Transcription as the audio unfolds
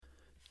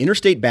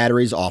Interstate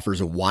Batteries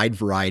offers a wide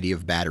variety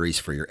of batteries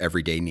for your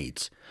everyday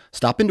needs.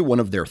 Stop into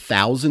one of their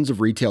thousands of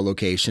retail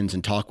locations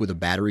and talk with a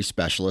battery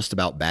specialist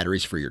about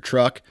batteries for your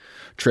truck,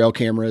 trail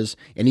cameras,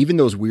 and even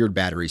those weird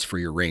batteries for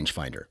your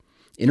rangefinder.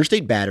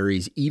 Interstate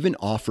Batteries even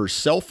offers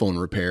cell phone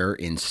repair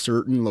in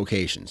certain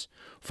locations.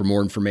 For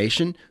more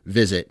information,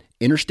 visit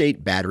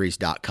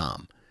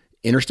interstatebatteries.com.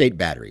 Interstate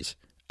Batteries,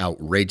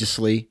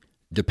 outrageously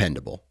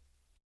dependable.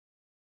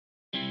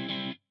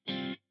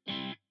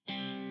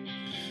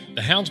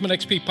 The Houndsman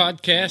XP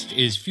podcast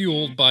is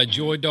fueled by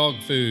Joy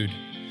Dog Food.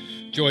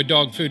 Joy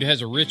Dog Food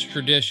has a rich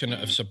tradition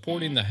of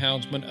supporting the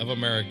Houndsman of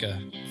America.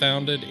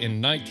 Founded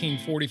in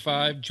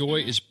 1945, Joy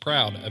is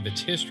proud of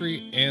its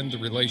history and the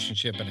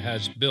relationship it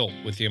has built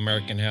with the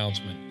American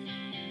Houndsman.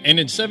 And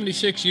in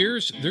 76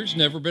 years, there's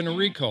never been a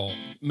recall.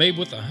 Made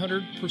with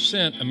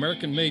 100%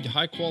 American-made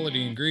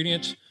high-quality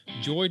ingredients,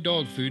 Joy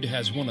Dog Food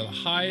has one of the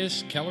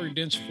highest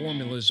calorie-dense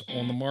formulas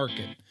on the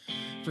market.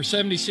 For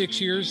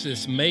 76 years,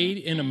 this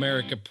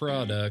made-in-America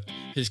product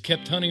has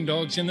kept hunting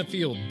dogs in the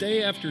field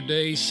day after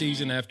day,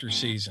 season after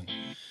season.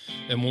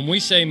 And when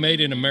we say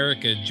made in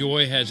America,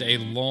 Joy has a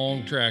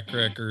long track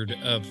record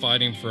of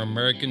fighting for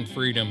American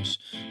freedoms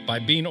by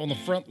being on the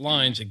front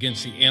lines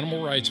against the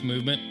animal rights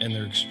movement and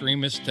their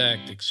extremist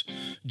tactics.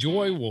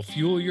 Joy will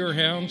fuel your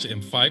hounds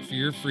and fight for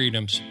your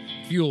freedoms,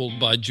 fueled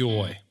by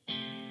Joy.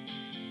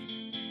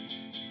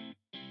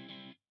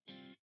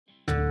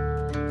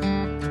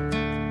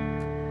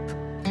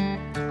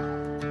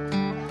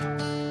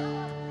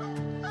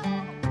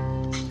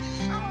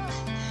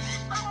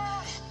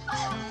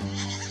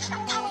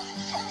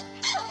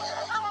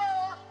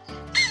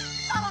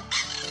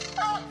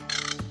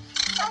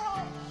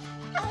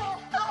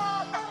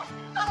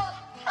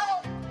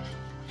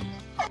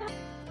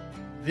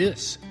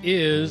 This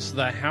is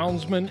the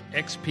Houndsman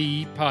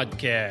XP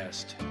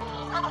podcast.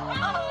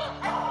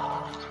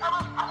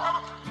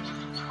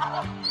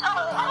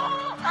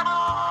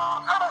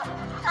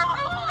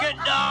 Good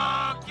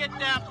dog, get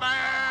that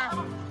bear.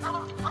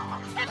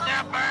 Get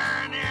that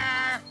bear in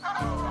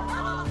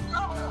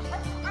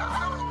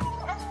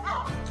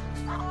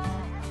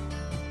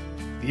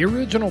The here.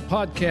 original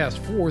podcast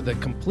for the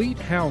complete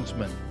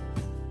Houndsman.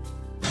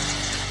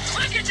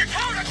 Look at your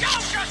coat of go,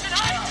 Justin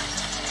Hite.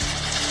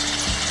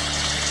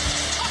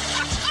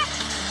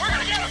 We're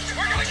gonna get him.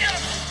 We're gonna get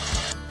him.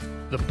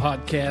 The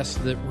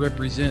podcast that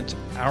represents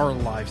our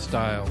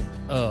lifestyle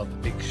of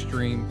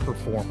extreme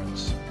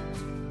performance.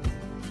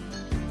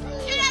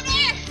 Get up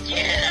there.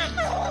 Get him.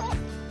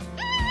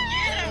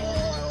 Get him.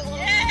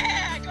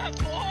 Yeah, good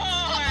boy.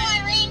 Good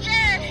boy,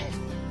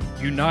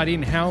 Ranger.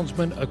 Uniting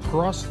houndsmen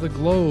across the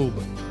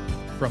globe,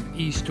 from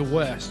east to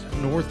west,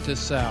 north to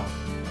south.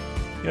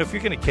 You know, if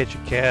you're going to catch a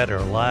cat or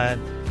a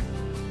lion,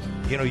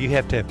 you know, you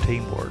have to have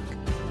teamwork.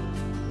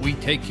 We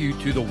take you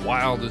to the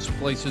wildest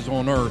places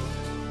on earth.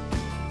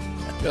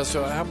 Yeah,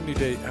 so how many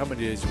days a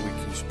week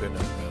you spend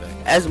in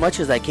Medak? As much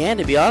as I can,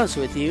 to be honest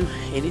with you.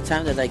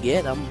 Anytime that I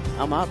get,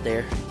 I'm out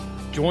there.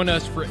 Join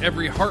us for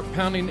every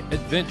heart-pounding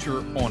adventure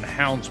on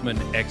Houndsman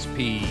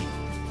XP.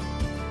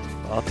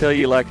 I'll tell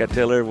you like I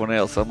tell everyone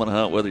else, I'm going to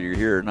hunt whether you're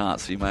here or not,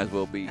 so you might as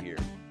well be here.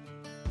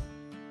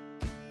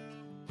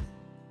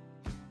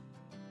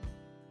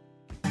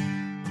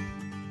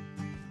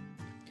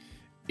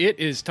 It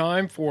is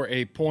time for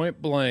a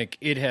point blank.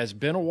 It has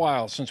been a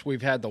while since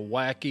we've had the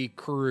wacky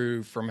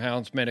crew from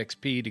Houndsman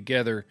XP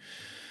together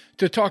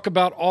to talk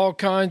about all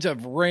kinds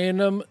of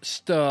random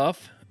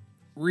stuff,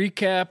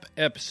 recap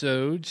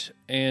episodes,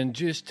 and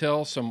just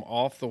tell some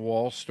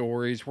off-the-wall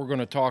stories. We're going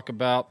to talk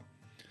about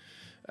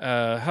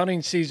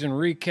hunting season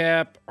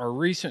recap, our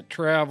recent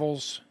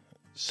travels,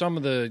 some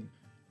of the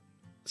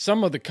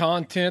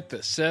content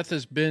that Seth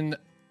has been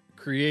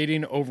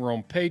creating over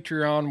on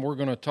Patreon. We're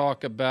going to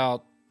talk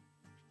about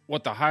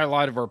what the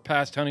highlight of our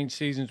past hunting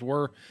seasons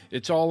were.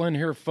 It's all in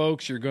here,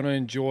 folks. You're going to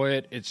enjoy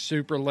it. It's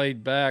super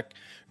laid back.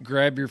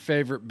 Grab your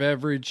favorite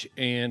beverage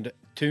and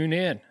tune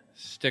in.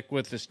 Stick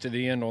with us to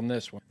the end on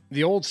this one.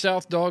 The Old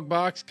South Dog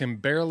Box can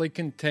barely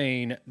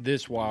contain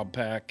this wild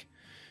pack.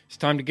 It's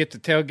time to get the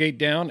tailgate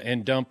down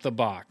and dump the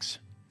box.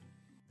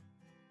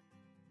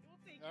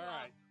 All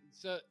right.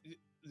 So,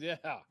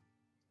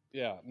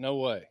 yeah, no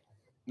way.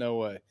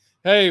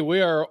 Hey,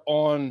 we are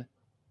on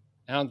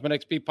Houndsman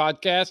XP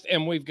podcast,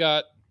 and we've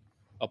got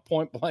a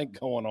point blank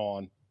going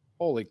on.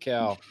 Holy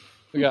cow.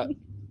 We got,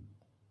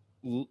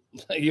 you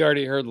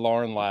already heard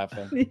Lauren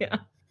laughing. Yeah.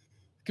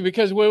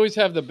 Because we always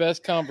have the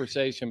best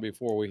conversation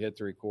before we hit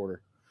the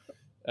recorder.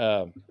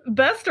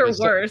 Best or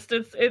worst,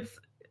 it's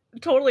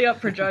totally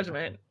up for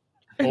judgment.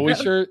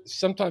 Well,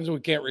 sometimes we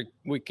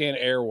can't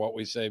air what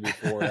we say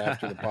before or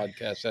after the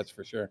podcast, that's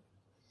for sure.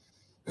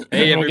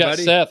 Hey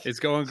everybody, Seth. It's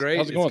going great.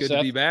 How's it going, good Seth?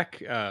 to be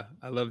back.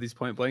 I love these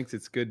point blanks.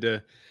 It's good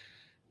to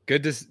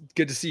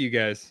see you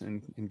guys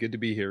and good to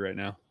be here right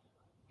now.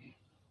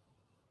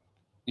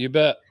 You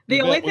bet.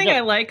 The only thing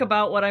I like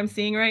about what I'm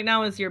seeing right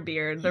now is your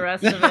beard. The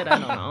rest of it, I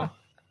don't know.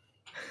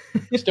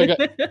 You still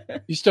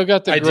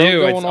got the I grill do.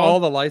 going It's on? all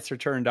the lights are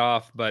turned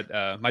off, but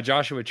my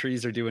Joshua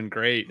trees are doing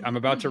great. I'm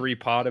about to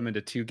repot them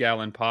into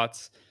 2-gallon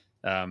pots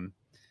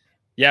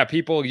Yeah,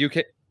 people, I'm going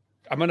to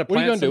What are you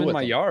plant gonna some do in with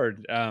my them?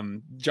 yard.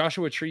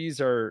 Joshua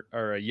trees are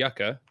a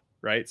yucca,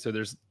 right? So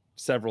there's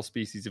several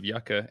species of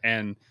yucca,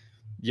 and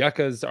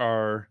yuccas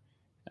are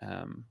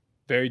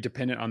very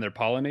dependent on their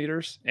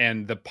pollinators.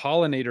 And the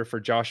pollinator for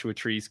Joshua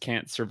trees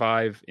can't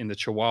survive in the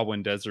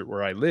Chihuahuan Desert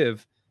where I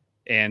live.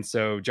 And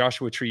so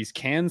Joshua trees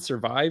can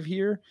survive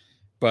here,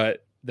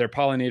 but their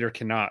pollinator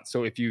cannot.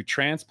 So if you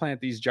transplant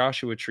these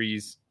Joshua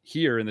trees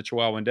here in the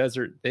Chihuahuan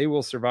Desert, they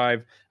will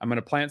survive. I'm going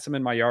to plant some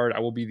in my yard. I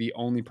will be the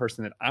only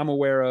person that I'm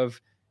aware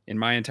of in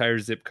my entire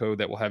zip code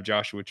that will have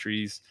Joshua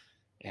trees.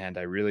 And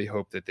I really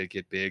hope that they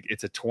get big.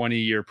 It's a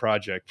 20-year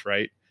project,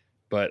 right?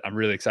 But I'm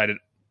really excited.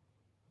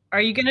 Are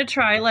you gonna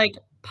try like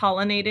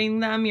pollinating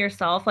them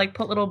yourself? Like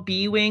put little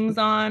bee wings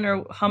on,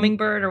 or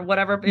hummingbird, or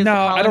whatever is the No,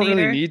 pollinator? I don't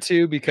really need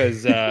to,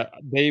 because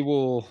they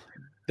will.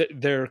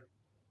 Their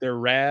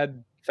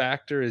rad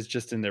factor is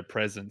just in their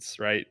presence,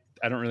 right?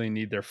 I don't really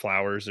need their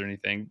flowers or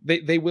anything.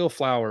 They will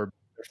flower.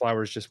 Their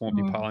flowers just won't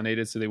be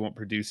pollinated, so they won't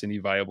produce any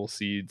viable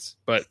seeds.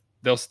 But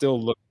they'll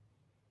still look.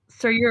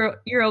 So you're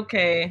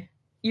okay.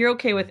 You're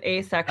okay with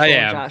asexual I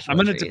am. Joshua I'm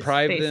going to trees,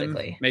 deprive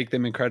basically. them, make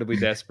them incredibly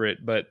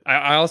desperate. But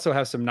I also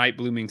have some night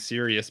blooming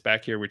Cereus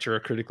back here, which are a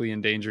critically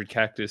endangered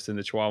cactus in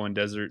the Chihuahuan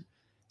Desert.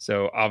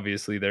 So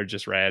obviously they're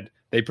just rad.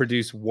 They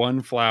produce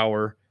one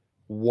flower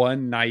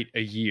one night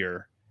a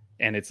year,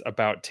 and it's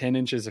about 10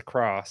 inches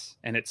across,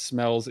 and it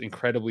smells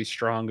incredibly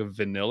strong of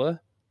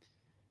vanilla.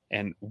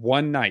 And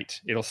one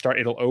night it'll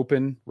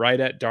open right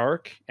at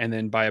dark, and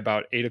then by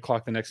about 8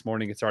 o'clock the next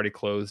morning, it's already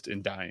closed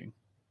and dying.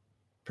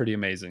 Pretty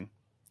amazing.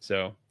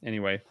 So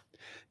anyway,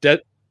 so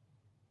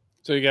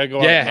you gotta go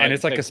out yeah, at night and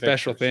it's like a take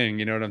special pictures. thing.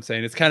 You know what I'm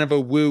saying? It's kind of a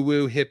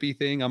woo hippie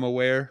thing. I'm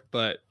aware,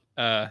 but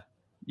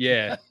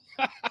yeah,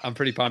 I'm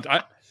pretty pumped.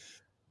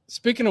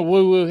 Speaking of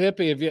woo woo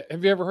hippie, have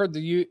you ever heard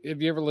have you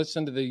ever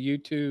listened to the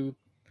U2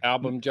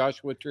 album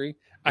Joshua Tree?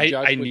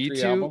 I need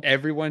to. Album?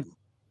 Everyone,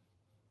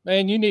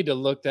 man, you need to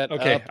look that up.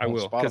 okay, I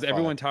will, because Spotify.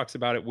 everyone talks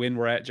about it when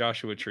we're at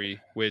Joshua Tree,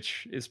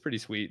 which is pretty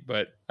sweet.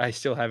 But I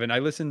still haven't. I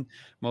listen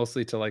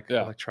mostly to like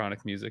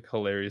electronic music,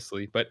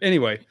 hilariously. But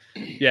anyway,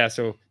 yeah.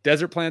 So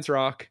desert plants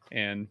rock,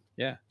 and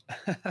yeah.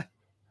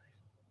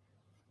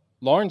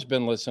 Lauren's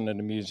been listening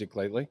to music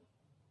lately.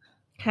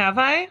 Have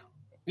I?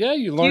 Yeah,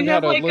 you learned how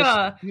to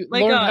listen.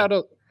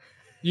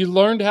 You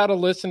learned how to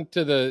listen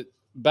to the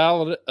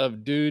Ballad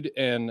of Dude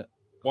and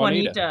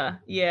Juanita.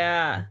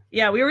 Yeah.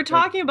 We were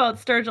talking about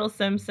Sturgill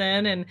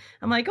Simpson, and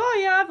I'm like, oh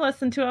yeah, I've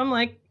listened to him.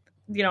 Like,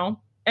 you know,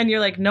 and you're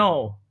like,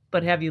 no,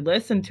 but have you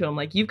listened to him?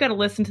 Like, you've got to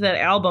listen to that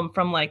album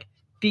from like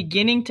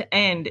beginning to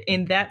end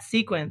in that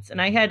sequence.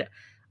 And I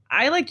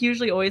like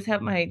usually always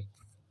have my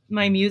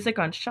music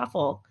on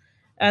shuffle,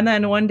 and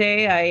then one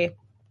day I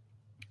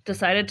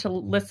decided to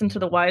listen to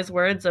the wise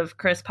words of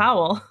Chris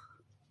Powell.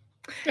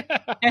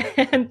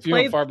 And few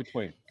and far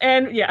between.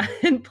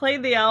 And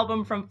played the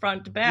album from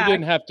front to back. You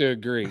didn't have to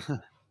agree.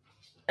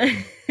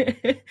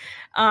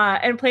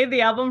 And played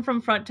the album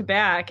from front to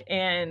back,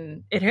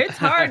 and it hits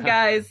hard,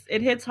 guys.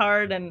 It hits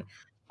hard, and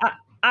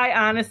I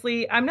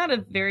honestly, I'm not a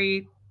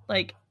very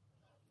like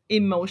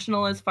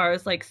emotional as far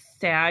as like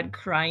sad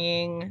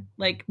crying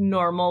like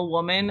normal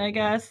woman, I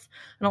guess.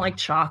 I don't like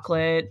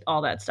chocolate,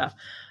 all that stuff.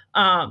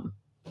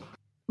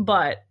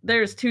 But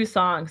there's two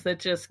songs that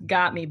just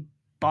got me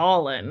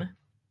bawling,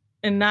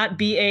 and not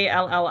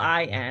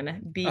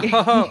Ballin,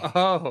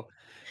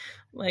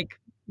 like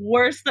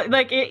worse,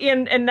 like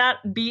and not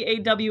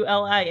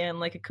Bawlin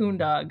like a coon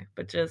dog,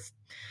 but just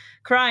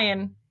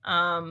crying.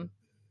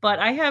 But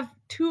I have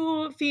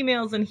two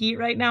females in heat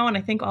right now, and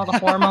I think all the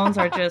hormones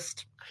are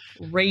just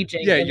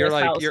raging in this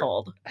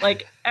household.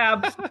 Like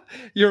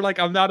you're like,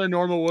 I'm not a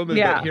normal woman,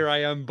 but here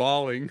I am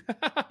bawling.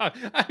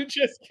 I'm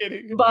just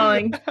kidding.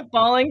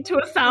 Bawling to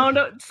a song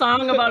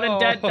about a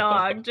dead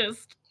dog.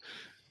 Just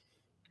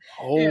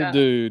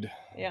dude.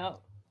 Yeah.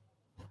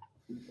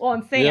 Well,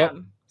 and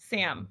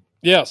Sam.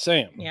 Yeah,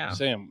 Sam. Yeah.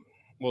 Sam.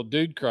 Well,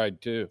 dude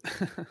cried too.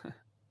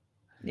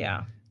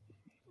 Yeah.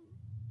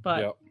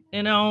 But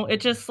you know,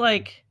 it just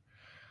like,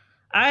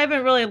 I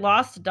haven't really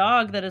lost a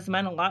dog that has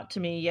meant a lot to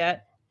me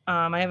yet.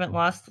 I haven't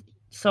lost,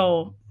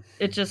 so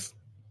it's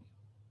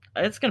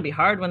going to be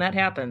hard when that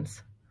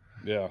happens.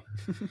 Yeah.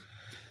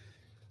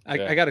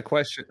 I got a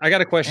question.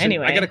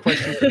 Anyway. I got a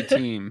question for the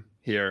team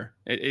here.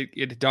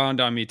 It dawned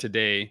on me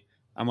today.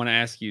 I'm going to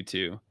ask you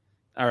two.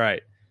 All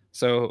right.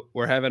 So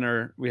we're having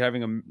a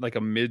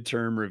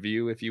midterm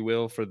review, if you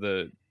will, for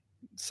the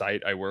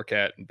site I work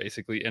at, and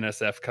basically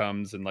NSF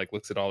comes and like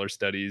looks at all our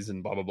studies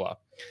and blah blah blah.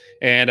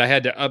 And I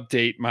had to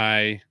update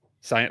my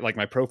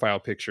profile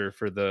picture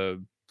for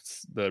the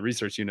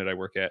research unit I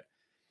work at.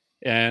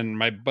 And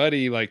my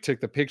buddy like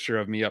took the picture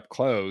of me up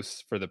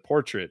close for the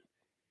portrait.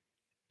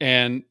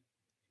 And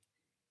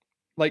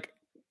like,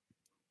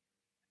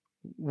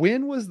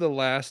 when was the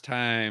last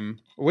time,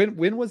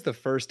 when was the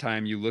first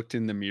time you looked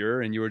in the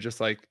mirror and you were just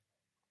like,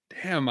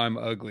 damn, I'm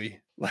ugly?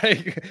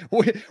 Like,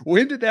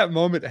 when did that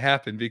moment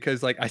happen?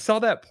 Because like, I saw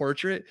that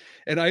portrait,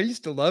 and I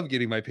used to love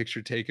getting my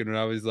picture taken when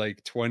I was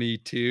like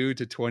 22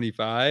 to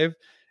 25.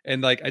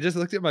 And like, I just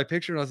looked at my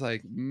picture and I was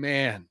like,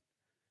 man,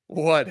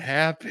 what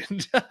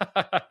happened?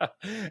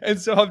 And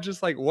so I'm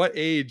just like, what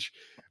age,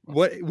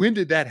 when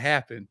did that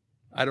happen?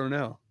 I don't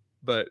know,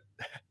 but.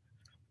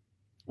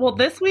 Well,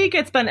 this week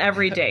it's been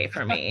every day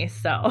for me.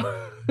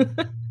 So.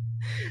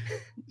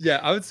 Yeah,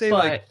 I would say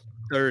like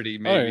 30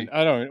 maybe.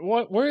 I don't.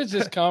 Where is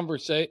this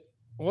conversation?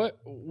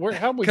 Where?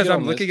 How we? Because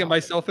I'm looking at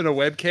myself in a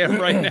webcam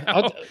right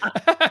now.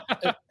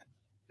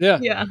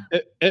 Yeah.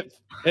 At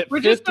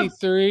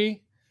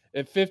 53,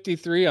 at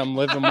 53, I'm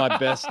living my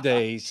best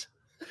days.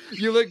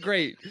 You look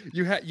great.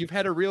 You've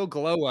had a real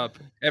glow up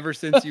ever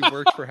since you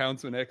worked for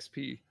Houndsman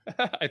XP.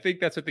 I think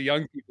that's what the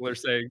young people are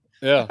saying.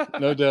 Yeah,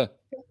 no doubt.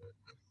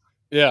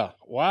 Yeah.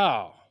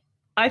 Wow.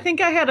 I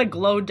think I had a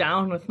glow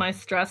down with my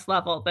stress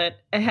level that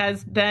it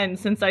has been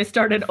since I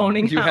started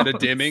owning You hounds. had a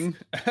dimming?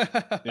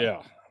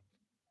 Yeah.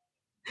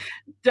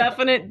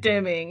 Definite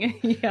dimming.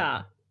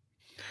 Yeah.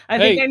 I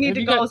think I need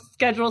to go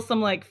schedule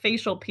some like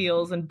facial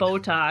peels and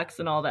Botox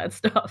and all that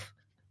stuff.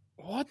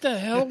 What the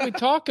hell are we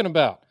talking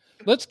about?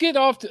 Let's get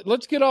off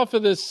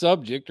of this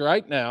subject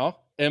right now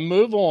and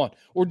move on.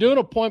 We're doing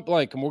a point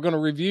blank and we're going to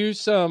review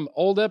some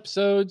old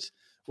episodes.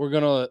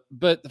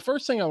 But the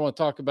first thing I want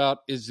to talk about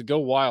is the Go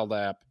Wild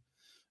app.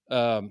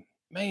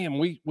 Man,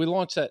 we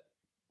launched that.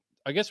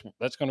 I guess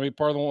that's going to be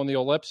part of one of the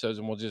old episodes,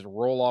 and we'll just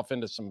roll off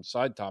into some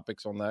side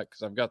topics on that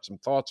because I've got some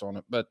thoughts on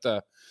it. But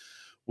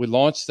we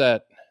launched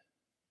that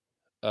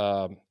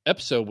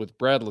episode with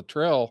Brad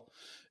Luttrell,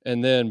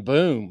 and then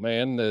boom,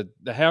 man,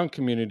 the hound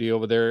community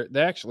over there,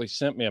 they actually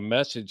sent me a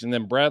message, and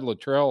then Brad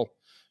Luttrell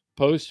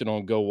posted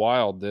on Go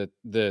Wild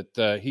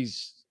that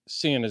he's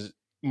seeing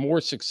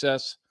more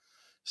success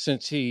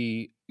since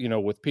he,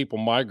 with people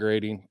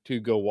migrating to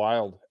Go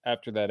Wild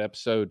after that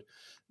episode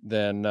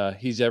than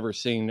he's ever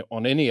seen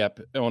on any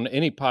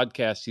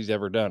podcast he's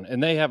ever done.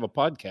 And they have a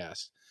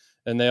podcast,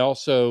 and they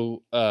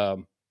also,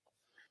 Brad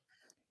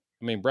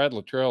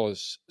Luttrell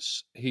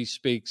he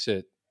speaks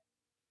at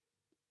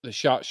the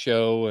SHOT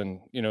Show and,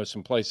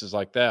 some places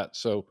like that.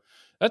 So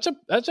that's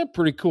a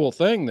pretty cool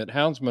thing that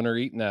houndsmen are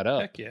eating that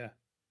up. Heck yeah.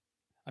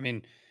 I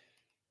mean,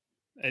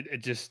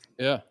 it just,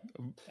 yeah.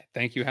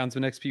 Thank you,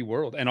 Houndsman XP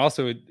World. And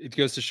also it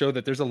goes to show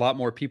that there's a lot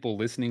more people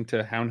listening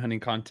to hound hunting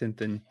content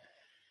than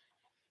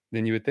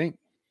you would think,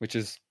 which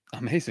is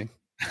amazing.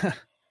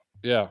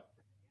 Yeah.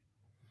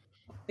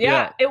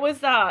 Yeah, it was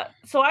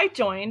so I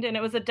joined, and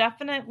it was a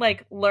definite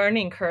like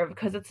learning curve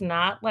because it's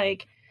not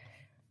like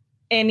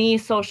any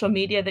social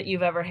media that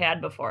you've ever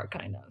had before,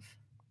 kind of.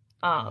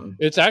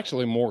 It's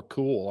actually more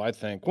cool, I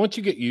think. Once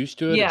you get used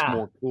to it, it's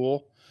more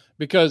cool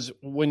because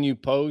when you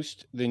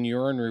post, then you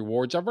earn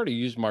rewards. I've already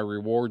used my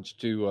rewards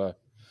to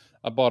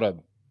I bought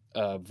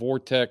a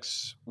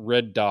Vortex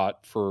red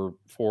dot for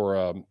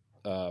one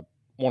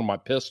of my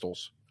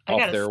pistols I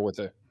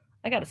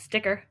got a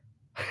sticker.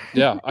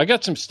 Yeah, I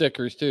got some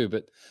stickers too,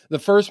 but the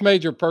first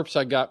major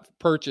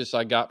purchase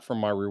I got from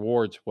my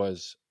rewards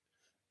was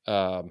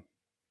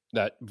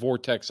that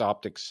Vortex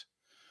Optics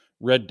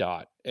red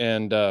dot,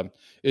 and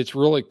it's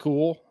really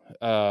cool.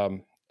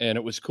 And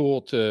it was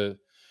cool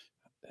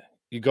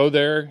you go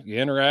there, you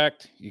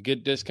interact, you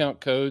get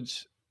discount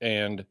codes,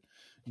 and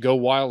Go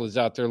Wild is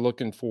out there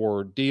looking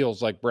for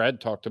deals like Brad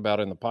talked about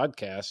in the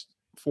podcast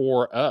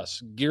for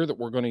us, gear that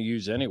we're going to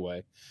use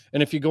anyway.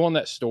 And if you go in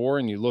that store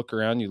and you look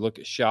around, you look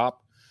at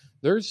shop,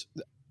 there's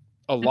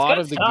a lot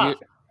of the gear.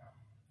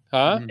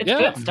 Huh? It's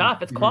good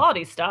stuff. It's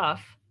quality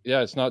stuff.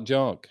 Yeah, it's not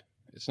junk.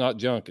 It's not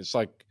junk. It's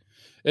like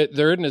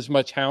there isn't as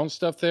much hound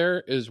stuff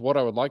there as what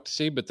I would like to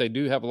see, but they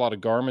do have a lot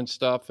of Garmin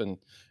stuff and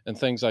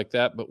things like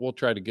that. But we'll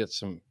try to be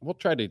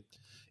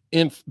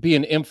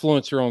an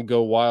influencer on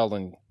Go Wild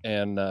and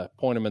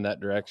point them in that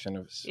direction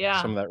of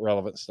some of that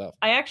relevant stuff.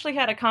 I actually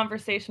had a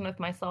conversation with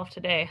myself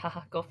today,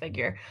 go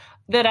figure,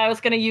 that I was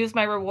going to use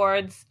my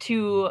rewards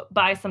to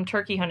buy some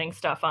turkey hunting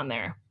stuff on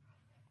there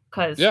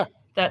because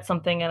that's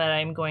something that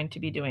I'm going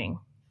to be doing.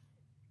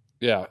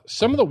 Yeah.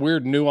 Some of the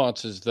weird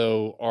nuances,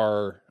 though,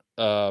 are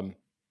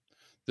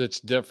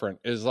that's different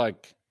is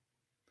like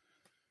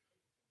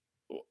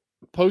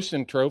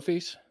posting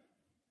trophies.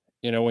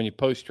 When you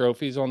post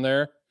trophies on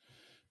there,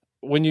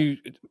 when you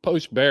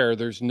post bear,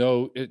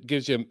 it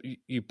gives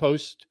you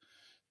post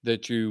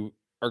that you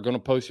are going to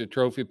post a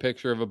trophy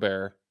picture of a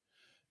bear.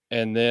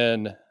 And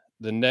then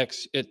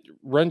it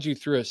runs you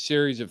through a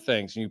series of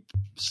things and you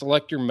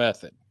select your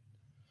method.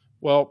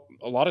 Well,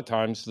 a lot of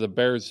times the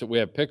bears that we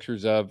have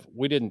pictures of,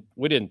 we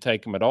didn't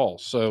take them at all.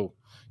 So,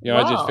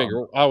 I just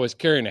figured I was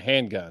carrying a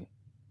handgun.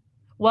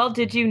 Well,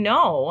 did you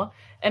know?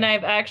 And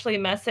I've actually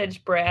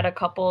messaged Brad a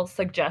couple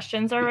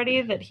suggestions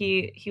already that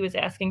he was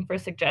asking for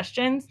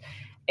suggestions.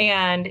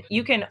 And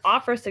you can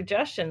offer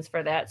suggestions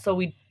for that. So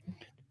we,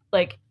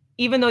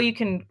 even though you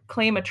can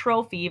claim a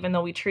trophy, even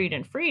though we treat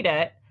and freed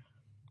it,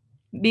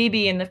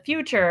 maybe in the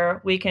future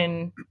we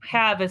can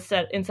have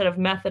instead of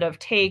method of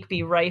take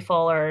be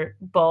rifle or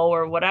bow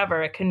or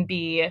whatever, it can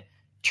be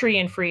tree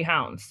and free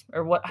hounds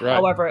or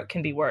however it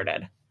can be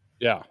worded.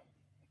 Yeah.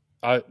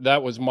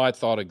 That was my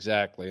thought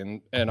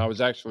exactly. And I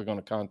was actually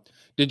going to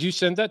did you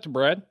send that to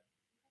Brad?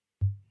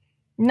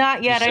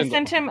 Not yet. I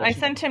send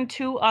sent him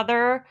 2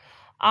 other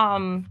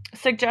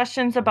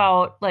suggestions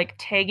about like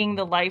tagging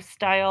the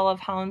lifestyle of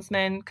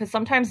houndsmen, because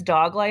sometimes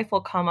dog life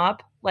will come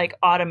up like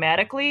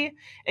automatically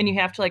and you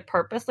have to like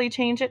purposely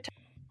change it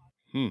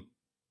to...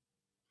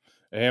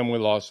 And we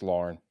lost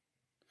Lauren.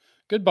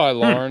 Goodbye,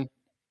 Lauren.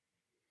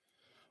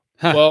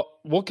 Well,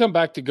 we'll come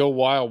back to Go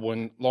Wild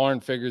when Lauren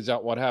figures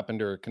out what happened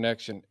to her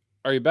connection.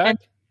 Are you back?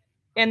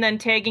 And then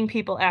tagging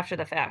people after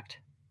the fact.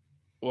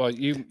 Well,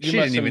 you She must didn't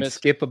have even missed.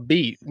 skip a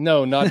beat.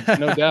 No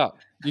doubt.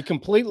 You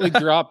completely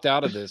dropped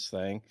out of this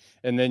thing,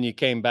 and then you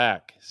came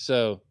back.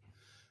 So,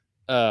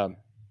 I'm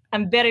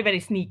very, very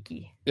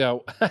sneaky. yeah.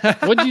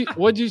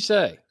 What'd you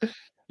say?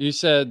 You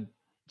said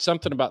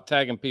something about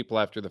tagging people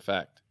after the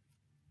fact.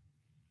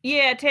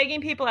 Yeah,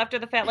 tagging people after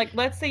the fact. Like,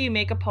 let's say you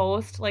make a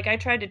post. Like, I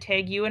tried to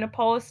tag you in a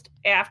post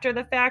after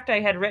the fact. I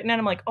had written it.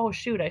 I'm like, oh,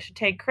 shoot, I should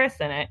tag Chris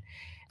in it.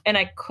 And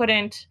I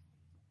couldn't,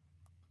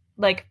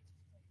 like,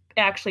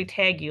 actually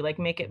tag you, like,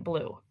 make it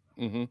blue.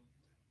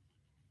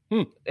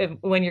 Mm-hmm.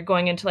 When you're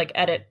going into, like,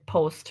 edit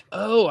post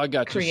Oh, I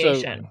got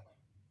creation.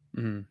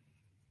 you.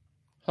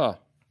 So,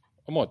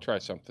 I'm going to try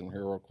something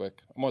here real quick.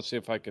 I'm going to see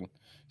if I can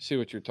see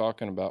what you're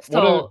talking about.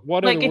 So,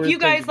 what like, other if weird you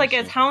guys, things like,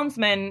 have as you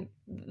houndsmen,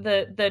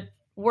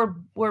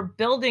 we're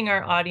building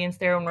our audience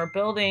there, and we're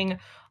building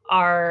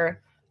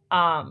our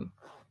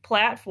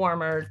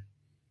platform, or,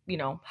 you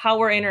know, how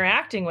we're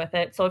interacting with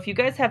it. So if you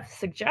guys have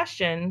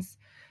suggestions,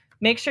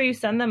 make sure you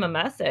send them a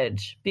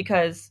message,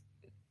 because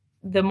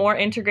the more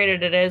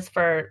integrated it is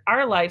for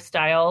our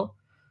lifestyle,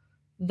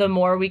 the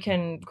more we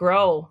can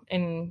grow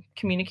and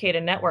communicate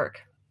and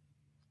network.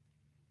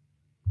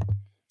 I'm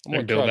gonna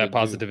And build try to that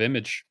positive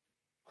image.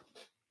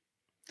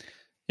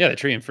 Yeah, the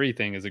tree and free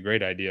thing is a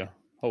great idea.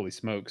 Holy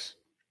smokes.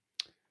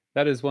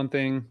 That is one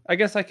thing. I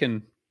guess I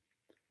can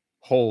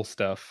whole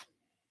stuff.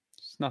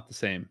 It's not the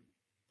same.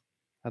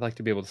 I'd like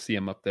to be able to see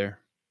them up there.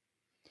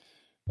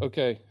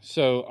 Okay,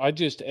 so I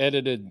just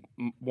edited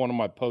one of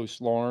my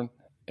posts, Lauren,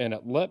 and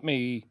it let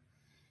me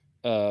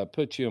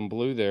put you in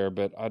blue there,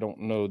 but I don't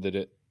know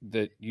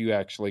that you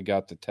actually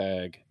got the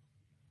tag.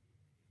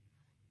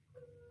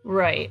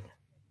 Right.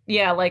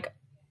 Yeah, like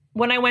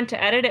when I went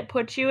to edit, it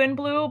put you in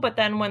blue, but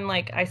then when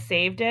like I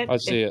saved it, I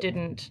see it.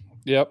 didn't.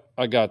 Yep,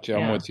 I got you.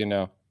 I'm Yeah. with you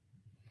now.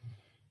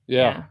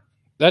 Yeah.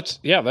 That's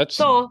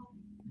So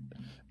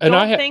and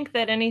don't think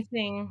that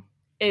anything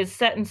is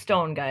set in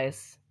stone,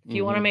 guys. If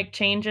you want to Mhm. make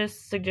changes,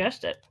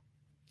 suggest it.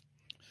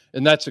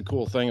 And that's the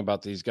cool thing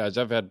about these guys.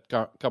 I've had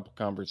a couple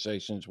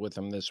conversations with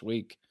them this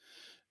week,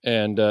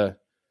 and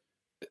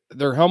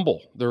they're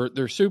humble.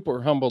 They're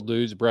super humble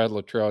dudes. Brad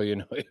Luttrell, you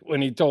know,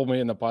 when he told me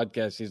in the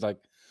podcast, he's like,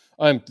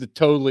 "I'm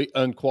totally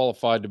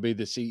unqualified to be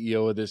the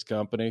CEO of this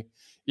company."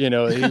 You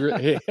know,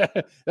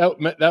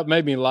 that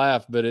made me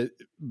laugh, but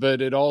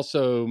it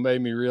also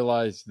made me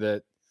realize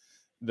that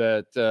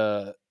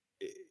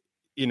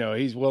you know,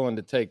 he's willing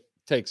to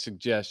take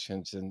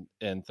suggestions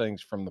and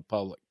things from the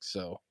public.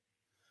 So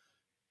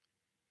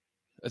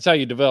that's how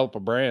you develop a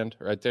brand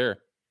right there.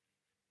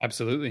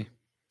 Absolutely.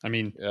 I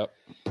mean, Yep.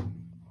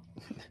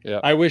 Yeah.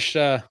 I wish,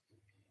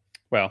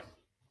 well,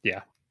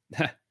 yeah,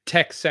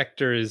 tech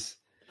sector is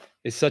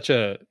such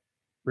a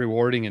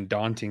rewarding and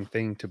daunting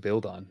thing to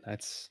build on.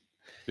 That's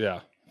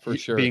for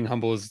sure. Being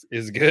humble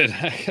is good.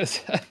 I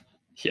guess.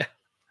 Yeah.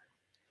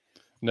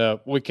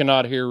 No, we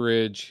cannot hear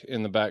Ridge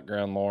in the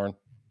background, Lauren.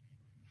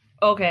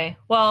 Okay.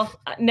 Well,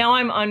 now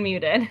I'm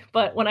unmuted,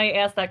 but when I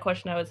asked that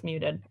question, I was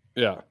muted.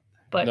 Yeah.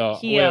 But No,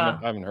 I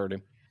haven't heard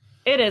him.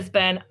 It has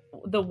been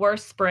the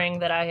worst spring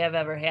that I have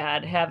ever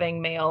had,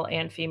 having male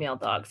and female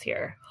dogs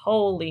here.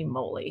 Holy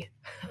moly.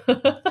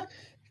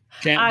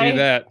 Can't do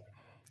that.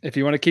 If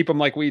you want to keep them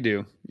like we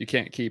do, you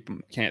can't keep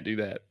them. Can't do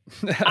that.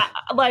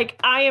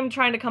 I am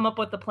trying to come up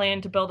with a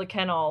plan to build a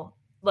kennel,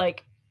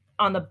 like,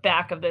 on the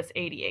back of this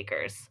 80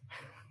 acres.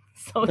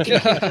 So he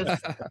can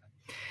just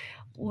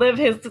live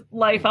his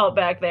life out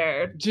back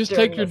there. Just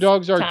during take your this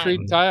dog's time.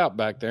 retreat tie out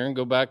back there and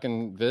go back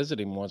and visit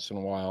him once in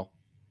a while.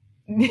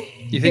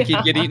 You think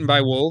he'd get eaten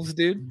by wolves,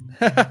 dude?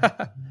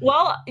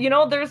 Well, you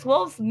know, there's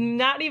wolves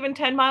not even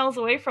 10 miles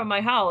away from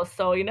my house,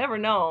 so you never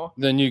know.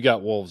 Then you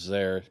got wolves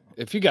there.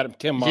 If you got them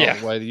 10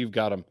 miles away, you've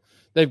got them.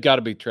 They've got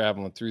to be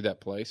traveling through that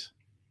place.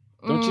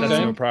 Don't you That's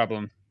think? no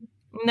problem.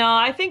 No,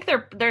 I think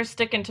they're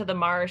sticking to the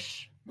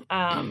marsh.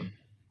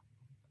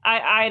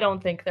 I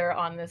don't think they're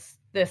on this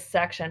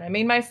section. I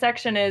mean, my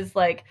section is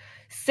like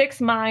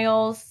 6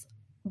 miles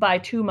by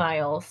 2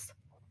 miles,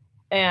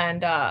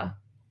 and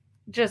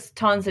just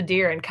tons of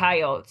deer and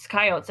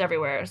coyotes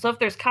everywhere. So if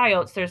there's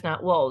coyotes, there's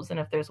not wolves, and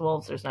if there's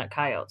wolves, there's not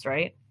coyotes,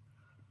 right?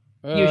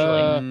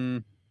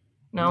 Usually.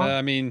 No?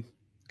 I mean,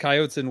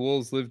 coyotes and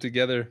wolves lived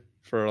together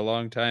for a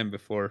long time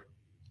before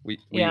we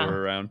Yeah.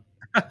 were around.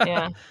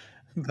 Yeah.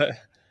 But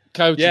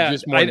Coyotes yeah, are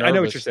just more I know what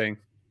nervous. you're saying.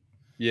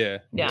 Yeah.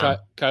 Yeah.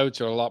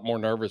 Coyotes are a lot more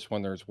nervous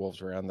when there's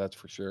wolves around. That's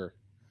for sure.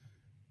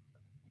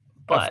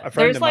 But a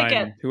friend there's of like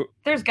mine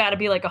there's got to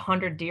be like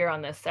 100 deer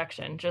on this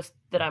section just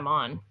that I'm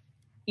on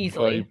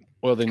easily.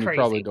 Well, then you Crazy.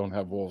 probably don't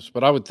have wolves.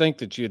 But I would think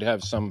that you'd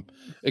have some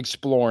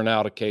exploring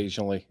out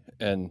occasionally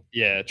and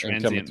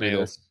transient coming through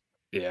males.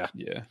 Yeah.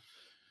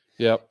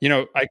 Yep.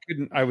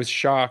 I was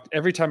shocked.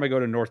 Every time I go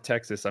to North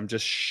Texas, I'm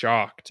just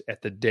shocked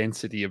at the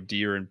density of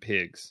deer and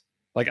pigs.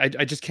 Like,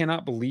 I just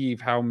cannot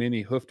believe how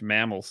many hoofed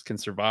mammals can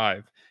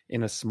survive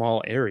in a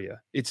small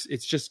area. It's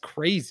just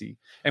crazy.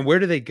 And where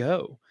do they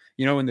go?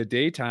 In the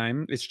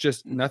daytime, it's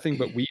just nothing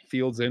but wheat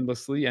fields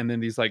endlessly, and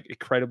then these like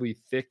incredibly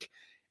thick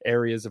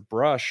areas of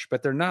brush,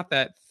 but they're not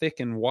that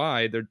thick and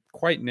wide. They're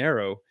quite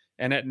narrow.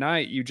 And at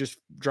night, you just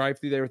drive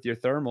through there with your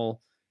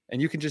thermal,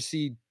 and you can just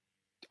see,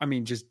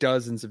 just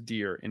dozens of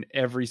deer in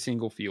every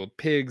single field,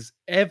 pigs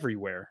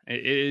everywhere.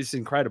 It is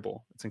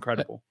incredible. It's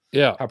incredible.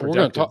 Yeah. I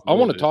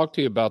want to talk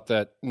to you about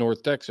that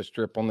North Texas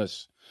trip on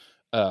this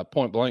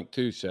Point Blank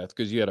too, Seth,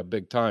 because you had a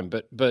big time.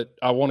 But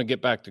I want to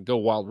get back to Go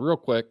Wild real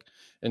quick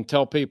and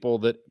tell people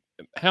that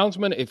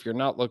houndsmen, if you're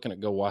not looking at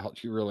Go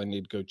Wild, you really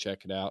need to go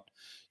check it out.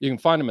 You can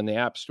find them in the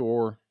App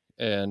Store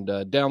and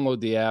download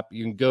the app.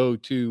 You can go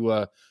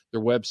to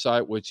their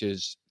website, which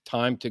is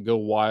Time to Go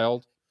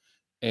Wild,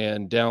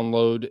 and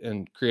download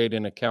and create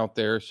an account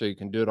there, so you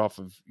can do it off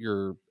of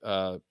your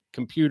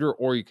computer,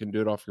 or you can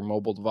do it off your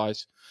mobile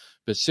device.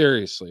 But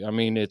seriously,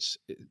 it's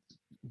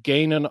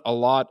gaining a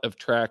lot of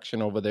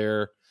traction over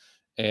there,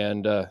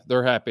 and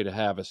they're happy to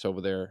have us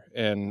over there.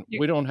 And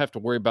we don't have to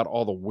worry about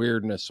all the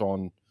weirdness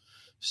on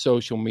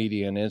social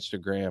media and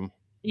Instagram.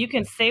 You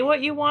can say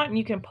what you want and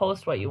you can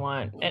post what you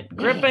want. And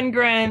grip and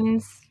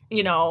grins,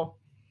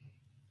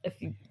 if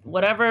you,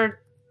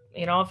 whatever,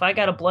 if I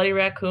got a bloody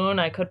raccoon,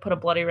 I could put a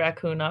bloody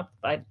raccoon up.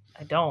 I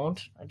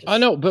don't. I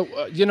know, but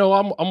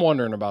I'm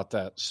wondering about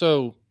that.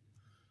 So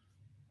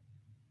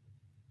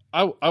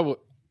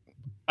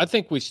I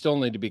think we still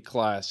need to be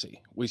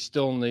classy. We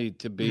still need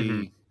to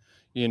be,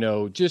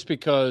 just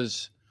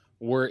because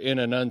we're in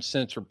an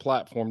uncensored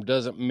platform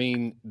doesn't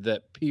mean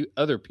that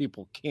other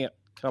people can't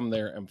come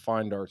there and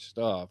find our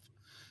stuff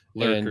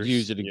and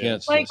use it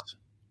against us.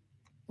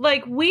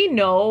 Like, we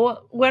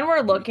know when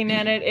we're looking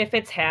at it, if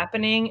it's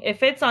happening,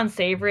 if it's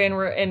unsavory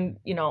and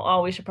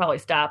we should probably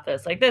stop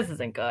this. Like, this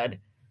isn't good.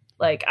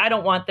 Like, I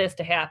don't want this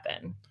to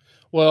happen.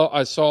 Well,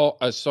 I've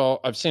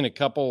seen a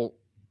couple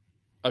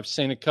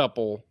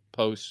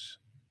posts,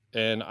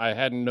 and I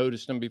hadn't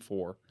noticed them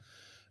before,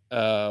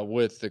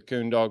 with the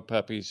coon dog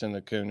puppies and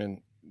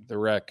the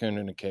raccoon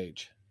in a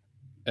cage.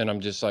 And I'm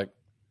just like,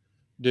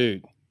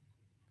 dude,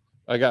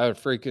 I've got a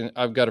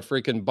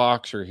freaking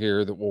boxer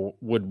here that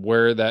would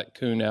wear that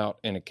coon out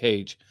in a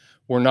cage.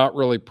 We're not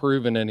really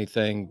proving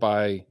anything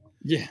by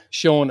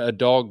showing a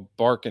dog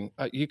barking.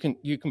 You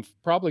can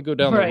probably go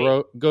down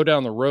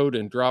the road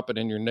and drop it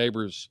in your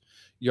neighbor's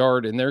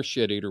yard, and their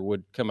shit eater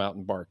would come out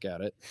and bark at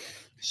it.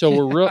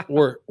 So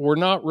we're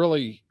not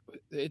really.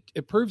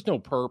 It proves no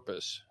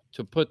purpose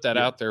to put that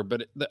out there,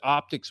 but the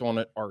optics on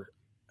it are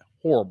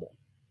horrible.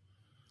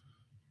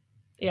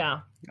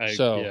 Yeah.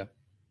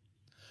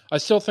 I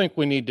still think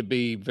we need to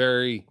be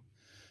very,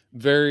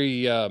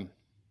 very,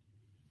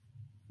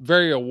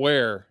 very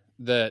aware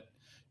that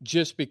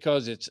just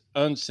because it's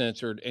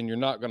uncensored and you're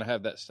not going to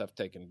have that stuff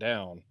taken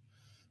down,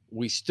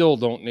 we still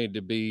don't need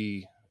to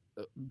be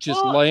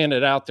just laying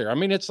it out there.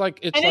 It's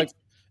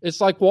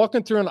like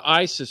walking through an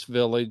ISIS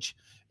village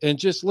and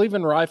just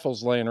leaving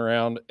rifles laying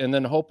around and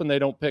then hoping they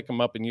don't pick them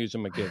up and use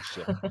them against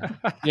you.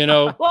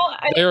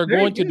 They are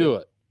going to do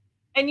it.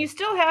 And you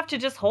still have to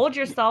just hold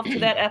yourself to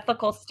that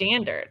ethical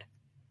standard,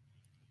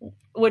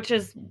 which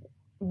is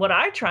what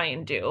I try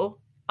and do.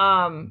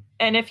 And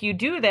if you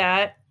do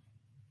that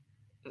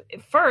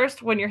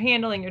first, when you're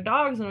handling your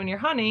dogs and when you're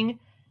hunting,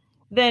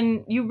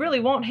 then you really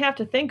won't have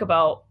to think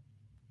about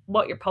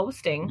what you're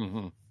posting.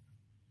 Mm-hmm.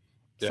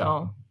 Yeah.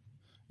 So,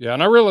 yeah.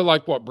 And I really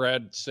like what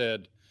Brad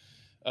said,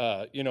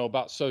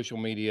 about social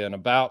media and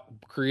about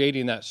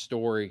creating that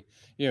story.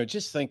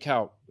 Just think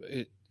how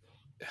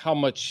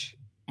much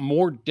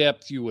more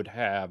depth you would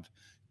have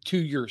to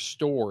your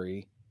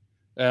story.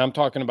 And I'm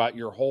talking about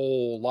your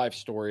whole life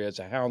story as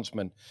a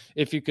houndsman.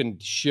 If you can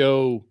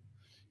show,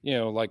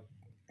 like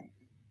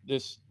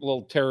this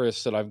little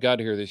terrorist that I've got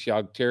here, this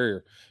Yog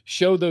Terrier,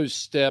 show those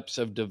steps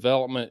of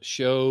development,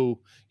 show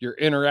your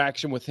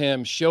interaction with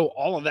him, show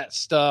all of that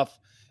stuff.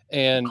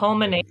 And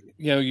culminate.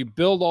 You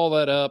build all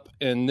that up.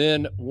 And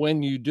then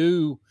when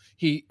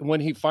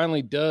he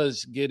finally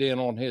does get in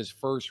on his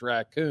first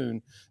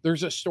raccoon,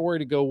 there's a story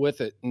to go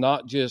with it.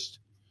 Not just,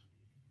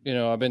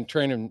 I've been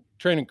training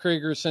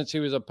Krieger since he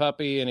was a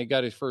puppy and he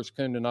got his first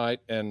coon tonight,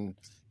 and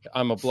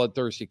I'm a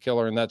bloodthirsty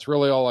killer. And that's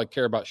really all I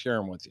care about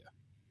sharing with you.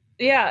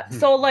 Yeah.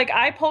 So like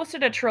I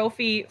posted a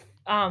trophy,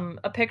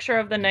 a picture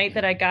of the night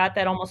that I got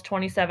that almost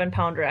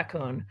 27-pound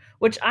raccoon,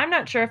 which I'm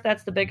not sure if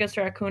that's the biggest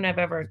raccoon I've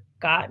ever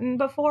gotten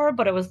before,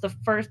 but it was the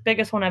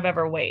biggest one I've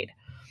ever weighed.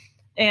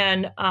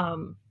 And,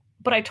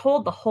 but I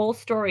told the whole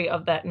story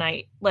of that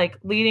night, like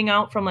leading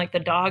out from like the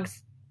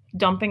dogs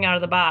dumping out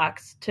of the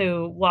box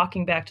to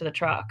walking back to the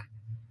truck.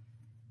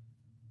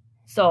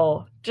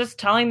 So just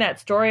telling that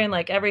story and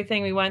like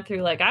everything we went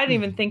through, like I didn't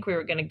even think we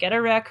were going to get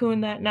a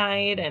raccoon that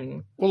night.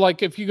 And well,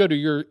 like if you go to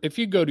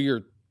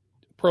your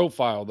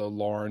profile though,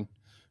 Lauren,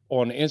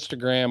 on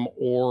Instagram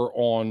or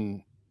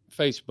on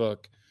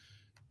Facebook,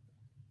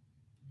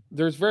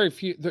 there's very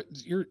few.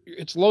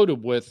 It's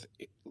loaded with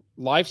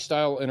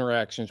lifestyle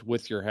interactions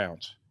with your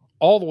hounds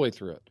all the way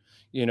through it.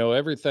 You know,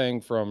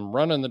 everything from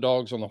running the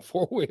dogs on the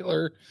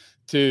 4-wheeler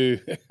to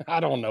I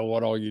don't know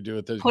what all you do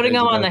with those. Putting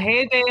them on the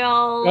hay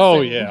bales.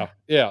 Oh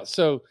yeah.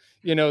 So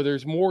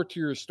there's more to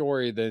your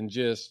story than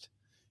just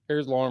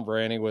here's Lauren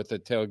Branny with a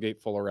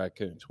tailgate full of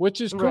raccoons,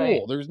 which is cool.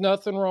 Right. There's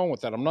nothing wrong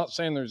with that. I'm not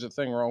saying there's a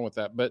thing wrong with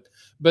that,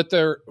 but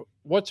there.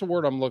 What's the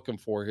word I'm looking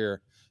for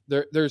here?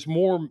 There's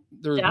more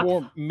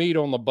meat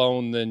on the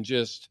bone than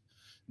just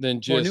more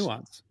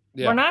nuance.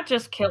 Yeah. We're not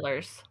just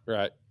killers.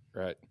 Right.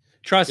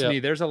 Trust me,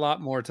 there's a lot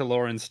more to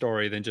Lauren's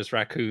story than just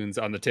raccoons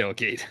on the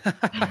tailgate.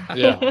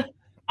 Yeah.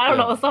 I don't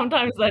know.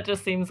 Sometimes that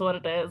just seems what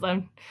it is.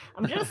 I'm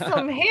just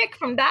some hick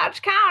from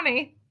Dodge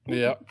County.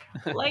 Yeah.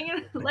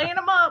 laying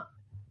them up.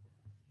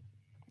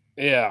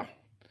 Yeah.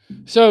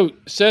 So,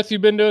 Seth,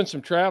 you've been doing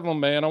some traveling,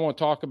 man. I want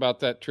to talk about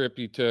that trip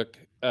you took.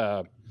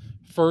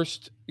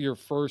 Your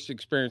first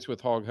experience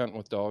with hog hunting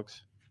with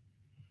dogs.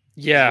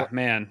 Yeah,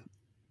 man.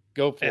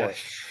 Go for it.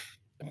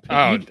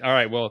 All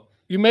right. Well,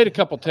 you made a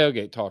couple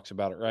tailgate talks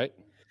about it, right?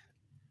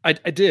 I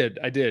did.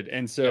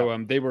 And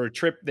so they were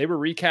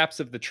recaps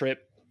of the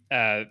trip.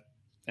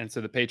 And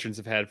so the patrons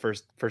have had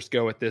first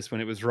go at this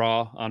when it was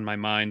raw on my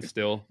mind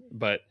still.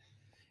 But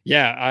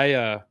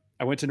yeah,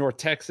 I went to North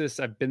Texas.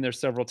 I've been there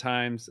several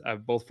times,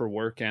 both for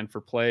work and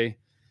for play.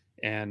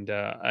 And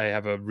I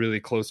have a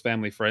really close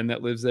family friend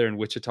that lives there in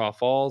Wichita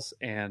Falls.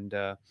 And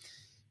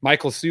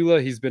Michael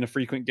Sula, he's been a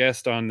frequent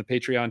guest on the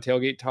Patreon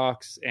Tailgate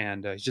Talks,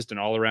 and he's just an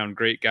all-around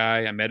great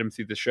guy. I met him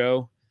through the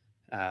show.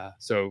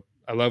 So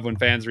I love when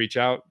fans reach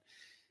out.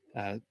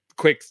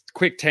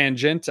 Quick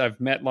tangent. I've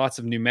met lots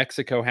of New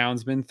Mexico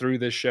houndsmen through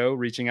this show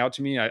reaching out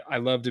to me. I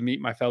love to meet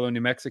my fellow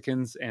New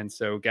Mexicans. And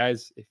so,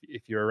 guys,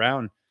 if you're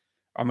around,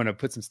 I'm going to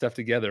put some stuff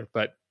together.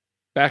 But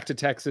back to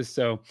Texas.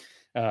 So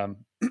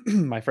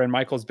my friend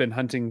Michael's been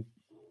hunting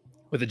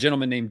with a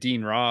gentleman named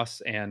Dean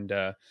Ross, and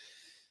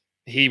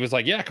he was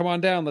like, yeah, come on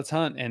down, let's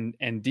hunt.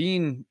 And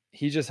Dean,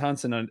 he just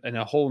hunts in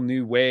a whole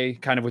new way,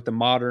 kind of with the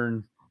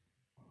modern,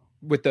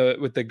 with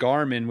the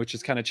Garmin, which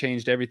has kind of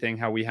changed everything,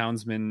 how we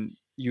houndsmen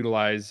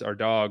utilize our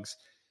dogs.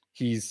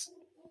 He's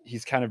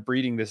kind of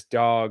breeding this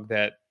dog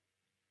that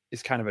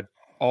is kind of an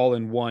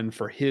all-in-one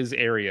for his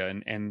area.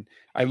 And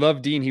I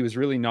love Dean. He was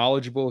really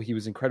knowledgeable. He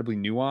was incredibly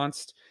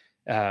nuanced.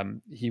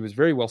 He was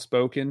very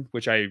well-spoken,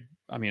 which I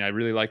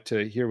really like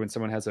to hear when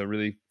someone has a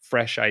really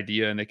fresh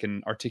idea and they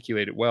can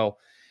articulate it well.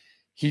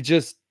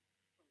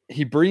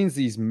 He brings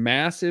these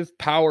massive,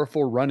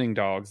 powerful running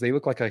dogs. They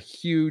look like a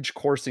huge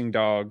coursing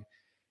dog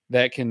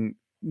that can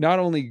not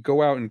only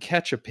go out and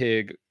catch a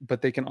pig,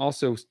 but they can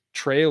also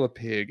trail a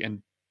pig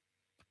and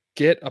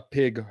get a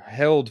pig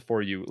held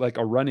for you. Like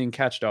a running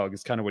catch dog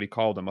is kind of what he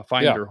called them, a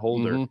finder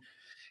holder. Mm-hmm.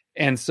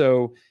 And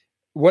so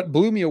what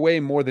blew me away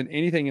more than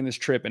anything in this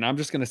trip, and I'm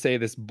just going to say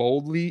this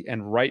boldly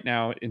and right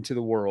now into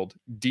the world,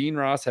 Dean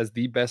Ross has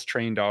the best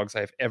trained dogs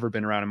I've ever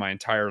been around in my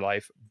entire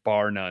life,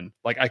 bar none.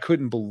 Like, I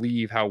couldn't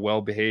believe how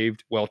well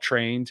behaved, well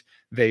trained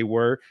they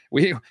were.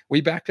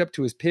 We backed up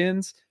to his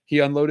pins. He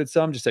unloaded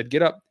some, just said,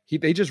 get up.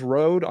 They just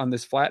rode on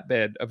this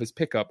flatbed of his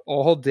pickup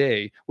all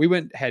day. We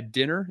had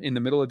dinner in the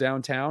middle of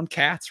downtown,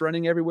 cats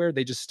running everywhere.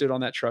 They just stood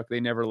on that truck. They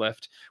never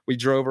left. We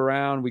drove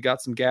around. We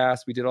got some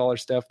gas. We did all our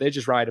stuff. They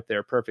just ride up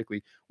there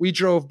perfectly. We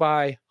drove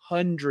by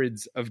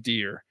hundreds of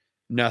deer.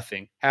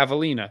 Nothing.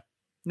 Javelina,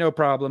 no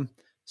problem.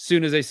 As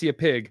soon as they see a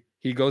pig,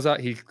 he goes out.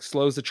 He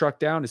slows the truck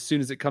down. As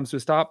soon as it comes to a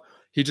stop,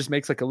 he just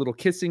makes like a little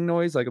kissing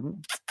noise,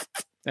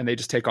 and they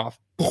just take off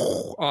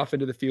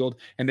into the field,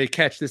 and they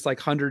catch this like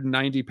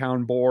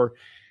 190-pound boar.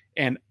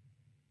 And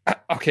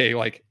okay,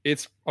 like,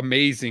 it's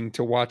amazing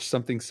to watch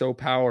something so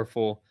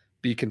powerful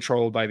be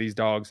controlled by these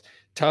dogs.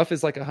 Tough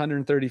is like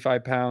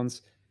 135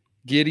 pounds.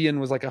 Gideon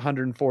was like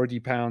 140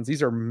 pounds.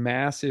 These are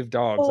massive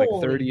dogs, like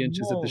 30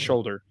 inches at the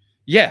shoulder.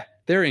 Yeah,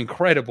 they're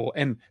incredible.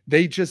 And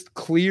they just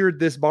cleared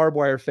this barbed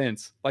wire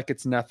fence like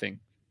it's nothing.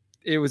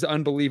 It was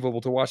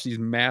unbelievable to watch these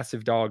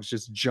massive dogs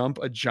just jump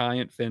a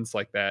giant fence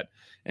like that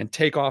and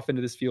take off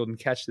into this field and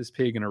catch this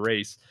pig in a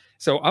race.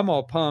 So I'm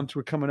all pumped.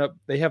 We're coming up.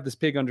 They have this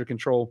pig under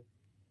control.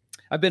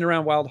 I've been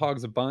around wild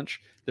hogs a bunch.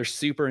 They're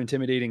super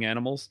intimidating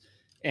animals.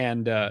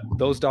 And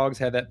those dogs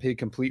had that pig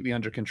completely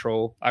under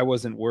control. I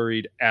wasn't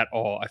worried at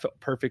all. I felt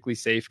perfectly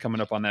safe coming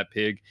up on that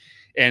pig.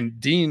 And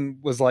Dean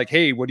was like,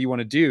 hey, what do you want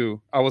to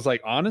do? I was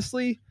like,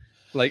 honestly,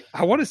 like,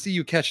 I want to see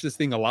you catch this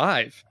thing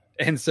alive.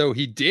 And so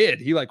he did.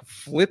 He like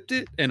flipped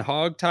it and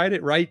hog tied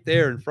it right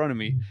there in front of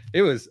me.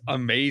 It was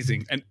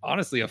amazing. And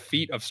honestly, a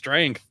feat of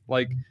strength.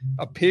 Like,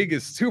 a pig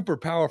is super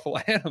powerful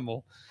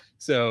animal.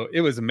 So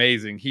it was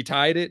amazing. He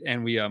tied it,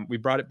 and we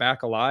brought it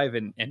back alive,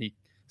 and we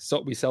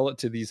sell it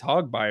to these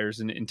hog buyers.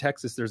 And in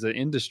Texas, there's an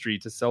industry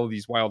to sell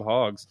these wild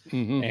hogs.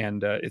 Mm-hmm.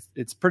 And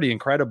it's pretty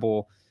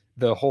incredible,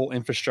 the whole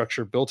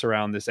infrastructure built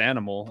around this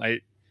animal.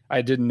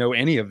 I didn't know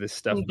any of this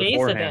stuff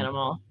beforehand.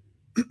 Animal.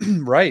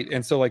 Right.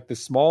 And so like the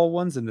small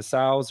ones and the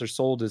sows are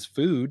sold as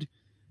food,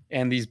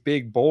 and these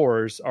big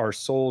boars are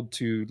sold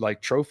to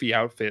like trophy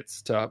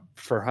outfits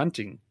for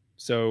hunting.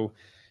 So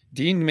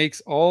Dean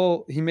makes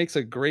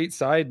a great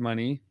side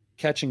money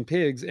catching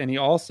pigs, and he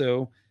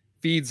also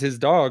feeds his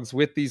dogs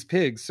with these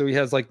pigs. So he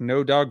has like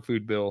no dog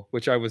food bill,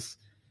 which I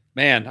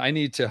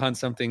need to hunt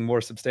something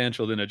more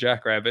substantial than a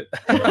jackrabbit.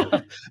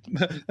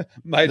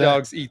 My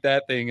dogs eat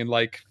that thing in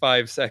like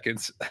 5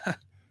 seconds.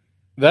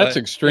 That's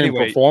extreme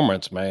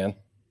performance, man.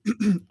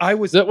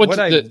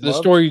 The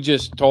story you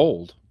just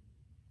told.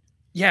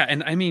 Yeah,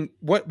 and I mean,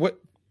 what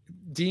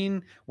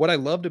I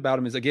loved about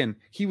him is, again,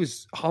 he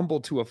was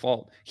humble to a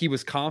fault. He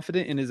was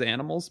confident in his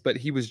animals, but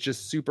he was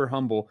just super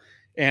humble.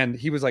 And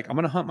he was like, I'm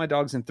going to hunt my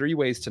dogs in 3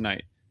 ways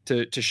tonight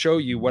to show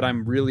you what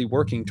I'm really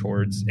working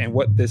towards and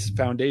what this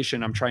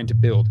foundation I'm trying to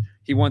build.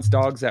 He wants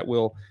dogs that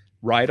will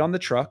ride on the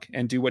truck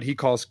and do what he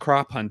calls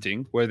crop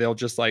hunting, where they'll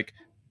just like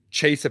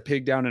chase a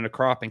pig down in a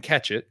crop and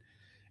catch it.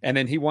 And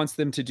then he wants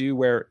them to do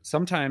where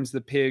sometimes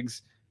the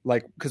pigs,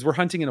 like, because we're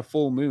hunting in a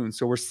full moon,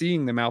 so we're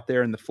seeing them out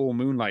there in the full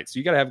moonlight. So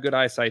you got to have good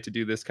eyesight to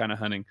do this kind of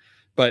hunting.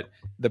 But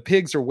the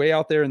pigs are way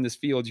out there in this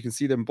field. You can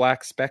see them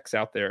black specks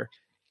out there.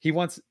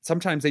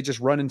 Sometimes they just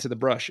run into the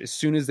brush as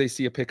soon as they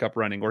see a pickup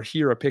running or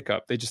hear a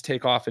pickup. They just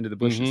take off into the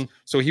bushes. Mm-hmm.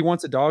 So he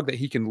wants a dog that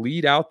he can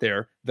lead out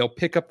there. They'll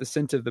pick up the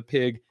scent of the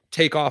pig,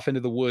 take off into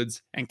the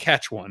woods and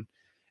catch one.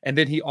 And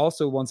then he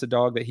also wants a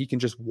dog that he can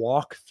just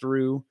walk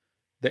through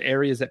the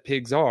areas that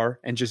pigs are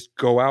and just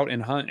go out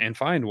and hunt and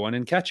find one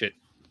and catch it.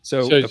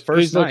 So the first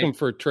he's looking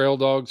for trail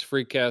dogs,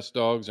 free cast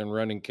dogs, and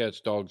running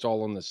catch dogs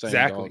all on the same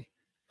dog.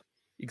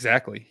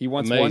 Exactly. He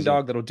wants one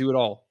dog that'll do it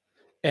all.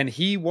 And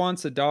he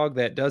wants a dog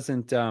that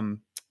doesn't,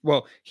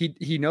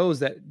 he knows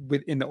that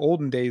in the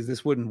olden days,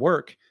 this wouldn't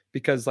work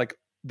because like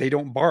they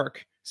don't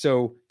bark.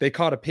 So they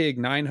caught a pig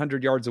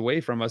 900 yards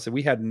away from us and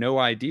we had no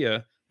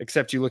idea,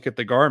 except you look at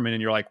the Garmin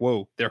and you're like,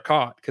 whoa, they're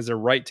caught because they're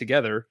right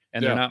together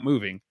and they're not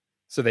moving.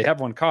 So they have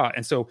one caught.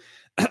 And so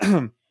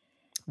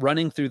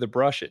running through the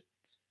brush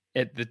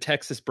at the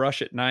Texas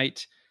brush at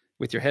night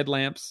with your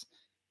headlamps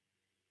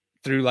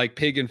through like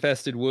pig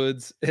infested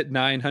woods at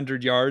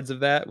 900 yards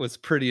of that was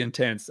pretty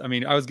intense. I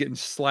mean, I was getting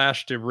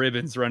slashed to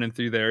ribbons running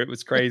through there. It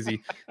was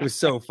crazy. It was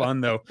so fun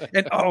though.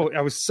 And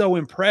I was so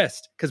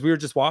impressed because we were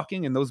just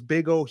walking and those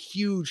big old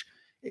huge,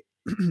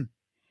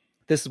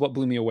 this is what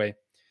blew me away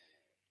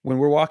when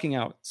we're walking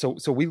out. So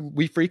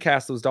we free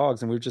cast those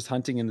dogs and we were just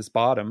hunting in this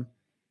bottom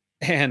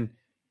and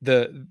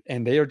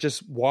they are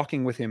just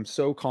walking with him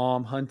so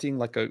calm, hunting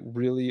like a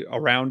really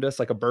around us,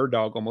 like a bird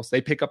dog almost.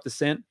 They pick up the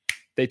scent,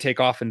 they take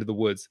off into the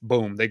woods.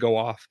 Boom, they go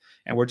off.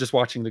 And we're just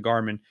watching the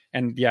Garmin.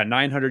 And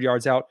 900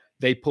 yards out,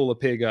 they pull a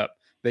pig up.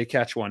 They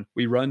catch one.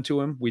 We run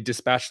to him. We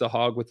dispatch the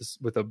hog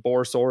with a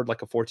boar sword,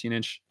 like a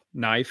 14-inch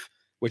knife,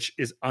 which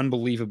is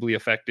unbelievably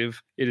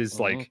effective. It is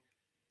like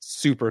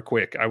super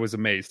quick. I was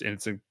amazed, and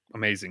it's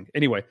amazing.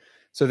 Anyway,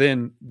 so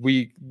then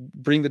we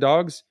bring the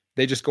dogs.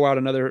 They just go out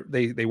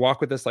they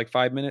walk with us like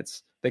 5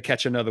 minutes. They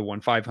catch another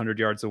one 500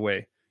 yards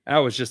away. And I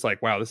was just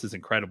like, wow, this is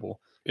incredible.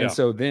 Yeah. And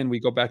so then we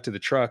go back to the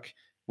truck,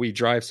 we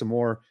drive some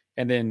more,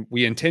 and then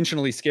we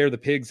intentionally scare the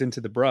pigs into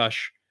the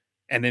brush.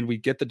 And then we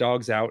get the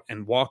dogs out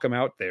and walk them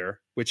out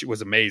there, which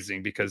was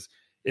amazing because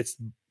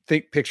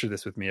picture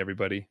this with me,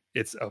 everybody.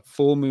 It's a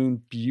full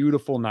moon,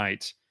 beautiful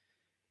night.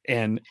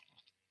 And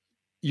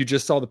you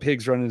just saw the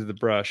pigs run into the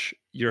brush.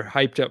 You're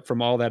hyped up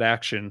from all that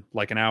action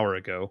like an hour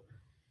ago.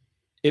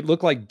 It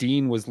looked like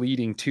Dean was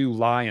leading 2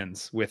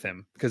 lions with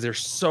him because they're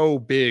so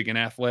big and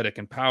athletic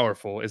and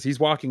powerful. As he's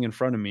walking in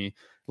front of me,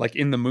 like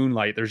in the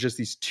moonlight, there's just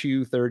these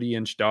 2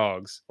 30-inch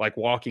dogs like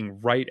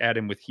walking right at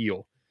him with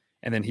heel.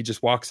 And then he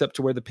just walks up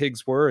to where the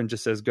pigs were and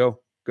just says, go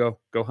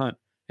hunt.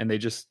 And they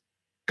just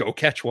go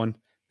catch one.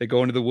 They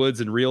go into the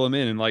woods and reel them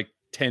in like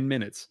 10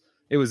 minutes.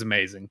 It was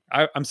amazing.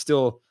 I'm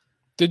still,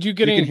 you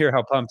can hear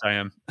how pumped I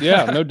am.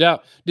 Yeah, no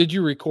doubt. Did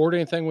you record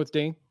anything with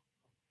Dean?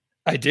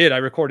 I did. I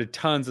recorded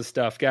tons of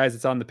stuff, guys.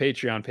 It's on the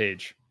Patreon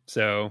page,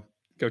 so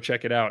go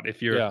check it out. If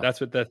you're,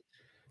 that's what the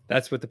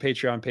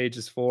Patreon page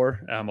is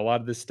for. A lot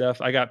of this stuff.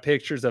 I got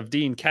pictures of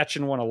Dean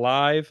catching one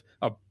alive,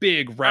 a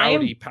big,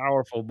 rowdy,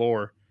 powerful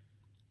boar.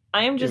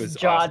 I am just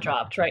jaw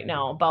dropped right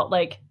now about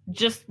like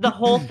just the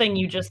whole thing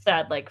you just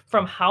said, like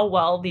from how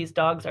well these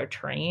dogs are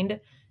trained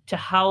to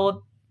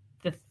how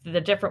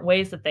the different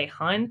ways that they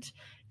hunt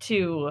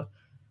to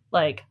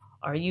like.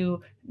 Are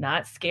you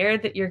not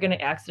scared that you're going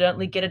to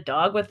accidentally get a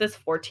dog with this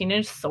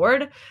 14-inch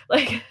sword?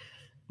 Like,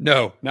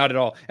 no, not at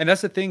all. And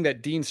that's the thing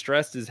that Dean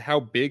stressed is how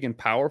big and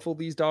powerful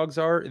these dogs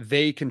are.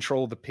 They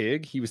control the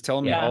pig. He was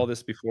telling me all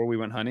this before we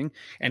went hunting,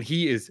 and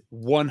he is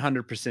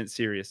 100%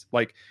 serious.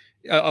 Like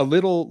a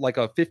little, like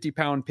a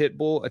 50-pound pit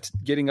bull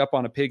getting up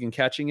on a pig and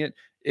catching it.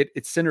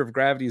 Its center of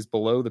gravity is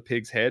below the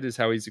pig's head, is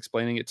how he's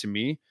explaining it to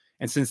me.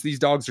 And since these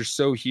dogs are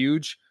so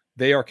huge,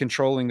 they are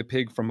controlling the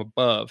pig from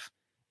above.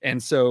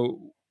 And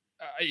so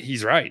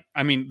he's right.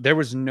 I mean, they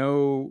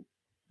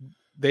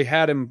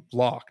had him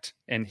locked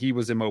and he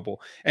was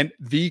immobile. And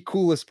the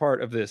coolest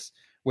part of this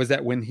was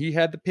that when he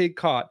had the pig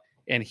caught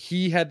and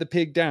he had the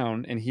pig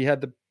down and he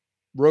had the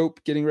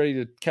rope getting ready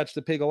to catch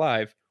the pig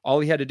alive, all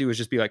he had to do was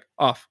just be like,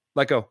 off,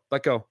 let go,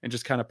 and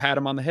just kind of pat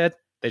him on the head.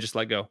 They just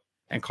let go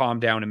and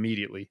calm down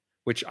immediately,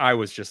 which I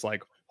was just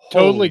like,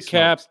 Totally Holy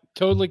smokes.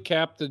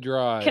 capped the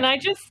drive. Can I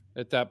just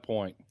at that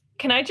point?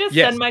 Yes.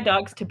 Yes. send my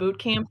dogs to boot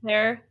camp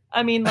there?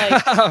 I mean, like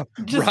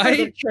just for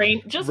the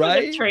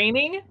for the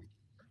training.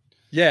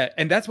 Yeah,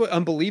 and that's what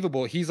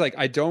unbelievable. He's like,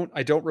 I don't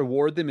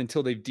reward them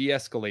until they've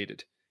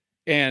de-escalated.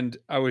 And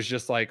I was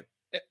just like,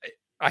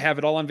 I have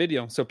it all on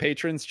video. So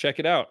patrons, check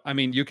it out. I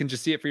mean, you can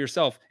just see it for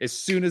yourself. As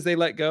soon as they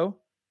let go,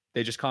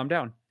 they just calm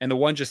down. And the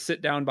one just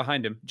sit down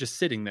behind him, just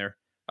sitting there.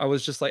 I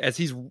was just like, as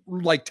he's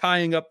like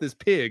tying up this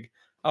pig,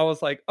 I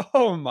was like,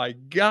 oh my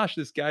gosh,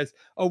 this guy's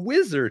a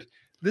wizard.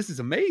 This is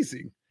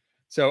amazing.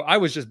 So I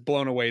was just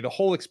blown away. The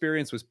whole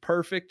experience was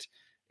perfect.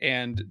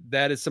 And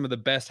that is some of the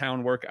best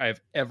hound work I've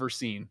ever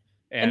seen.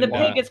 And the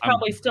pig is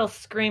probably still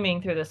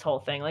screaming through this whole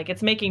thing. Like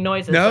it's making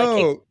noises.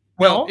 No.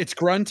 Well, No? it's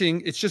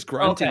grunting. It's just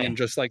grunting Okay. and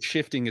just like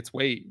shifting its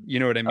weight. You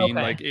know what I mean?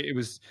 Okay. Like it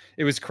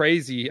was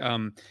crazy.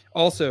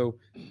 Also,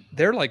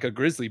 they're like a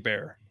grizzly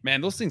bear.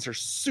 Man, those things are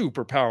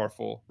super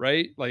powerful,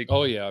 right? Like,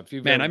 Oh yeah, if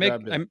you've man, ever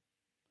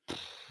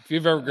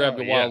grabbed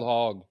a yeah. wild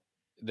hog,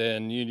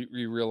 then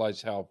you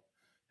realize how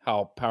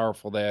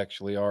powerful they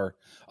actually are.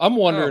 I'm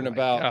wondering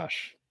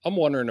gosh.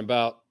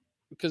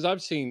 because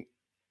I've seen,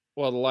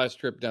 the last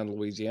trip down to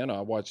Louisiana,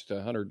 I watched a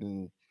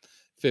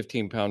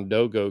 115-pound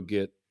dogo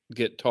get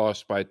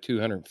tossed by a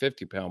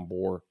 250-pound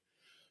boar,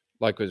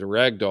 like it was a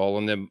rag doll.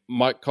 And then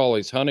Mike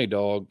Colley's honey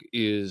dog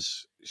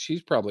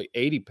she's probably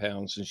 80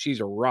 pounds and she's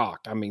a rock.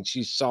 I mean,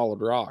 she's solid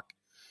rock.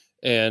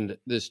 And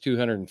this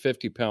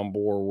 250-pound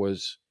boar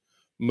was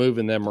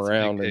moving them That's a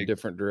around big in pig.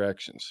 different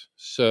directions.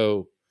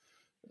 So,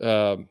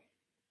 I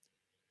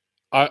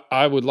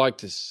would like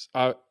to,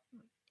 I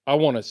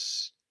want to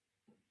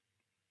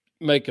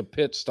make a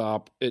pit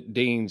stop at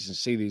Dean's and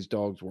see these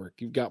dogs work.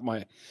 You've got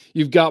my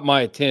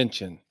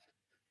attention.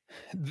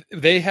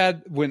 They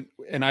had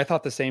and I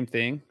thought the same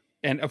thing.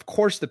 And of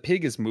course the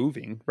pig is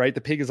moving, right?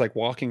 The pig is like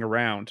walking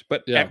around.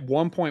 But Yeah. at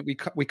one point we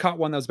caught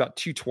one that was about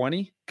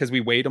 220 because we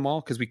weighed them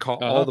all because we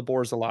caught all the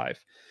boars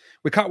alive.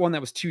 We caught one that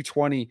was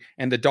 220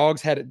 and the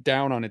dogs had it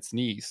down on its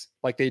knees.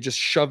 Like they just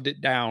shoved it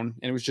down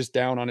and it was just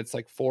down on its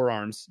like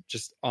forearms,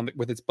 just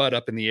with its butt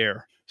up in the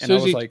air. And So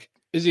I was like,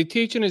 is he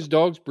teaching his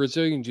dogs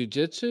Brazilian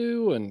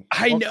jiu-jitsu? And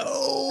I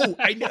know.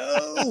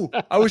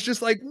 I was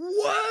just like,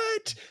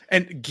 what?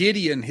 And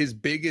Gideon, his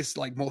biggest,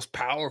 like most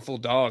powerful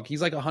dog,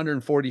 he's like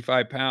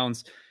 145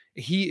 pounds.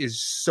 He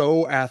is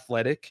so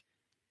athletic.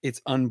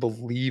 It's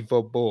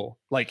unbelievable.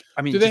 Like,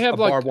 I mean, Do they just have,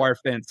 a like- barbed wire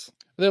fence.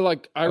 they're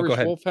like go Irish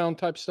ahead. Wolfhound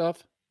type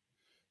stuff.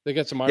 They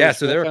got some Irish Yeah,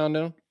 so they're- Wolfhound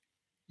in them.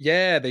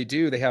 Yeah, they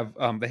do. They have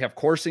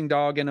coursing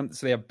dog in them.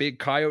 So they have big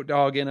coyote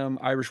dog in them,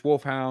 Irish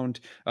Wolfhound,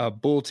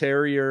 bull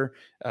terrier,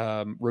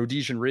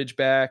 Rhodesian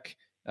Ridgeback,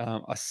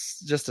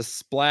 just a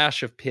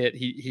splash of pit.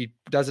 He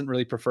doesn't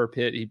really prefer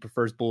pit. He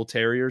prefers bull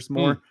terriers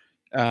more.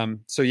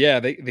 So yeah,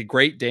 the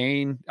Great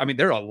Dane. I mean,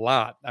 they're a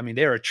lot. I mean,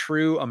 they're a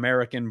true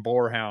American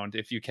boarhound.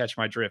 If you catch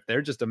my drift,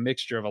 they're just a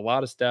mixture of a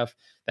lot of stuff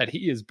that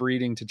he is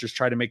breeding to just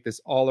try to make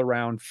this all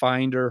around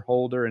finder,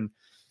 holder, and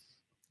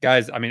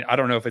guys. I mean, I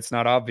don't know if it's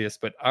not obvious,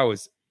 but I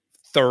was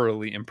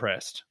thoroughly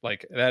impressed.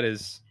 Like that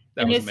was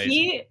Is amazing.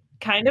 he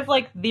kind of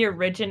like the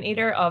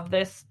originator of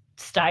this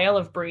style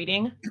of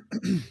breeding?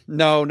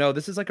 No,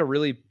 this is like a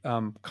really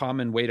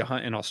common way to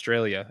hunt in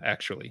Australia,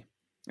 actually.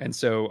 And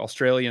so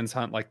Australians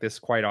hunt like this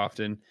quite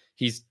often.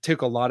 He's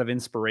took a lot of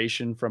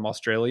inspiration from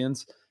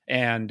Australians,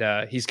 and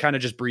he's kind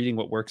of just breeding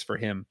what works for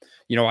him.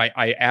 You know,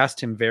 I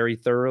asked him very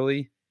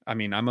thoroughly. I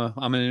mean, I'm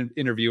an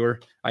interviewer.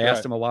 I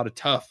asked him a lot of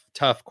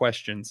tough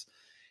questions.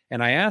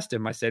 And I asked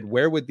him, I said,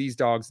 where would these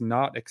dogs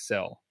not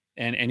excel?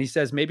 And he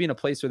says, maybe in a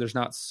place where there's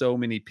not so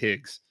many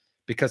pigs,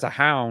 because a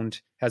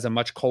hound has a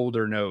much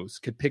colder nose,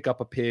 could pick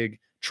up a pig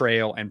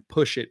trail and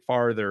push it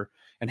farther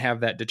and have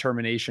that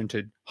determination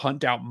to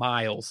hunt out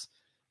miles.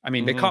 I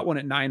mean, they caught one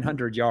at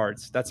 900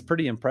 yards. That's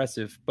pretty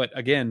impressive. But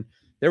again,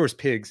 there was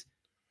pigs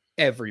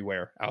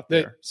everywhere out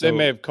there. They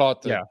may have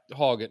caught the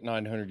hog at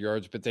 900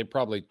 yards, but they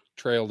probably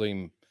trailed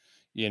him,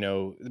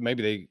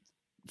 maybe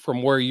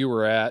from where you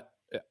were at.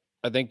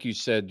 I think you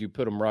said you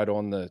put them right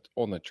on the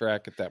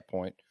track at that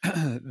point.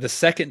 The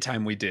second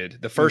time we did.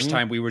 The first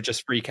time we were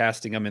just free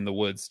casting them in the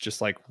woods,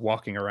 just like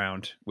walking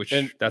around,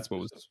 that's what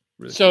was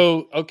really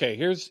so cool. Okay,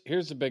 here's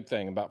the big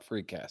thing about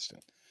free casting.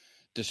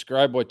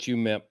 Describe what you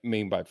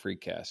mean by free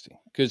casting,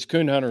 because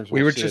coon hunters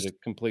will see it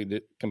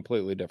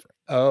completely different.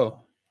 Oh,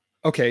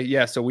 okay,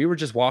 yeah. So we were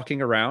just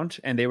walking around,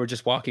 and they were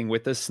just walking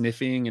with us,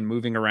 sniffing and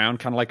moving around,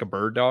 kind of like a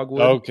bird dog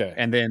would. Okay,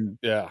 and then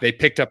they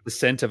picked up the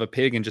scent of a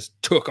pig and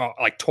just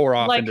tore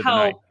off like into the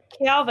night.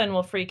 How Calvin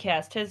will free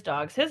cast his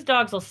dogs. His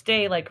dogs will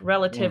stay like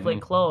relatively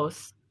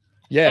close.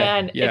 Yeah,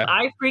 and if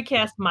I free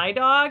cast my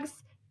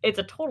dogs, it's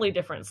a totally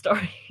different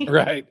story.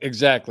 Right,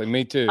 exactly.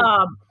 Me too.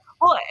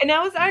 Well, and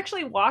I was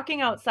actually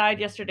walking outside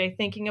yesterday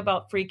thinking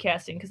about free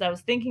casting, because I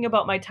was thinking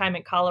about my time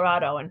in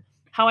Colorado and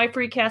how I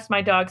free cast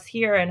my dogs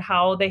here and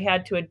how they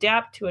had to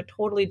adapt to a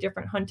totally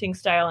different hunting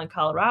style in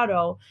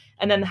Colorado,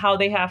 and then how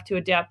they have to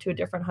adapt to a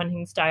different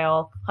hunting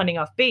style, hunting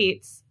off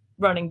baits,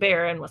 running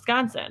bear in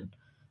Wisconsin.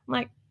 I'm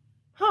like,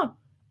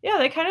 yeah,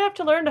 they kind of have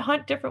to learn to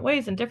hunt different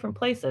ways in different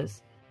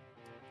places.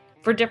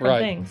 for different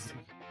Right. things.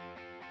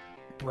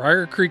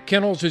 Briar Creek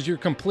Kennels is your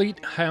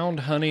complete hound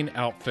hunting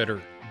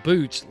outfitter.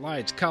 Boots,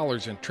 lights,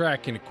 collars, and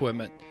tracking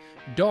equipment.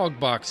 Dog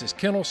boxes,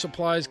 kennel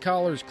supplies,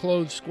 collars,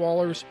 clothes,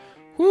 squallers.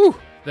 Whew,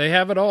 they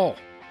have it all.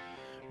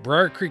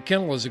 Briar Creek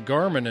Kennel is a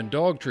Garmin and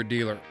Dogtra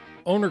dealer.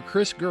 Owner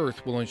Chris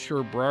Girth will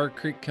ensure Briar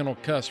Creek Kennel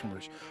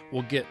customers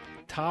will get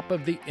top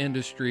of the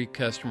industry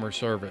customer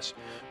service.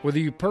 Whether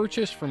you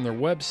purchase from their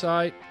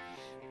website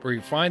or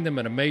you find them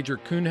at a major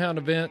coonhound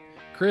event,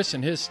 Chris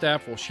and his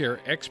staff will share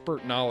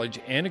expert knowledge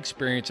and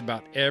experience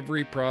about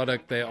every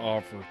product they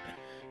offer.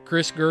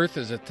 Chris Girth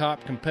is a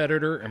top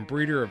competitor and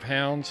breeder of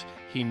hounds.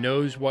 He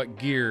knows what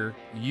gear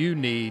you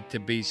need to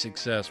be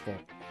successful.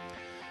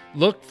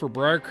 Look for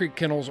Briar Creek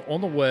Kennels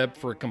on the web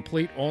for a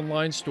complete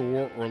online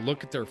store or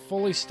look at their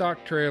fully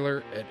stocked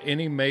trailer at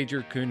any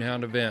major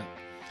coonhound event.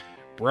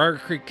 Briar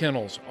Creek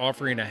Kennels,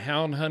 offering a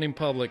hound hunting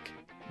public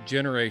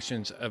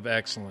generations of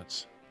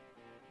excellence.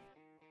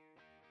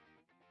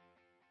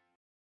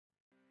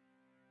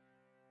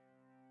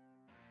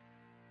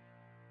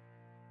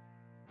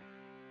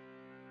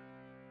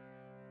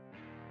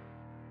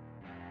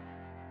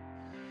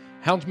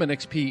 Houndsman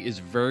XP is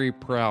very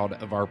proud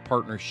of our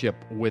partnership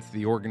with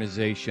the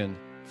organization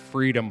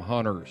Freedom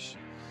Hunters.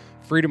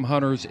 Freedom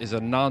Hunters is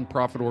a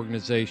nonprofit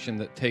organization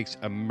that takes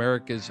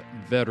America's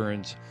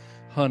veterans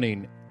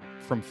hunting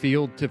from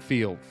field to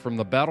field, from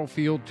the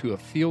battlefield to a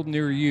field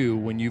near you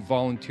when you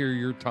volunteer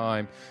your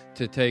time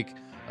to take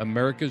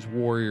America's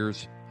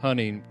warriors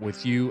hunting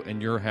with you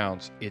and your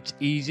hounds. It's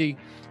easy.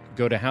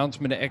 Go to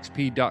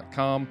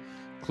houndsmanxp.com,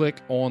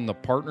 click on the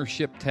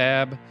partnership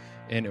tab,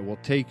 and it will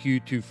take you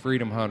to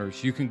Freedom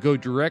Hunters. You can go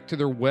direct to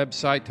their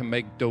website to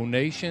make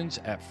donations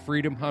at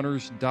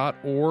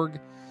freedomhunters.org.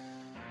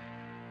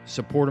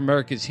 Support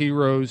America's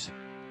heroes.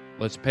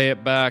 Let's pay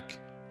it back.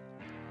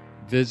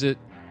 Visit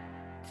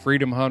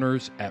Freedom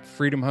Hunters at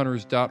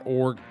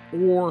freedomhunters.org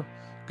or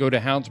go to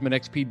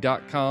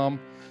houndsmanxp.com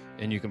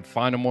and you can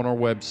find them on our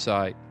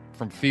website,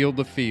 From Field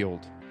to Field.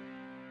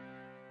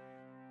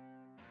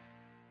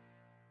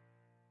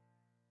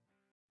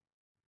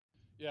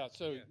 Yeah,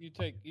 so you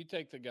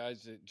take the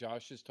guys that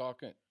Josh is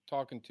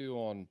talking to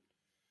on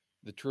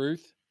The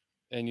Truth,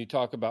 and you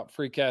talk about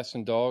free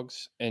casting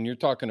dogs, and you're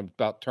talking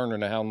about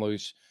turning a hound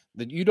loose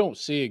that you don't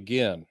see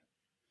again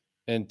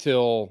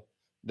until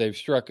they've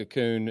struck a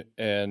coon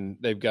and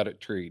they've got it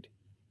treed.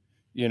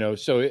 You know,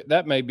 so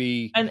that may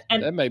be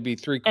that may be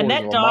 3/4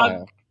 of a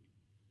mile.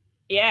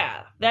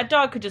 Yeah, that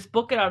dog could just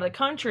book it out of the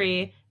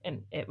country,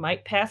 and it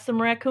might pass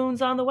some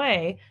raccoons on the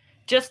way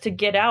just to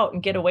get out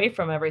and get away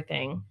from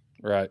everything.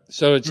 Right.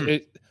 So it's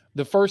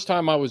the first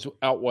time I was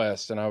out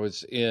west and I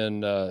was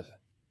in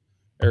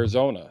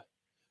Arizona,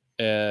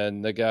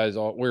 and the guys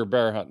we were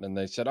bear hunting, and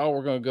they said, "Oh,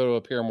 we're going to go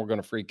up here and we're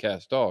going to free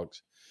cast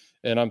dogs."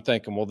 And I'm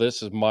thinking, well,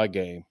 this is my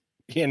game,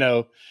 you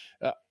know,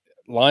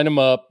 line them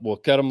up. We'll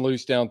cut them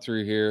loose down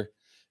through here.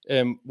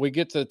 And we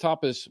get to the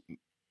top of this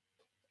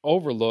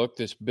overlook,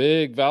 this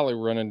big valley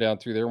running down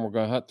through there. And we're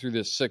going to hunt through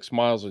this 6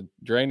 miles of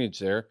drainage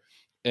there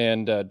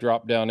and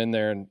drop down in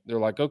there. And they're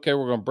like, okay,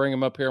 we're going to bring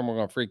them up here and we're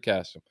going to free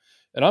cast them.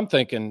 And I'm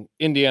thinking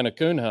Indiana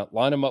coon hunt,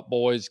 line them up,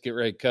 boys, get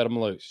ready to cut them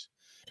loose.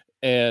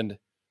 And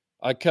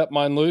I cut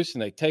mine loose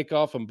and they take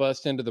off and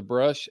bust into the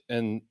brush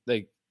and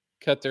they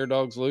cut their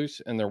dogs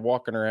loose and they're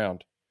walking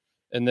around.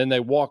 And then they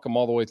walk them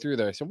all the way through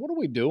there. I said, what are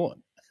we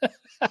doing?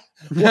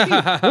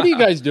 what are you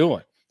guys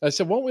doing? I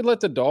said, why don't we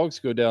let the dogs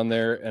go down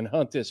there and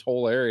hunt this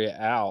whole area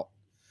out?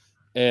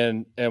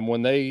 And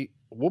when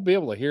we'll be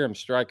able to hear them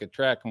strike a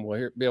track and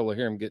we'll be able to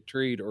hear them get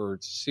treed or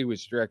see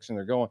which direction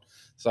they're going.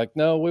 It's like,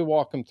 no, we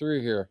walk them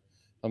through here.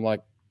 I'm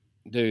like,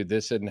 dude,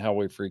 this isn't how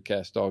we free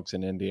cast dogs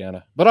in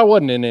Indiana. But I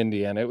wasn't in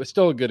Indiana. It was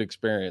still a good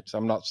experience.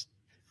 I'm not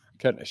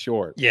cutting it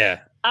short.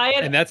 Yeah.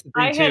 And that's the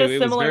thing, too. It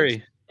was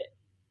very...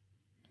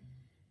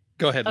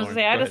 Go ahead, Lauren.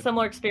 I had a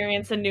similar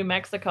experience in New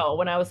Mexico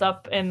when I was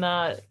up in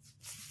the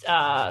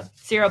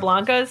Sierra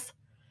Blancas.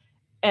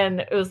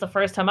 And it was the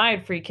first time I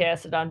had free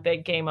casted on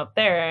big game up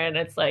there. And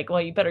it's like,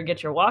 well, you better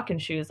get your walking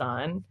shoes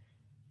on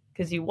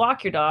because you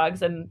walk your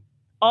dogs. And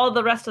all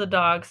the rest of the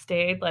dogs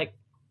stayed like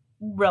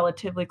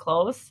relatively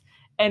close.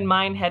 And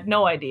mine had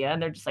no idea.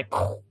 And they're just like,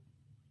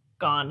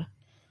 gone.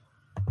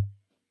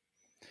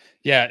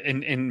 Yeah.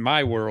 In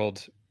my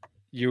world,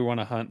 you want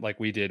to hunt like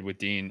we did with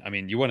Dean. I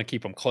mean, you want to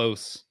keep them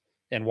close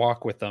and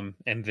walk with them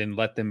and then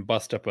let them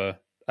bust up a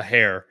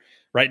hare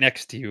right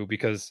next to you,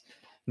 because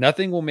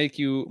nothing will make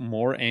you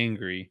more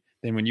angry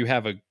than when you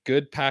have a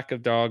good pack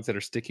of dogs that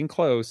are sticking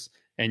close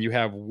and you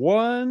have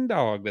one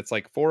dog that's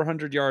like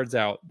 400 yards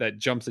out that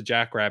jumps a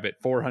jackrabbit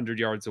 400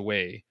 yards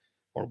away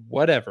or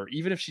whatever.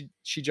 Even if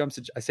she jumps,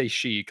 I say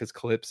she because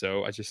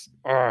Calypso,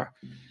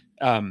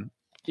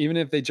 even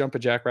if they jump a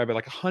jackrabbit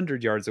like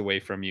 100 yards away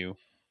from you,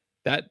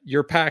 that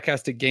your pack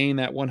has to gain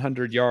that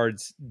 100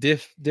 yards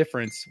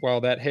difference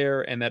while that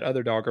hare and that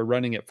other dog are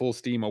running at full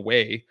steam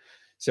away.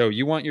 So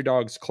you want your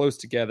dogs close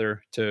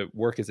together to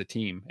work as a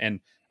team. And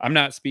I'm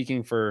not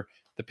speaking for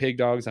the pig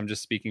dogs. I'm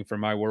just speaking for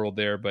my world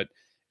there. But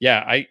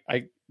yeah,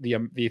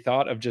 the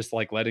thought of just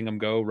like letting them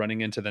go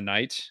running into the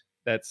night,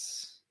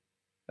 that's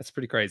That's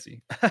pretty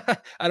crazy.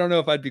 I don't know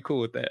if I'd be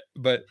cool with that,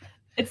 but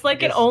It's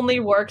like it only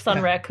works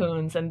on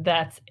raccoons, and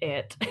that's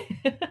it.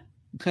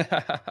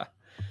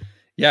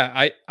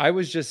 Yeah, I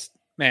was just,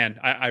 man,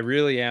 I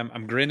really am.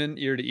 I'm grinning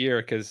ear to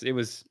ear because it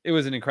was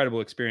an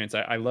incredible experience.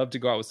 I love to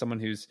go out with someone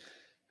who's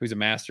a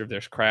master of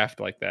their craft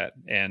like that,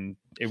 and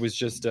it was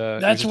just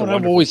that's what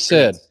I've always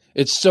said.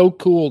 It's so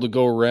cool to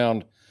go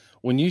around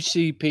when you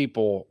see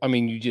people. I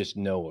mean, you just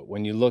know it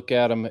when you look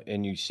at them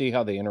and you see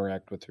how they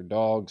interact with their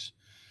dogs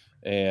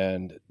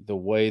and the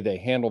way they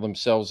handle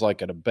themselves,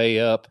 like at a bay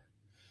up.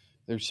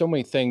 There's so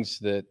many things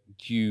that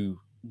you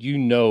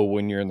know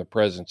when you're in the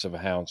presence of a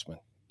houndsman.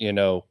 You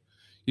know,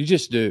 you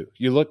just do.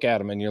 You look at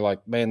them and you're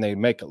like, man, they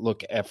make it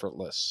look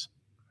effortless.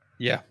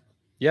 Yeah.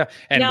 Yeah.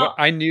 And Now- what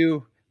I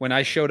knew when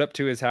I showed up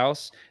to his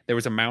house, there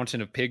was a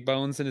mountain of pig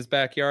bones in his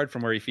backyard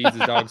from where he feeds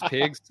his dogs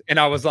pigs. And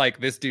I was like,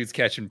 this dude's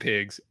catching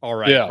pigs. All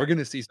right. Yeah. We're going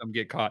to see some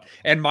get caught.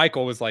 And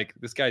Michael was like,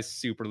 this guy's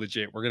super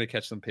legit. We're going to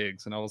catch some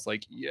pigs. And I was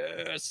like,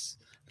 yes.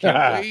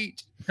 Can't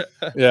wait.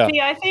 Yeah. See,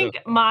 I think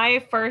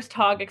my first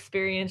hog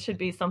experience should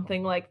be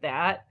something like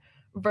that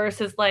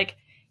versus like,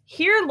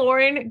 here,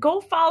 Lauren, go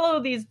follow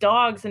these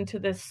dogs into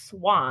this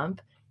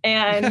swamp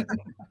and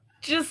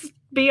just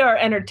be our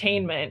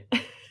entertainment.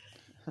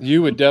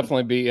 You would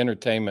definitely be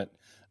entertainment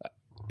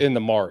in the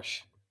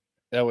marsh.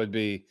 That would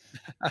be,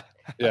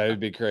 yeah, it would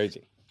be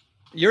crazy.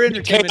 You're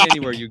entertainment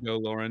anywhere you go,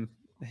 Lauren.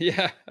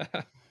 Yeah.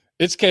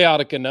 It's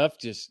chaotic enough,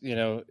 just, you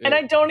know. And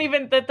I don't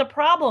even, the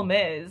problem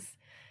is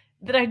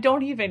that I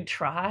don't even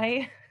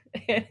try.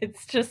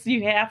 It's just,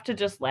 you have to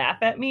just laugh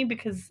at me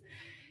because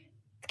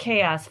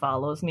chaos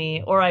follows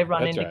me, or I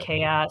run That's into right.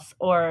 chaos,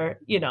 or,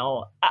 you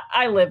know,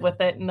 I live with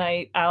it and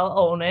I'll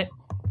own it.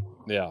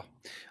 Yeah.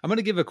 I'm going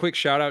to give a quick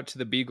shout out to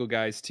the Beagle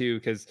guys too,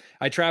 because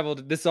I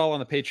traveled. This is all on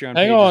the Patreon.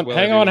 Hang page on, as well,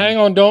 hang on.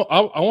 everyone. Don't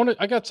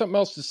I got something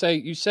else to say.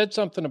 You said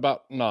something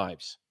about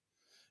knives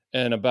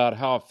and about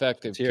how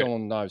effective hear it.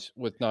 killing knives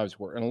with knives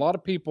were. And a lot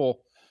of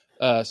people,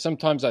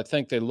 sometimes I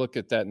think they look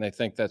at that and they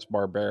think that's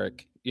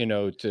barbaric, you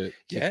know, to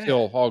Yeah.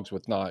 kill hogs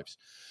with knives.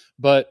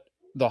 But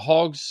the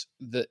hogs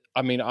that,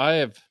 I mean, I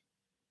have,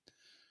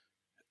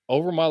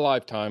 over my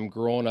lifetime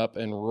growing up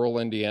in rural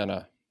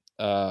Indiana,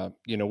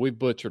 you know, we've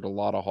butchered a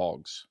lot of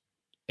hogs.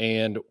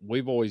 And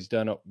we've always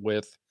done it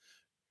with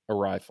a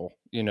rifle,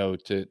 you know,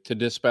 to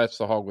dispatch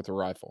the hog with a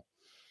rifle.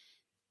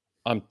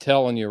 I'm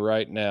telling you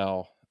right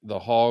now, the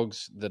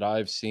hogs that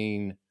I've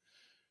seen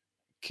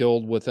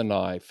killed with a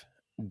knife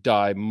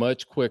die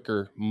much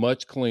quicker,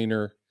 much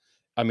cleaner.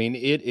 I mean,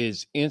 it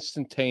is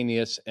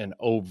instantaneous and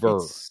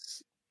overt.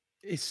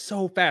 It's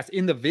so fast.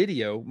 In the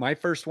video, my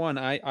first one,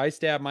 I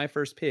stabbed my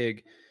first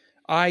pig.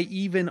 I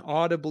even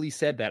audibly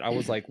said that. I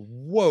was like,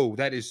 whoa,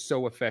 that is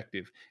so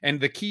effective. And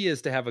the key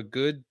is to have a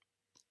good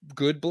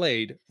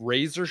blade,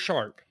 razor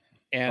sharp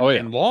and,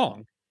 and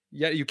long.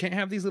 Yeah, you can't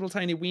have these little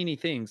tiny weeny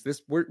things.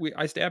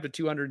 I stabbed a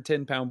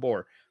 210-pound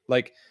boar.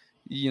 Like,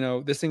 you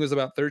know, this thing was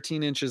about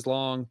 13 inches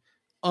long,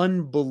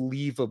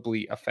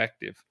 unbelievably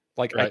effective.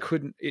 Like Right.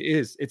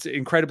 it's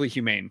incredibly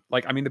humane.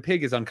 Like, I mean, the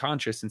pig is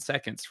unconscious in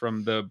seconds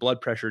from the blood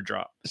pressure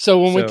drop.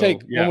 So when So,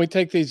 yeah. we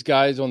take these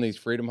guys on these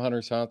freedom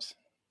hunters hunts,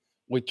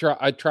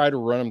 I try to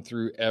run them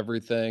through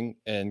everything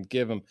and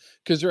give them,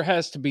 because there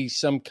has to be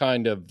some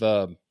kind of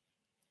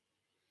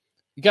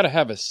you got to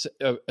have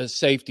a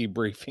safety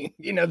briefing,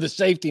 you know, the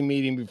safety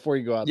meeting before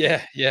you go out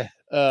there. Yeah.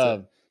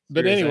 But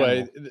serious anyway,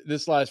 animal.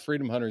 this last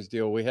freedom hunters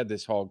deal, we had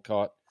this hog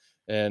caught,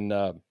 and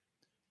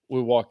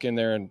we walk in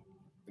there and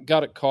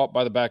got it caught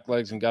by the back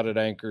legs and got it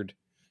anchored,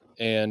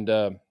 and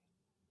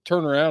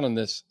turn around, and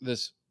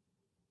this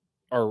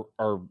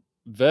our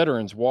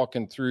veterans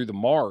walking through the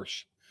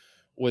marsh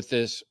with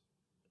this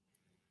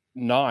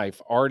knife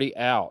already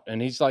out,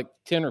 and he's like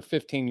 10 or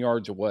 15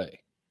 yards away,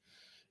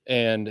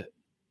 and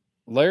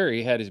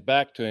Larry had his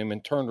back to him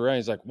and turned around.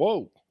 He's like,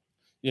 whoa,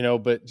 you know,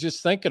 but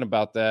just thinking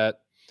about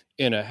that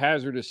in a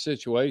hazardous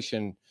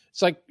situation,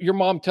 it's like your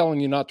mom telling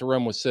you not to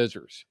run with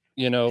scissors,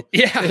 you know?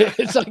 Yeah.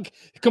 It's like,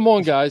 come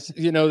on, guys,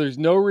 you know, there's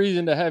no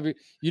reason to have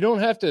you don't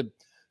have to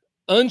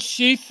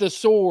unsheath the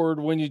sword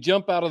when you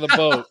jump out of the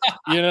boat,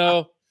 you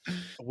know?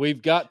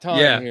 We've got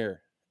time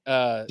here.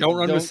 Don't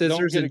run with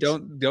scissors, get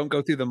and don't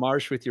go through the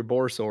marsh with your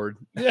boar sword.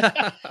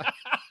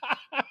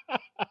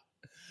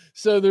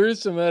 So there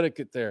is some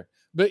etiquette there,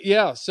 but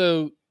yeah.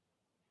 So,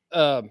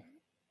 go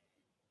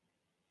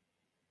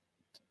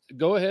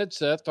ahead,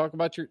 Seth. Talk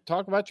about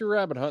your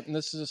rabbit hunting.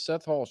 This is a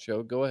Seth Hall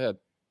show. Go ahead.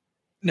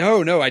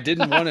 No, I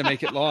didn't want to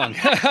make it long.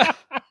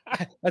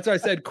 That's why I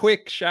said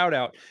quick shout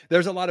out.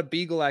 There's a lot of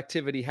Beagle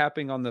activity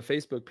happening on the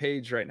Facebook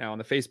page right now, on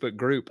the Facebook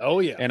group. Oh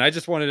yeah. And I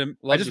just wanted to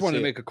see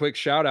make a quick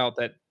shout out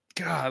that,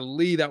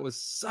 golly, that was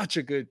such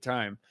a good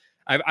time.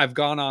 I've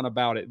gone on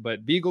about it,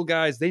 but Beagle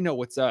guys, they know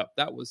what's up.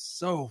 That was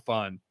so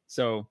fun.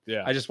 So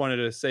yeah, I just wanted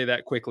to say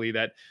that quickly,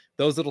 that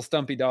those little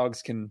stumpy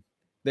dogs can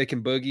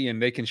boogie,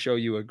 and they can show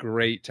you a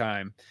great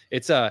time.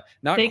 It's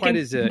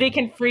They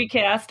can free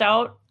cast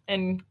out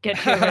and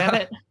get you a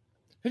rabbit.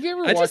 Have you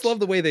ever I just love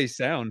the way they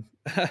sound.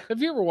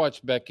 Have you ever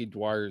watched Becky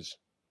Dwyer's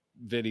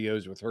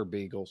videos with her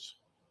beagles?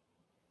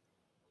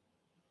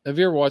 Have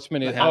you ever watched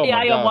many? Oh yeah,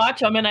 my I gosh. watch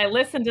them and I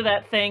listen to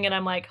that thing and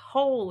I'm like,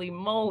 holy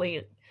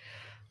moly!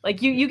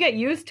 Like you get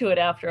used to it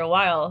after a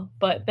while,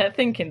 but that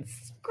thing can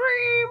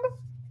scream.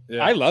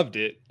 Yeah. I loved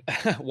it.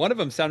 One of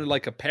them sounded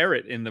like a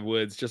parrot in the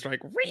woods, just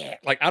like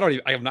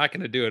I'm not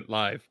going to do it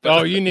live. But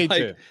Oh, you need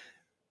to.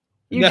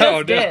 You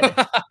just did.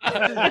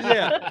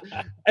 Yeah.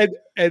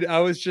 And I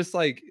was just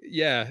like,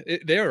 yeah,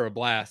 they were a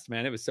blast,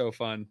 man. It was so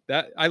fun.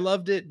 That I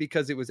loved it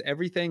because it was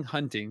everything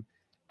hunting.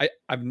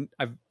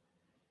 It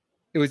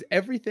was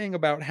everything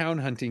about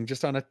hound hunting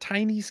just on a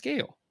tiny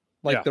scale.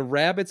 Like the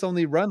rabbits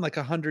only run like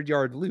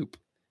 100-yard loop,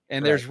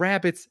 and there's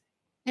rabbits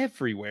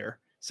everywhere.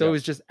 So it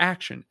was just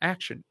action.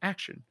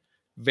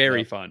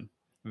 Very fun.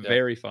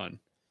 Very fun.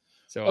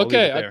 So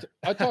okay,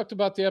 I talked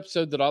about the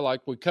episode that I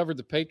like. We covered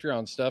the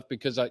Patreon stuff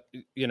because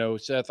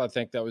Seth, I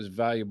think that was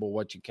valuable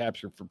what you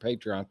captured for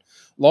Patreon.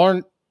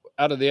 Lauren,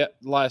 out of the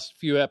last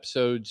few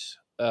episodes,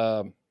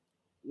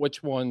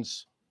 which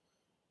ones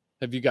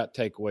have you got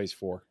takeaways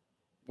for?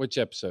 Which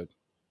episode?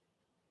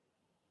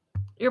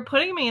 You're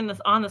putting me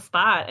on the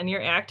spot, and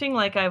you're acting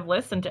like I've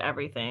listened to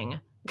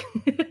everything,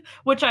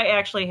 which I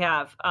actually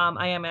have.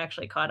 I am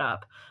actually caught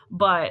up,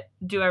 but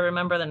do I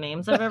remember the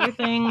names of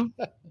everything?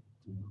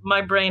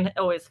 My brain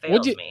always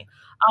fails me.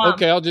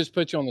 Okay, I'll just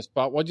put you on the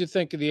spot. What'd you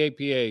think of the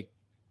APA?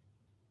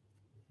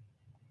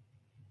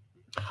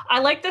 I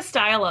like the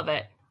style of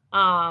it.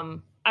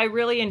 I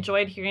really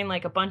enjoyed hearing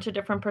like a bunch of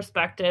different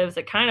perspectives.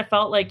 It kind of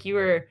felt like you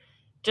were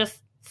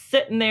just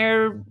sitting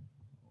there,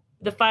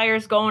 the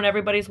fire's going,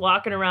 everybody's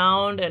walking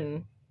around,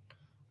 and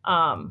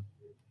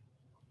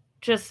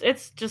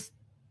it's just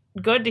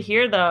good to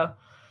hear the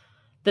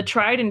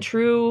tried and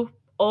true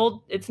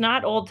old. It's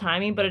not old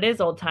timey, but it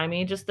is old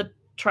timey. Just the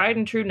tried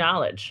and true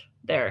knowledge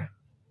there.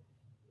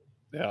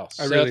 Yeah,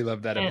 I really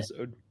love that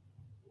episode.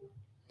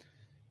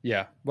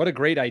 Yeah, what a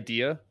great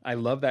idea. I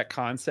love that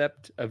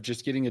concept of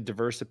just getting a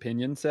diverse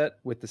opinion set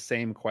with the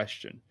same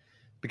question,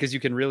 because you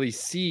can really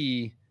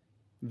see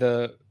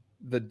the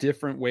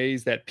different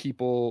ways that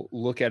people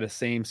look at a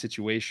same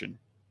situation.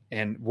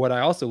 And what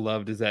I also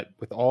loved is that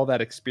with all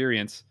that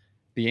experience,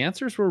 the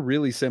answers were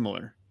really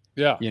similar.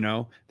 Yeah.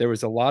 There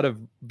was a lot of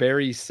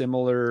very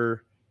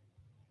similar,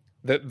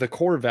 the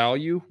core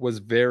value was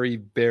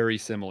very, very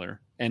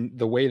similar. And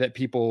the way that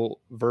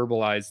people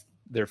verbalize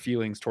their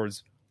feelings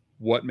towards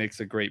what makes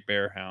a great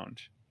bear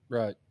hound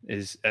that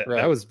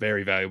was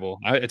very valuable.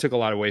 I took a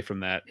lot away from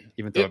that,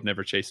 even though I've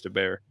never chased a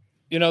bear.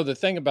 The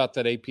thing about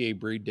that APA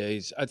Breed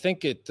Days, I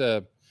think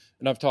and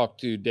I've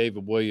talked to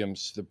David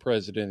Williams, the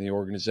president of the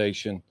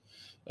organization,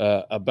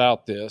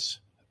 about this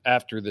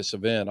after this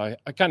event. I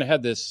kind of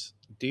had this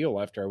deal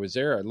after I was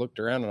there. I looked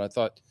around and I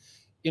thought,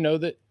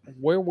 that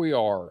where we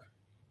are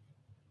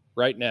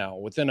right now,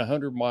 within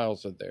 100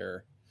 miles of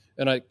there,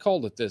 and I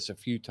called it this a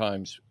few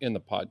times in the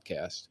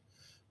podcast,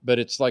 but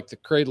it's like the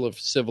cradle of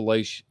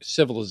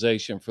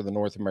civilization for the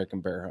North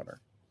American bear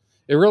hunter.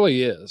 It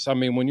really is. I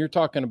mean, when you're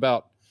talking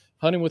about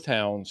hunting with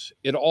hounds,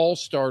 it all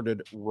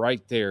started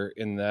right there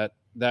in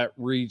that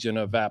region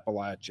of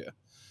Appalachia.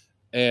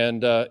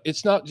 And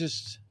it's not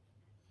just,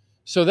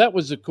 so that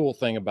was the cool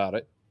thing about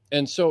it.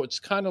 And so it's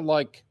kind of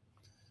like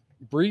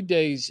Breed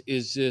Days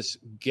is this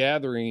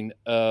gathering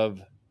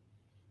of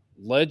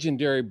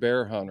legendary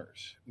bear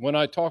hunters. When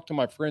I talk to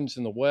my friends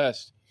in the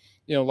West,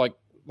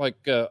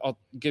 I'll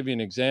give you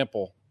an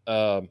example.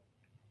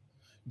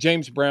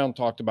 James Brown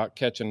talked about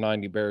catching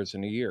 90 bears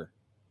in a year.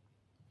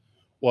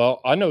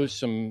 Well, I know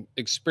some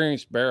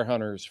experienced bear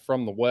hunters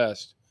from the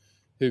West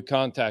who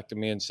contacted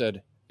me and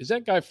said, is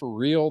that guy for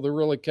real? They're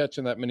really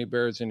catching that many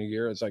bears in a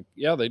year? I was like,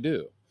 yeah, they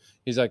do.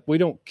 He's like, we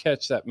don't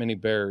catch that many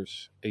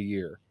bears a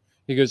year.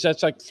 He goes,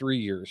 that's like 3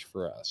 years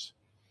for us.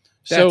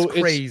 That's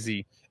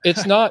crazy.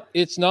 It's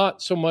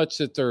not so much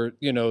that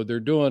they're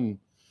doing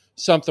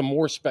something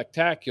more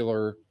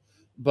spectacular,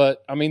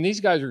 but I mean, these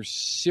guys are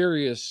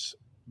serious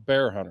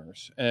bear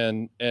hunters,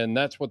 and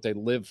that's what they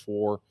live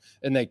for,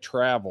 and they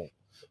travel.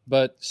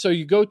 But so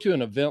you go to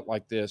an event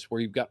like this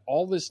where you've got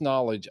all this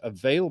knowledge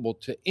available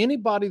to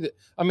anybody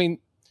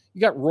you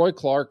got Roy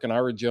Clark and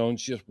Ira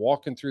Jones just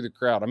walking through the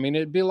crowd. I mean,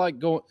 it'd be like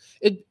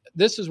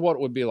this is what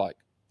it would be like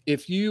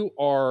if you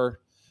are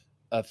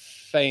a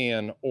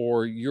fan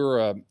or you're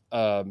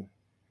an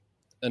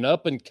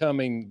up and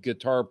coming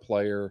guitar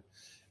player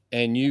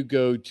and you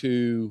go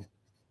to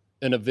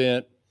an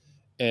event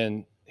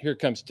and here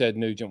comes Ted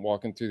Nugent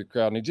walking through the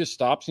crowd and he just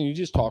stops and you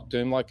just talk to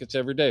him like it's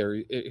every day.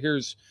 Or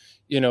here's,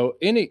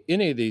 any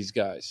of these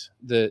guys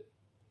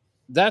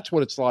that's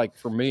what it's like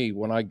for me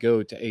when I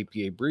go to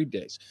APA Breed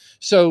Days.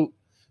 So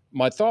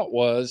my thought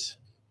was,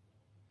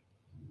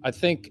 I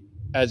think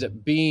as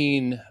it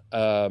being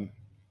a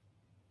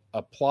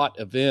plot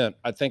event,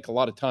 I think a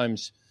lot of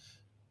times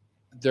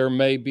there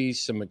may be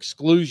some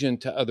exclusion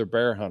to other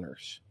bear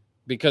hunters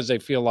because they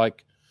feel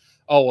like,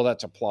 oh, well,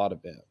 that's a plot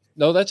event.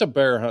 No, that's a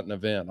bear hunting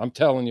event. I'm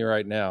telling you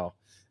right now.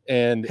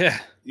 And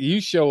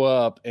you show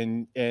up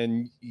and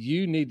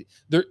you need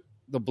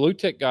the blue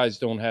tick guys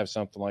don't have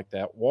something like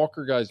that.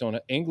 Walker guys don't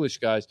have, English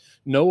guys.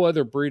 No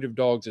other breed of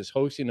dogs is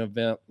hosting an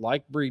event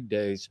like Breed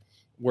Days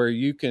where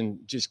you can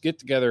just get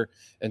together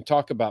and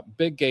talk about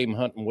big game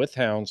hunting with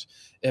hounds.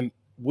 And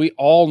we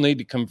all need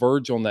to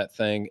converge on that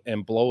thing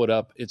and blow it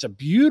up. It's a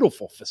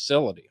beautiful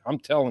facility. I'm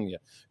telling you,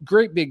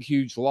 great big,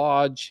 huge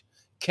lodge,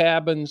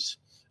 cabins.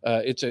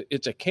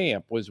 It's a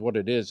camp was what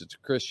it is. It's a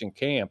Christian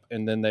camp.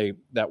 And then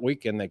that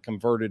weekend they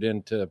converted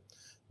into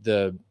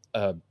the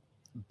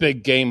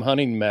big game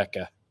hunting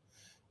mecca.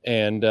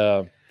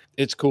 And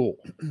it's cool.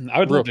 I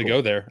would love to cool.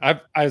 go there.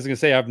 I was going to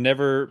say, I've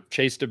never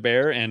chased a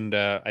bear, and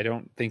I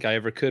don't think I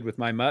ever could with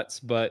my mutts,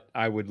 but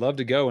I would love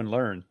to go and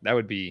learn. That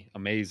would be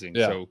amazing.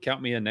 Yeah. So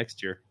count me in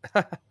next year.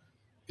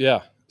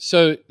 Yeah.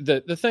 So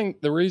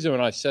the reason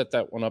when I set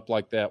that one up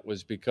like that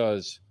was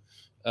because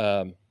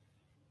I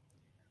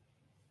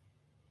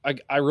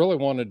really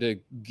wanted to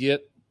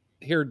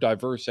hear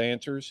diverse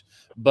answers,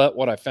 but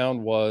what I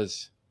found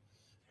was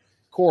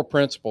core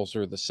principles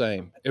are the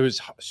same. It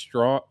was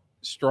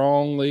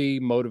strongly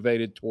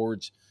motivated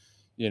towards,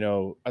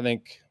 I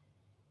think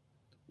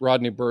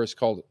Rodney Burris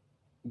called it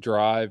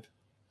drive.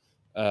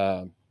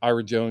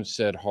 Ira Jones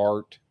said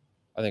heart.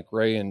 I think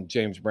Ray and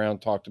James Brown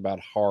talked about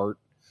heart,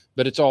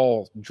 but it's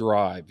all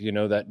drive,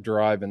 that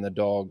drive in the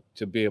dog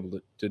to be able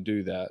to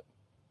do that.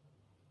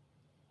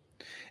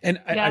 And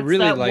I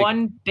really that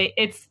like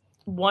it's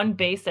one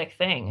basic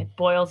thing. It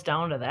boils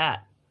down to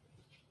that.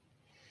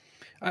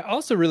 I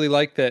also really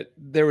like that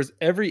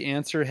every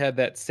answer had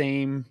that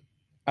same,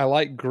 I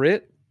like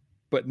grit,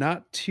 but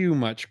not too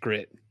much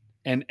grit.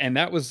 And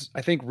that was,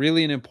 I think,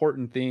 really an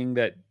important thing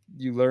that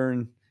you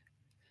learn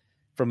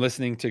from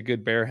listening to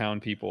good bear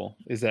hound people,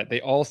 is that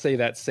they all say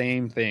that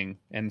same thing.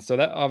 And so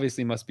that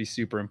obviously must be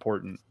super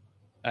important.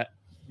 I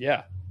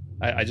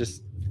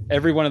just,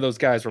 every one of those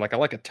guys were like, I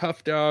like a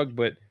tough dog,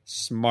 but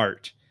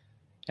smart.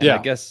 And I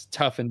guess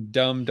tough and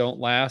dumb don't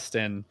last,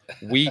 and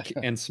weak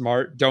and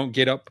smart don't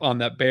get up on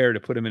that bear to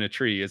put him in a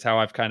tree, is how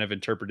I've kind of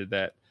interpreted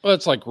that. Well,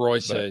 it's like Roy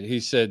said. He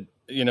said,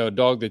 a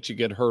dog that you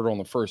get hurt on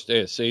the first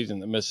day of season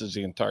that misses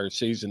the entire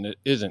season, it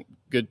isn't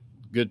good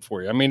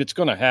for you. I mean, it's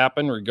going to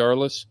happen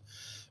regardless.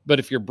 But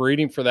if you're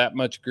breeding for that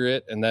much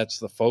grit and that's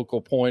the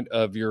focal point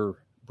of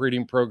your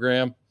breeding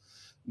program,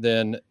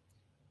 then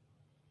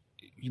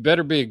you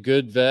better be a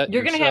good vet.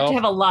 You're going to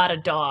have a lot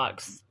of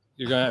dogs.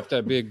 You're going to have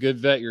to be a good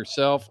vet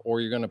yourself,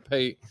 or you're going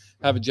to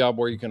have a job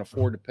where you can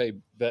afford to pay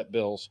vet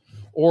bills,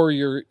 or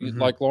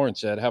like Lauren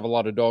said, have a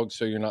lot of dogs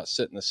so you're not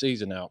sitting the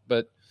season out.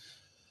 But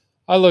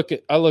I look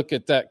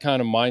at that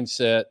kind of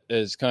mindset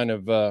as kind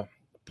of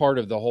part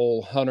of the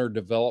whole hunter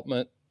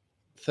development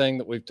thing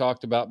that we've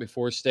talked about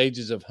before,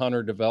 stages of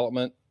hunter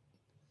development.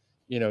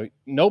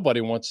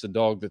 Nobody wants the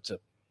dog that's a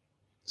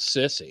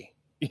sissy,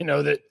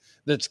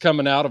 that's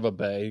coming out of a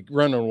bay,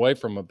 running away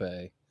from a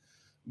bay.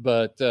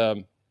 But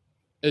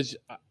as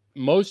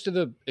most of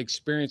the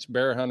experienced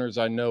bear hunters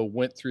I know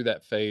went through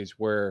that phase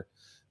where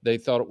they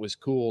thought it was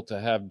cool to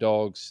have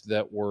dogs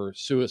that were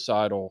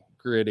suicidal,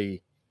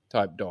 gritty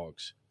type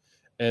dogs.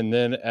 And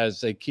then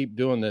as they keep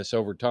doing this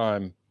over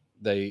time,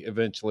 they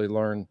eventually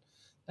learn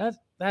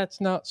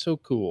that's not so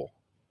cool.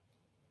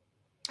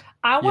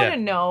 I want to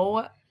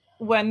know,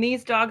 when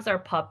these dogs are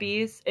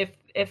puppies, if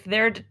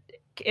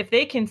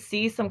they can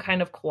see some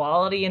kind of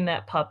quality in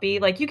that puppy,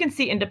 like you can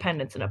see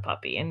independence in a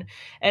puppy and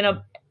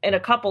a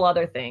couple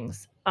other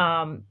things.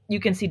 You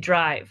can see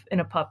drive in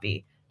a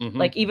puppy,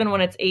 like even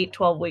when it's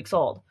 8-12 weeks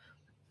old.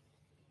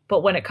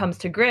 But when it comes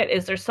to grit,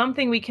 is there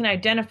something we can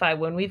identify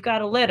when we've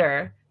got a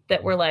litter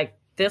that we're like,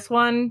 this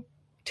one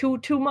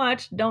too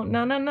much,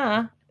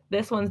 no.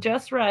 This one's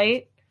just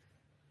right.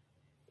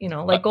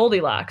 Like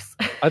Goldilocks.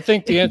 I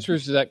think the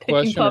answers to that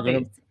question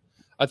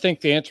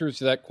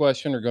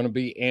are going to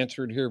be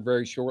answered here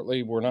very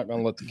shortly. We're not going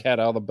to let the cat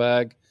out of the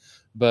bag,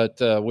 but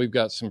we've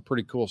got some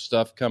pretty cool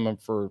stuff coming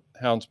for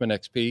Houndsman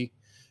XP,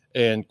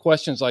 and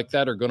questions like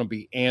that are going to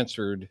be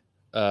answered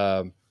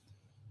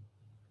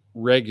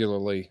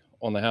regularly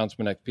on the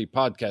Houndsman XP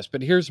podcast.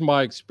 But here's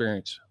my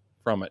experience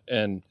from it,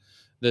 and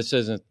this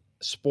isn't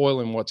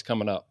spoiling what's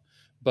coming up,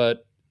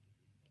 but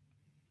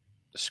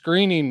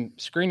screening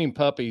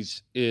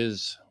puppies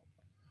is,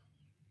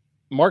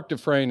 Mark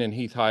Dufresne and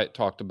Heath Hyatt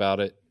talked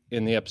about it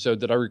in the episode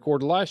that I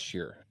recorded last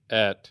year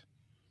at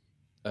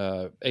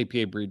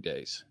APA Breed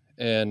Days,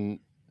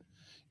 and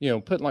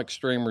putting like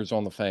streamers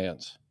on the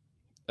fans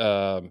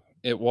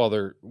while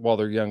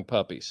they're young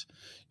puppies.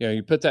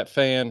 You put that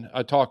fan.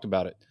 I talked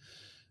about it.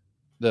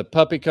 The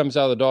puppy comes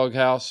out of the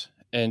doghouse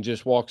and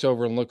just walks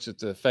over and looks at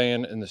the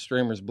fan, and the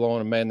streamer's blowing,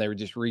 and man, they would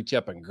just reach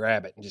up and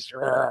grab it and just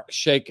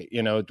shake it,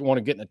 want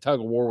to get in a tug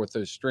of war with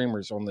those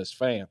streamers on this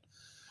fan.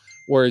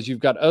 Whereas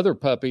you've got other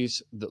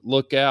puppies that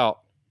look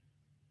out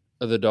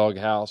of the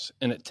doghouse,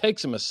 and it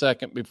takes them a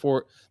second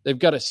before they've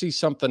got to see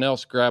something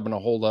else grabbing a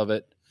hold of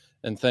it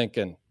and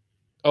thinking,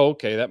 oh,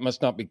 okay, that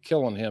must not be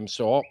killing him.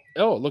 So,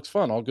 it looks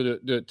fun. I'll go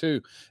do it too.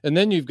 And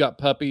then you've got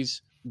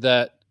puppies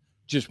that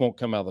just won't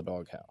come out of the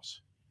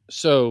doghouse.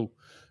 So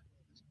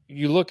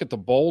you look at the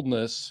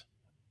boldness,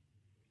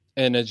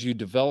 and as you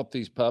develop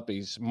these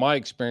puppies, my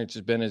experience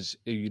has been as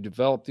you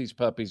develop these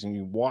puppies and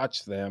you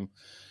watch them,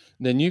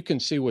 then you can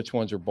see which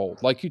ones are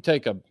bold. Like you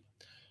take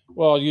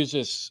Well,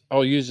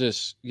 I'll use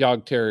this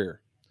Yog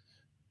Terrier.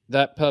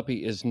 That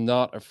puppy is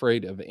not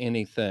afraid of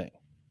anything,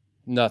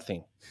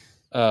 nothing.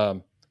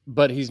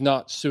 But he's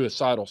not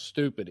suicidal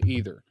stupid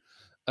either.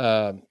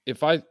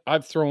 If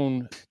I've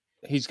thrown,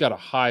 he's got a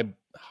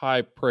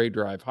high prey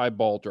drive, high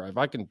ball drive.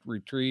 I can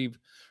retrieve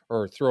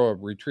or throw a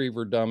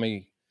retriever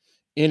dummy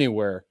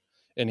anywhere,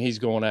 and he's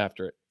going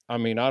after it. I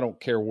mean, I don't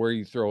care where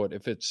you throw it.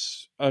 If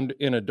it's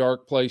in a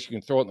dark place, you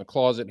can throw it in the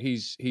closet.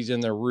 He's in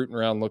there rooting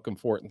around looking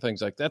for it and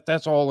things like that.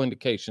 That's all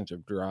indications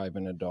of drive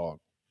in a dog.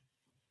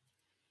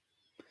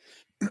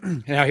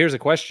 Now, here's a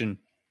question,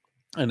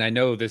 and I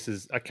know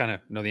I kind of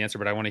know the answer,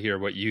 but I want to hear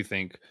what you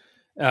think.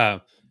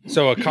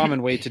 So a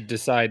common way to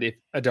decide if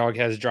a dog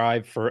has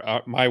drive for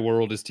my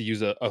world is to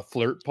use a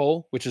flirt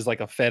pole, which is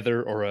like a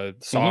feather or a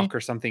sock or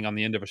something on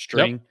the end of a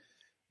string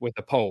with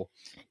a pole.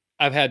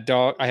 I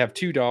have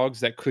 2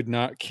 dogs that could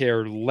not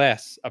care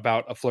less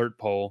about a flirt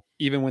pole,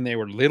 even when they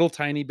were little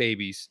tiny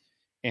babies.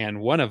 And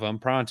one of them,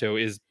 Pronto,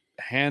 is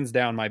hands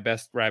down my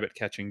best rabbit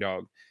catching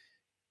dog.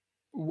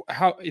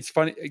 How it's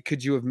funny.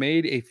 Could you have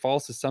made a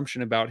false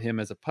assumption about him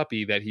as a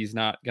puppy that he's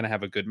not going to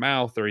have a good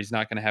mouth or he's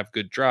not going to have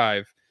good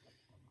drive,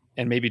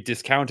 and maybe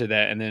discounted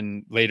that? And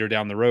then later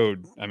down the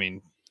road, I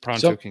mean,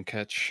 Pronto can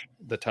catch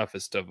the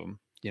toughest of them,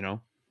 you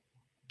know?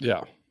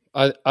 Yeah.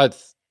 I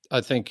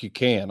think you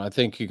can. I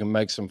think you can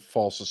make some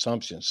false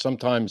assumptions.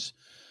 Sometimes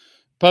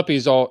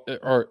puppies are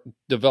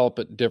develop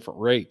at different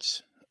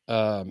rates.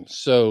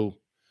 So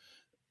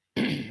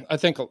I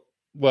think,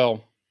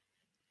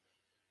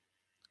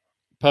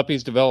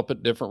 puppies develop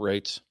at different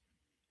rates.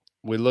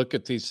 We look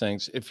at these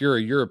things. If you're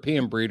a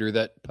European breeder,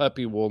 that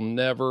puppy will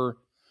may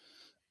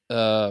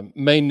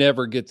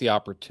never get the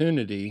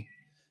opportunity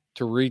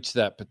to reach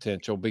that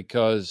potential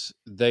because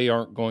they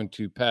aren't going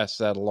to pass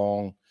that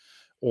along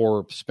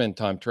or spend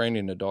time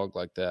training a dog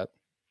like that.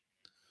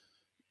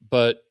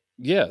 But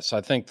yes,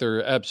 I think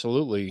they're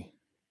absolutely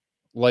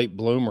late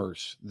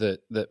bloomers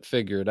that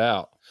figure it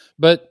out.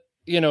 But,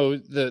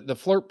 the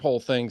flirt pole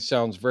thing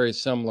sounds very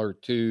similar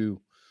to,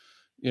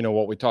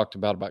 what we talked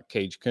about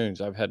cage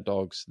coons. I've had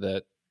dogs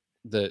that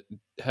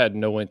had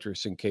no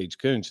interest in cage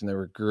coons, and they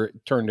were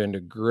turned into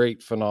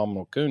great,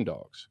 phenomenal coon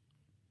dogs.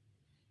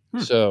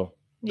 So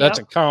that's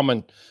a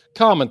common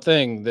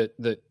thing that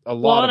a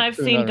lot. Well, and I've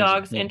seen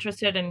dogs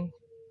interested in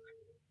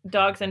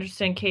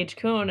cage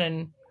coon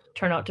and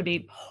turn out to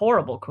be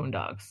horrible coon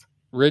dogs.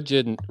 Ridge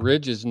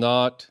is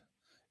not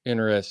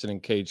interested in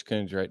cage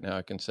coons right now.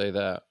 I can say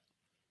that.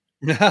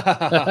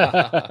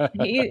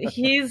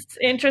 He's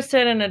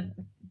interested in a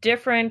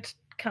different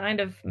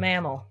kind of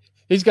mammal.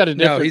 He's got a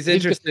different. No, he's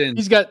interested.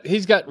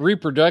 He's got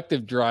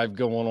reproductive drive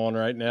going on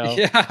right now.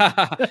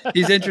 Yeah,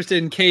 he's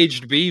interested in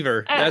caged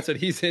beaver. That's what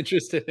he's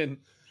interested in.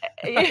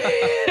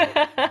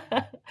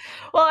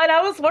 Well, and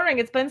I was wondering,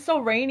 it's been so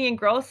rainy and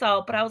gross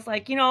out, but I was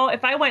like,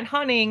 if I went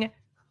hunting,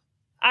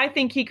 I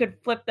think he could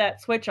flip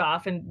that switch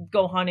off and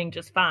go hunting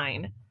just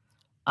fine.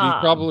 You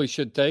probably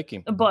should take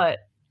him,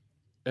 but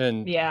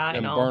and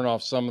know. Burn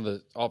off some of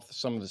the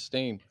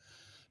steam.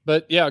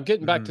 But yeah,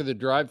 getting back to the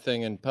drive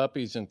thing and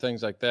puppies and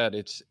things like that,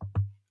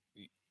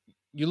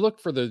 you look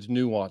for those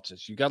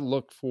nuances. You got to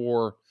look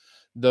for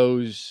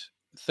those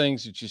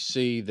things that you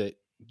see that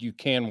you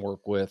can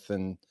work with,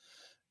 and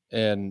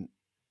I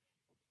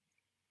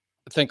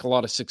think a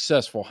lot of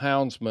successful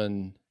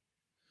houndsmen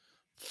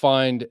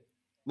find,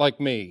 like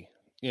me,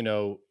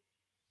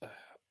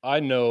 I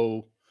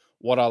know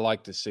what I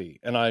like to see,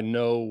 and I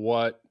know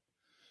what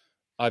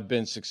I've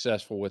been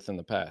successful with in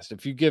the past.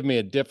 If you give me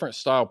a different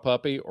style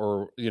puppy,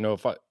 or,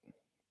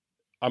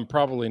 I'm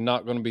probably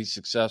not going to be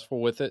successful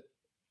with it.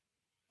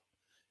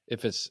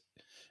 If it's,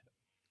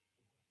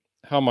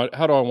 how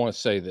do I want to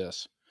say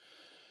this?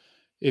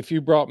 If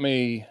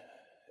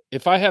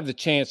I have the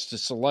chance to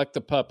select the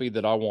puppy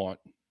that I want,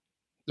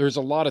 there's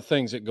a lot of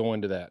things that go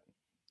into that.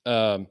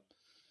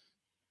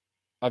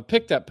 I've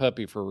picked that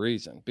puppy for a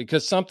reason,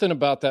 because something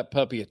about that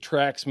puppy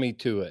attracts me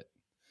to it.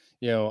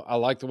 I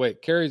like the way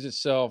it carries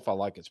itself. I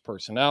like its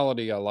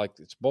personality. I like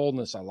its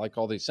boldness. I like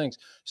all these things.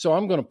 So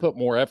I'm going to put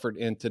more effort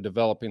into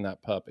developing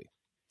that puppy.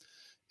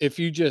 If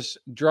you just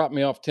drop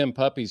me off 10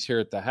 puppies here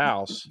at the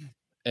house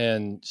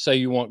and say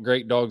you want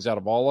great dogs out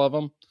of all of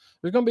them,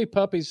 there's going to be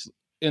puppies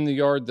in the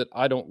yard that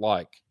I don't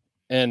like.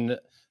 And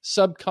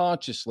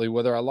subconsciously,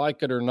 whether I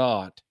like it or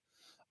not,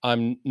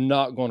 I'm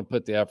not going to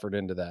put the effort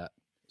into that.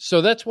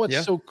 So that's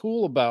what's so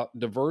cool about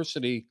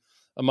diversity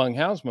among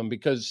houndsmen,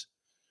 because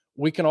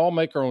we can all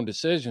make our own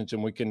decisions,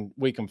 and we can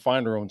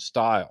find our own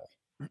style.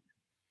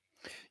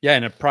 Yeah,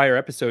 in a prior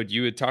episode,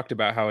 you had talked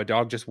about how a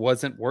dog just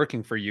wasn't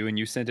working for you, and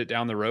you sent it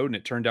down the road, and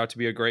it turned out to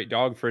be a great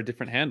dog for a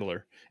different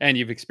handler. And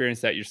you've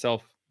experienced that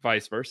yourself,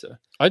 vice versa.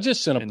 I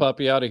just sent a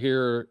puppy out of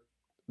here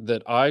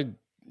that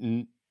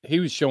he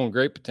was showing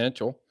great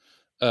potential.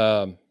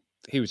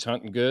 He was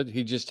hunting good.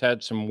 He just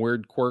had some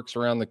weird quirks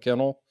around the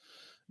kennel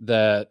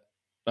that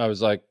I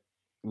was like,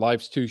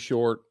 life's too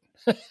short.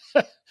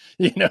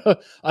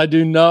 I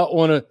do not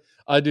want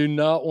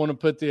to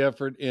put the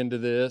effort into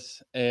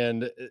this.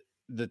 And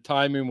the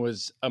timing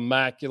was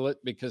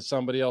immaculate because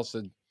somebody else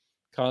had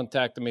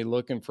contacted me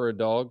looking for a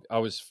dog. I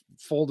was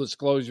full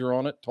disclosure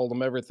on it, told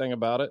him everything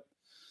about it.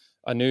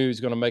 I knew he was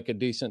going to make a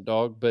decent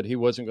dog, but he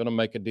wasn't going to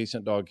make a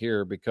decent dog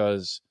here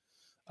because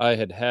I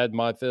had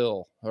my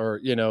fill,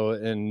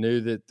 and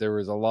knew that there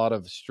was a lot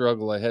of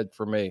struggle ahead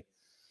for me.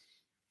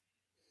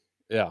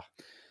 Yeah.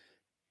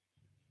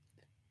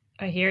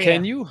 I hear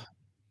you.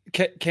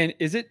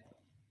 Is it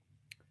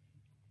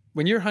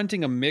when you're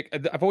hunting a mix?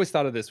 I've always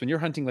thought of this when you're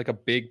hunting like a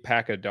big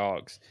pack of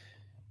dogs.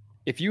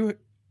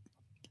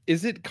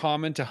 Is it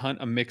common to hunt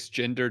a mixed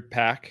gendered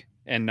pack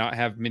and not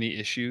have many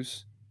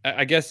issues?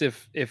 I guess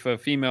if a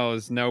female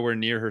is nowhere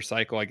near her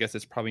cycle, I guess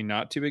it's probably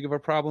not too big of a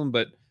problem.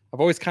 But I've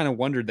always kind of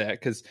wondered that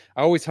because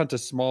I always hunt a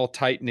small,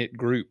 tight knit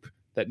group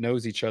that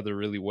knows each other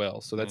really well.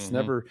 So that's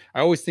never. I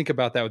always think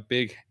about that with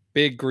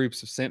big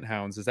groups of scent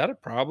hounds. Is that a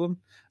problem?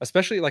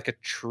 Especially like a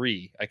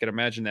tree. I could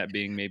imagine that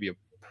being maybe a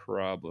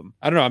problem.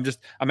 I don't know.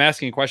 I'm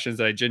asking questions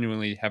that I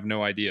genuinely have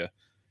no idea.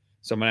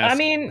 So I'm gonna ask. I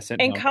mean,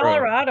 in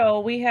Colorado,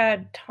 we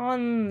had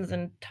tons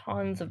and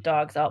tons of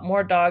dogs out,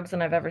 more dogs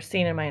than I've ever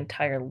seen in my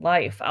entire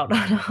life out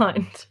on a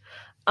hunt.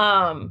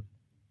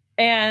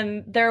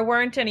 And there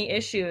weren't any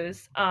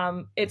issues.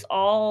 It's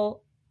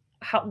all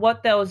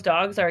what those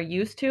dogs are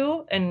used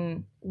to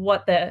and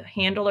what the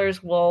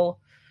handlers will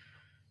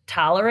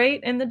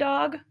tolerate in the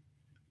dog.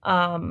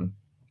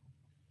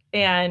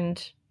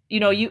 And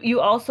you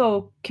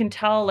also can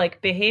tell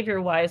like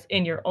behavior wise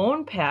in your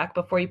own pack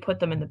before you put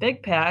them in the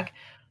big pack.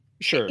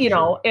 Sure.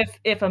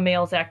 If a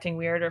male's acting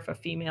weird or if a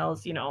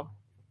female's,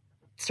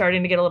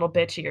 starting to get a little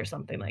bitchy or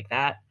something like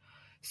that.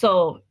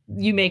 So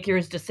you make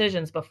your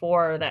decisions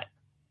before that,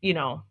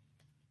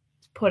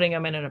 putting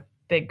them in a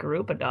big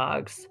group of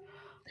dogs.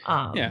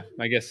 I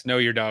guess know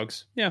your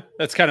dogs. Yeah,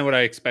 that's kind of what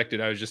I expected.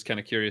 I was just kind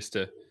of curious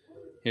to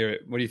hear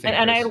it. What do you think?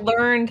 And I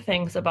learned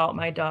things about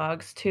my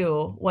dogs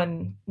too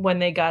when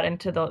they got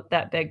into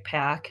that big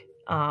pack.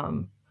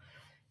 They're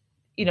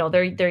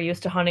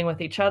used to hunting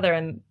with each other,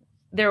 and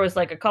there was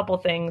like a couple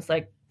things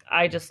like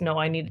I just know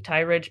I need to tie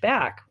Ridge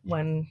back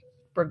when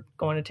we're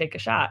going to take a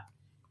shot.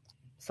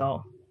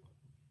 So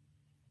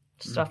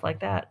stuff like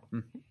that.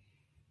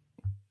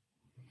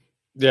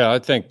 Yeah, I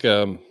think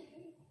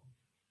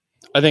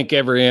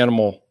every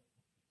animal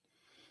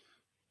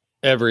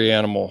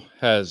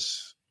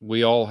has.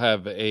 We all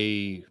have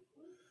a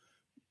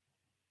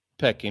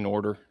pecking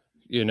order,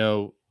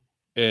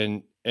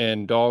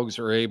 and dogs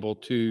are able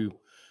to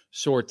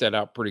sort that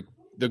out pretty.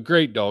 The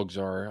great dogs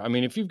are. I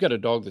mean, if you've got a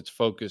dog that's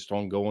focused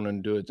on going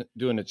and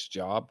doing its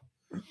job,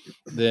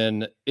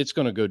 then it's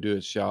going to go do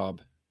its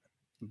job.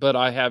 But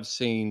I have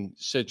seen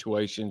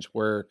situations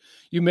where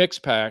you mix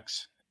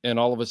packs and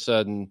all of a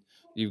sudden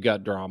you've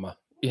got drama,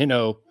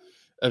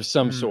 of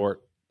some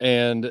sort.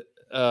 And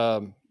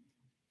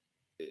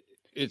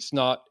it's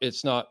not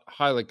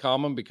highly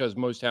common because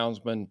most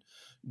houndsmen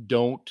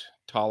don't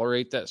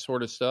tolerate that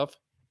sort of stuff.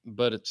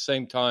 But at the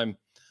same time,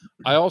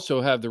 I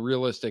also have the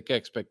realistic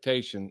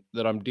expectation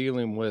that I'm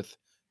dealing with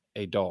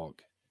a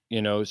dog,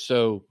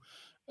 so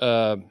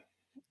I'll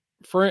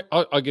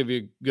give you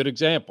a good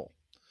example.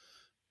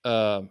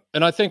 And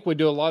I think we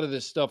do a lot of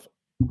this stuff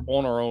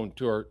on our own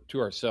to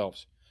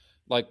ourselves.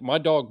 Like my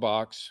dog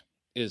box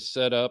is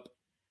set up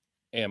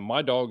and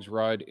my dogs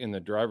ride in the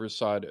driver's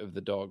side of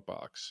the dog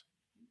box.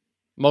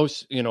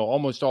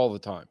 Almost all the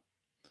time.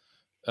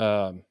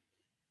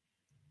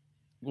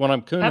 When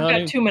I'm coon hunting,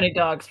 I've got too many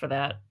dogs for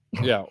that.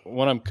 Yeah,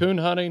 when I'm coon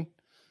hunting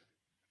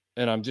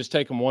and I'm just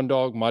taking one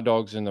dog, my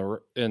dog's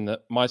in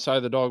my side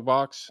of the dog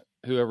box.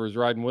 Whoever's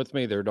riding with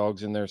me, their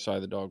dog's in their side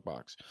of the dog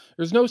box.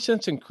 There's no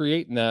sense in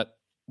creating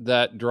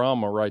that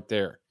drama right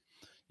there.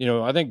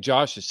 I think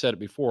Josh has said it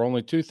before.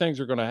 Only two things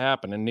are going to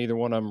happen, and neither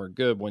one of them are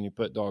good when you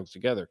put dogs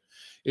together.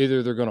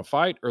 Either they're going to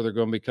fight or they're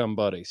going to become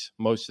buddies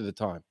most of the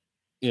time.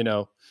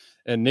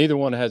 And neither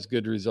one has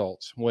good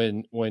results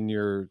when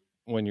you're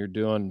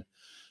doing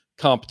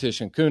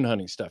competition coon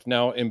hunting stuff.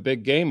 Now in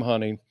big game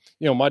hunting,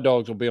 my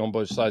dogs will be on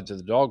both sides of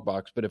the dog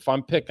box, but if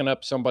I'm picking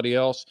up somebody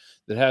else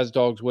that has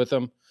dogs with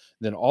them,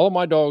 then all of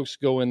my dogs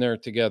go in there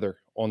together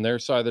on their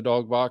side of the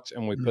dog box,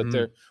 and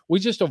we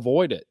just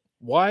avoid it.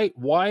 Why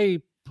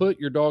put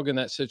your dog in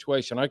that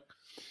situation?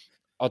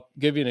 I'll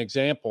give you an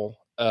example.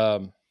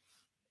 And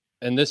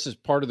this is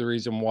part of the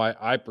reason why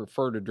I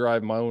prefer to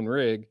drive my own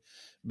rig,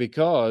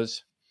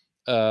 because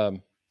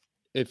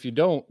if you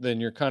don't, then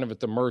you're kind of at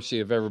the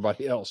mercy of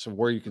everybody else of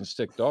where you can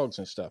stick dogs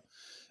and stuff.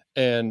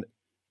 And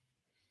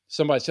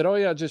somebody said, "Oh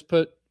yeah, just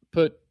put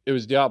it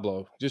was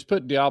Diablo. Just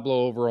put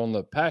Diablo over on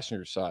the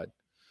passenger side."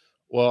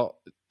 Well,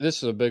 this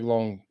is a big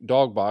long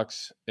dog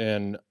box,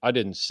 and I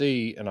didn't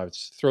see, and I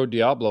throw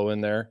Diablo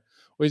in there.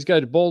 Well, he's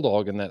got a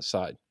bulldog in that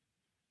side,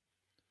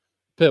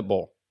 pit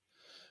bull,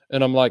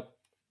 and I'm like,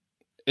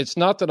 it's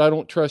not that I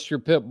don't trust your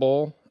pit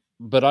bull,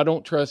 but I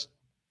don't trust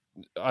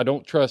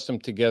them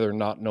together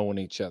not knowing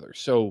each other.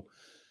 So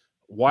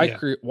why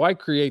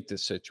create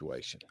this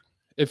situation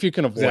if you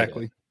can avoid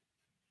it?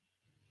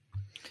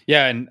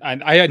 Yeah, and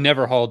I had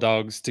never haul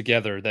dogs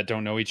together that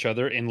don't know each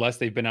other unless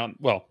they've been out.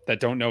 Well, that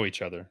don't know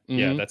each other.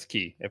 Yeah, Mhm. that's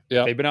key. If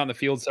Yep. they've been out in the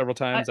field several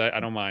times, I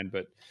don't mind.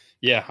 But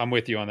yeah, I'm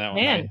with you on that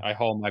one. Man. I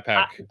haul my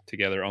pack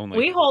together only.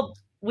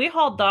 We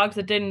hauled dogs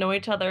that didn't know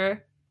each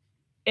other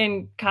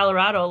in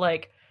Colorado.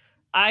 Like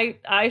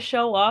I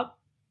show up,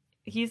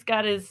 he's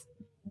got his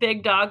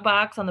big dog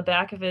box on the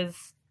back of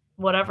his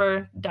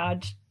whatever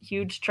Dodge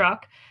huge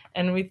truck,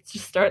 and we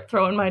just start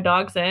throwing my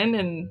dogs in,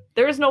 and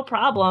there's no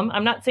problem.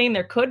 I'm not saying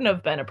there couldn't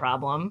have been a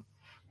problem,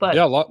 but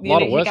yeah, a lot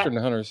of Western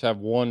hunters have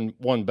one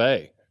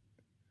bay.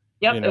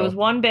 Yep, it was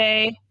one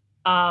bay,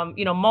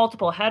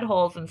 multiple head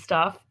holes and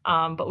stuff.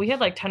 But we had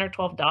like 10 or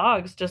 12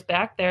 dogs just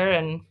back there,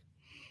 and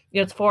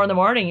it's 4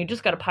 a.m. You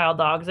just got to pile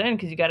dogs in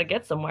because you got to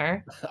get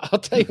somewhere. I'll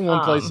tell you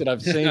one place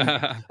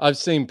that I've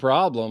seen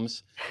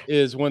problems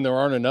is when there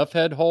aren't enough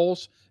head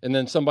holes, and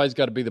then somebody's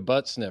got to be the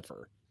butt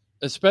sniffer.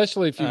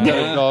 Especially if you've got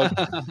a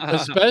dog,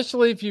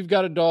 especially if you've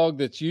got a dog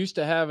that's used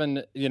to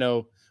having,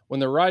 when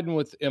they're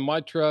riding in my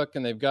truck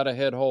and they've got a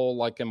head hole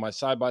like in my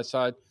side by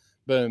side,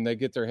 boom, they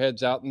get their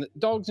heads out, and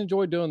dogs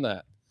enjoy doing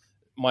that.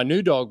 My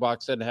new dog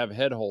box doesn't have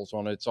head holes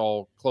on it; it's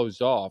all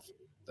closed off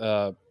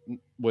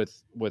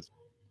with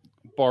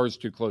bars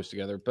too close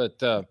together.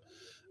 But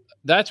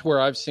that's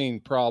where I've seen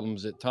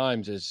problems at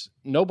times. Is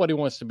nobody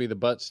wants to be the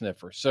butt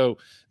sniffer, so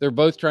they're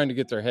both trying to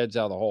get their heads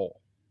out of the hole.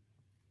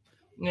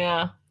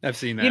 Yeah. I've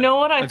seen that. You know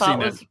what I thought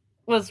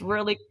was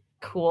really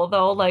cool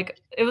though?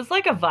 Like it was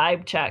like a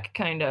vibe check,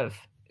 kind of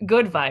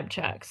good vibe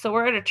check. So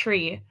we're at a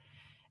tree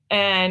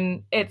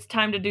and it's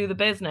time to do the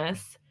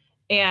business,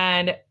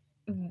 and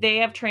they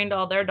have trained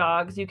all their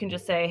dogs. You can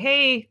just say,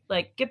 hey,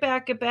 like get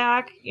back,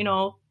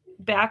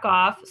 back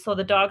off. So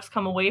the dogs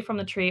come away from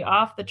the tree,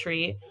 off the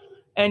tree,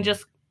 and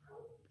just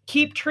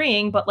keep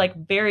treeing, but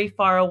like very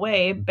far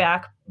away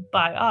back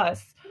by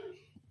us.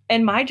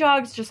 And my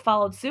dogs just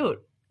followed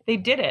suit. They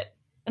did it.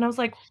 And I was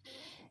like,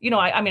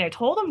 I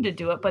told them to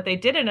do it, but they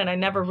didn't. And I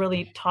never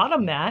really taught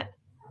them that,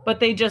 but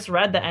they just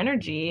read the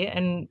energy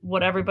and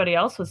what everybody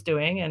else was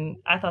doing. And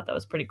I thought that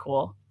was pretty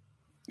cool.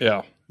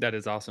 Yeah. That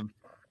is awesome.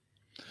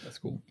 That's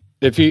cool.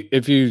 If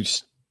you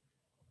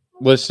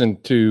listen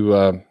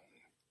to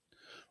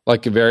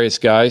like Various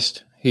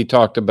Geist, he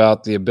talked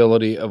about the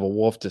ability of a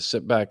wolf to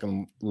sit back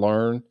and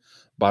learn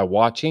by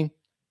watching.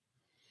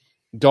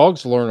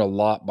 Dogs learn a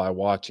lot by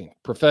watching.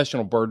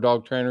 Professional bird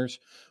dog trainers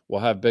will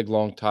have big,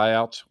 long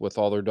tie-outs with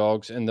all their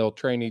dogs, and they'll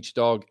train each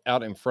dog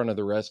out in front of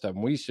the rest of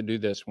them. We used to do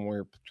this when we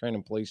were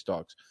training police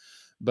dogs.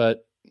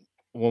 But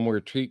when we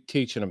were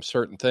teaching them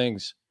certain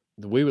things,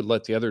 we would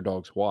let the other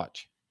dogs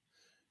watch.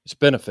 It's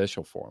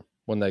beneficial for them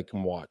when they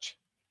can watch.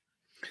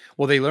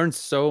 Well, they learn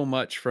so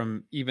much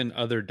from even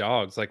other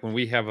dogs. Like when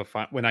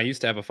when I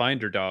used to have a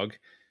finder dog,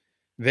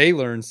 they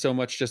learned so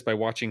much just by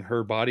watching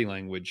her body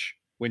language.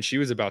 When she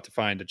was about to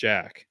find a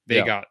jack,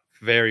 they got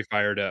very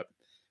fired up.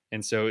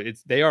 And so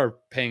they are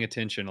paying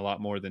attention a lot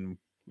more than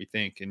we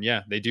think. And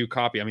yeah, they do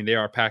copy. I mean, they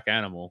are a pack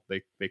animal.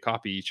 They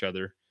copy each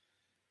other.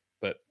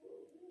 But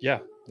yeah,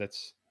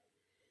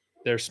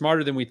 they're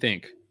smarter than we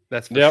think.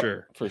 That's for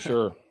sure. For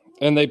sure.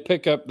 And they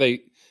pick up,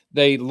 they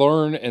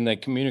learn and they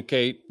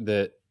communicate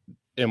that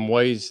in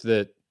ways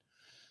that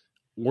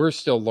we're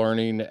still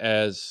learning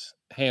as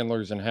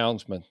handlers and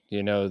houndsmen,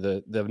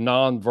 the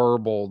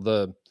nonverbal,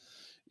 the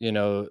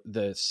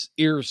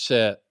ear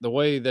set, the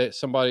way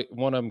that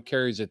one of them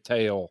carries a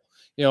tail,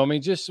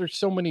 just there's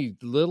so many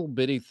little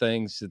bitty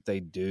things that they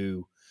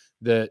do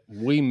that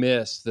we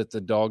miss that the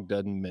dog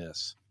doesn't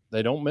miss.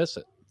 They don't miss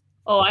it.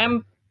 Oh, I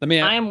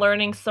am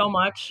learning so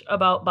much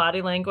about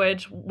body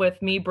language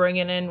with me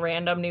bringing in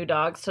random new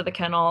dogs to the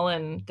kennel,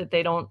 and that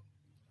they don't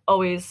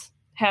always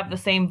have the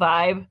same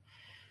vibe.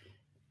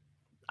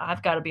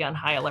 I've got to be on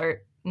high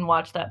alert and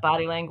watch that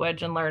body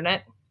language and learn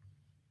it.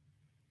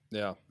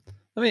 Yeah.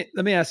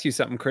 Let me ask you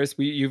something, Chris.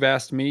 You've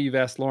asked me, you've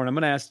asked Lauren. I'm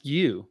going to ask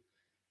you.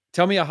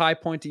 Tell me a high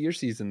point of your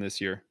season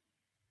this year.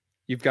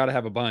 You've got to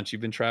have a bunch.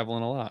 You've been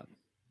traveling a lot.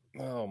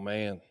 Oh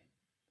man,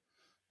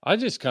 I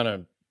just kind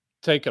of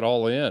take it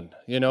all in.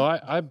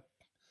 I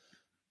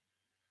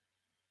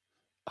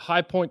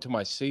high point to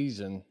my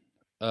season.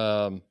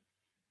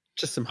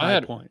 Just some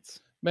high points.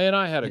 Man,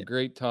 I had a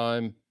great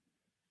time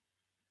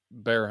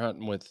bear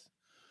hunting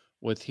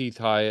with Heath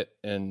Hyatt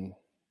and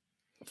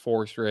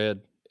Forrest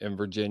Red in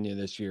Virginia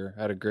this year.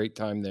 Had a great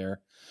time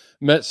there.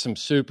 Met some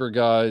super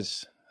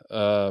guys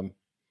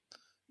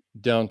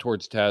down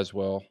towards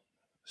Tazewell.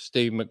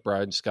 Steve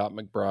McBride and Scott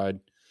McBride.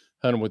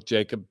 Hunted with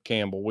Jacob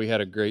Campbell. We had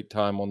a great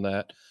time on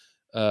that.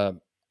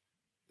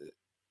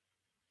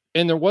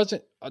 And there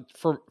wasn't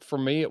for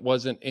me, it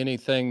wasn't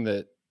anything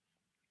that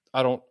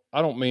I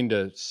don't mean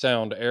to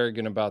sound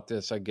arrogant about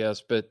this, I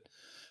guess, but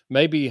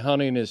maybe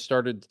hunting has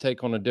started to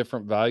take on a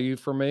different value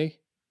for me.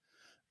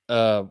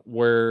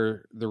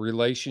 Where the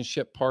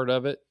relationship part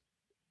of it,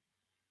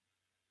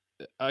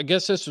 I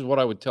guess this is what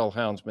I would tell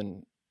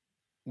houndsmen.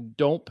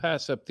 Don't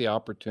pass up the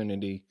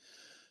opportunity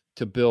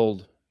to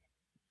build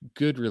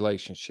good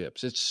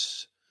relationships.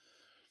 It's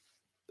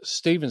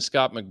Steve and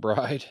Scott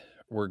McBride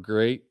were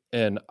great.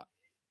 And,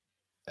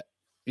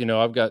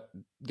 I've got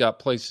got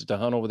places to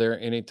hunt over there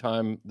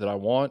anytime that I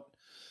want.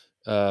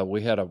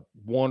 We had a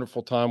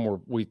wonderful time where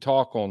we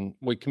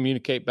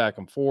communicate back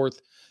and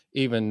forth.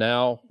 Even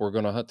now, we're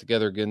going to hunt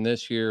together again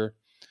this year.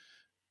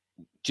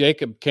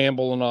 Jacob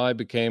Campbell and I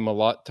became a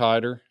lot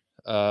tighter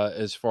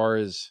as far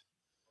as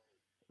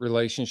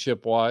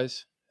relationship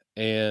wise,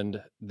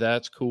 and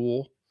that's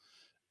cool.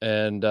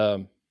 And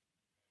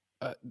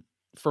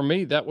for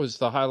me, that was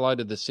the highlight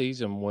of the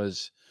season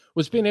was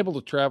being able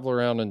to travel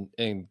around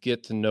and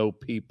get to know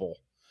people.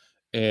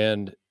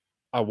 And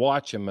I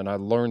watch them and I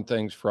learn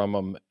things from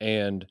them,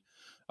 and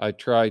I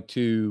try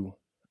to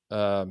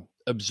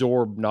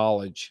absorb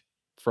knowledge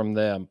from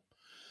them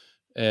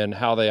and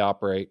how they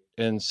operate.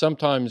 And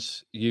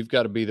sometimes you've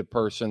got to be the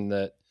person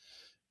that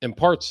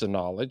imparts the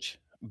knowledge,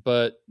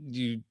 but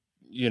you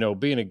know,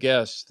 being a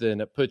guest,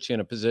 then it puts you in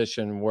a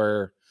position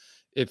where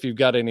if you've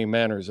got any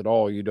manners at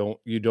all, you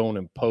don't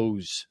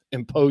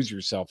impose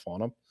yourself on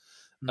them.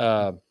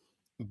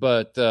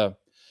 Mm-hmm.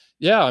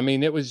 Yeah, I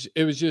mean, it was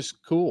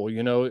just cool.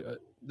 You know,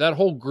 that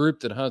whole group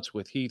that hunts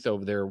with Heath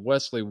over there,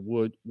 Wesley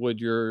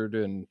Woodyard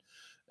and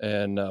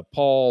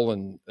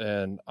Paul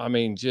and I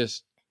mean,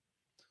 just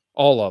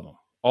all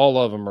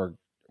of them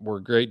were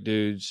great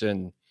dudes.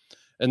 And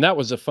that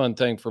was a fun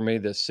thing for me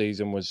this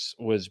season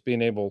was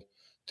being able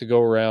to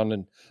go around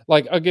and,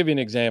 like, I'll give you an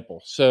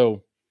example.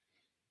 So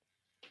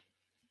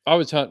I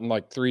was hunting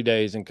like 3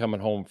 days and coming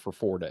home for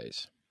 4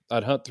 days.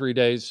 I'd hunt 3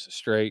 days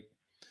straight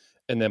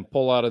and then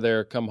pull out of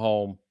there, come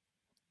home,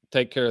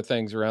 take care of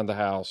things around the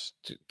house,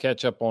 to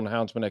catch up on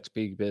Houndsman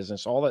XP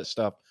business, all that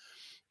stuff.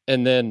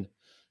 And then,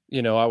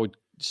 you know, I would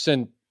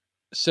send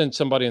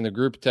somebody in the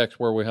group text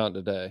where we hunt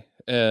today.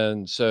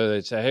 And so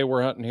they'd say, hey,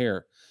 we're hunting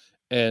here.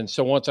 And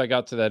so once I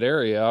got to that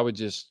area, I would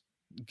just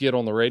get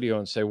on the radio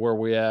and say, where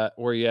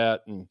you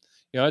at? And,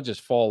 you know, I'd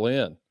just fall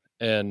in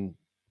and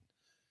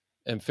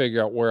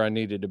figure out where I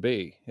needed to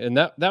be. And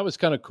that was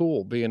kind of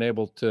cool, being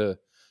able to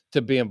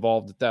be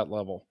involved at that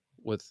level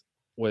with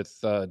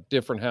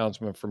different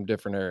houndsmen from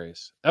different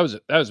areas. That was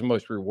the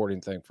most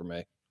rewarding thing for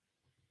me.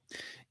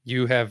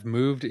 You have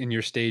moved in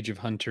your stage of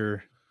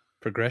hunter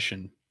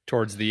progression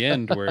towards the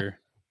end where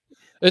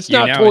it's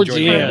not towards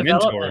the end.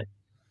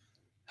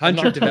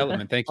 Hunter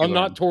development. Thank you. I'm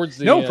not towards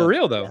the end. No, for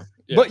real though.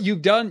 Yeah. But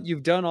you've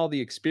done all the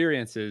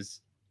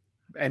experiences,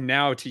 and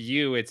now to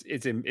you,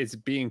 it's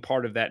being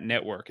part of that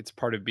network. It's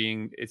part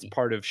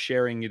of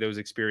sharing those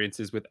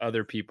experiences with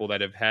other people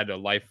that have had a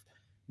life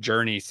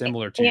journey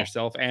similar to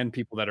yourself and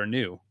people that are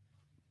new.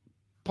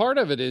 Part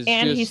of it is,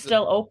 and he's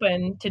still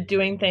open to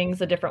doing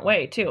things a different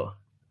way too.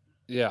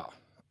 Yeah,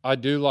 I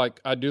do like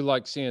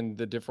seeing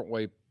the different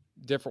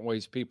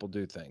ways people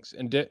do things,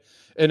 and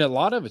a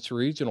lot of it's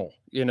regional.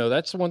 You know,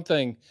 that's one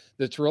thing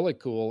that's really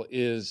cool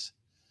is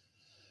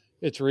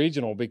it's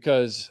regional,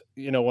 because,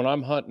 you know, when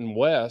I'm hunting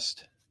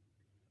west,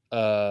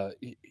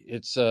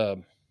 it's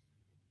me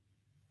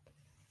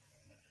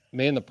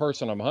and the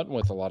person I'm hunting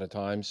with a lot of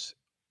times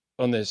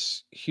on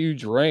this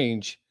huge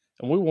range,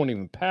 and we won't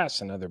even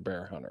pass another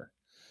bear hunter.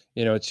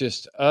 You know, it's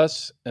just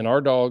us and our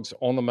dogs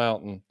on the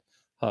mountain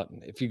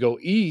hunting. If you go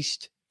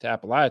east to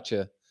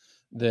Appalachia,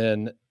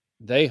 then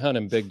they hunt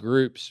in big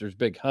groups. There's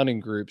big hunting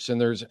groups, and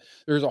there's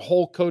a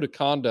whole code of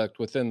conduct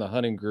within the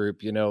hunting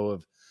group, you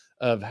know,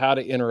 of how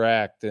to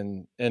interact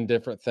and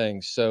different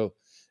things. So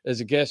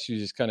as a guest, you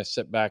just kind of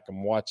sit back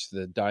and watch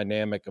the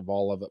dynamic of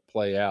all of it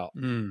play out.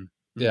 Mm-hmm.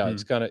 Yeah,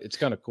 it's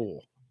kind of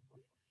cool.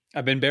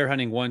 I've been bear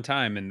hunting one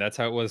time, and that's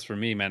how it was for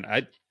me, man.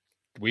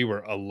 We were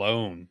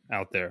alone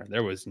out there.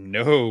 There was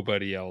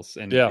nobody else,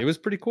 and it was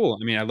pretty cool.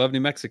 I mean, I love New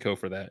Mexico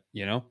for that,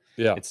 you know?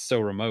 Yeah. It's so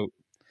remote.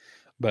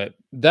 But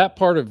that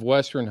part of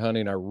Western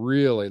hunting I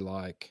really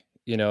like.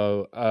 You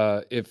know,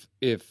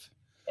 if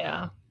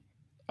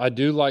I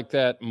do like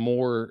that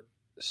more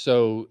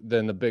so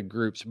than the big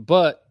groups.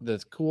 But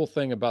the cool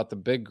thing about the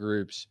big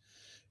groups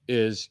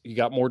is you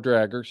got more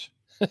draggers.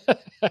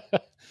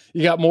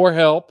 You got more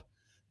help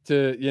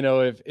to, you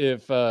know,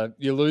 if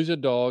you lose a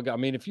dog. I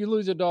mean, if you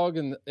lose a dog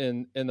in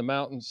the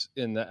mountains,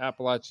 in the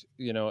Appalachia,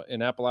 you know,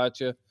 in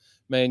Appalachia,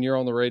 man, you're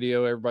on the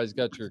radio. Everybody's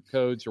got your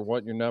codes or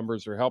wanting your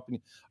numbers or helping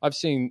you. I've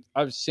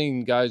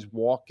seen guys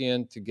walk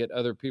in to get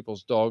other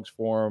people's dogs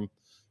for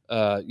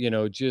them, you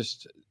know,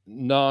 just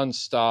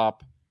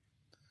nonstop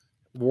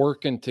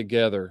working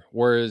together.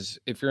 Whereas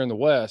if you're in the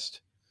West,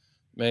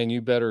 man,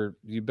 you better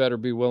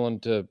be willing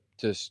to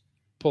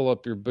pull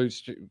up your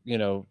boots, you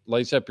know,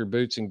 lace up your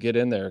boots and get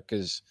in there,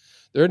 because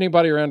there ain't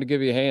anybody around to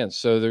give you a hand.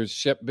 So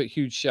there's a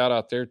huge shout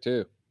out there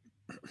too.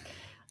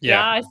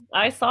 Yeah,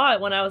 I saw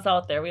it when I was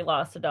out there. We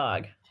lost a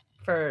dog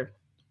for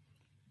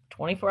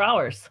 24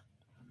 hours.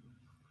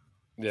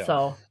 Yeah.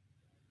 So,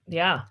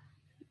 yeah.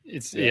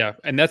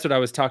 And that's what I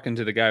was talking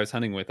to the guy I was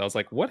hunting with. I was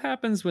like, what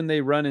happens when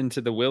they run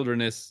into the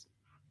wilderness?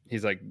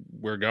 He's like,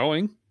 we're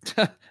going.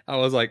 I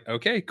was like,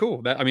 okay,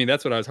 cool.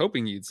 That's what I was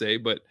hoping you'd say.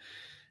 But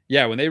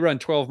yeah, when they run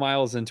 12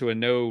 miles into a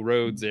no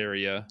roads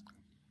area,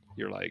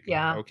 you're like,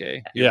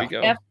 okay, here we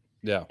go.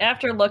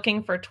 After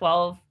looking for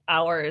 12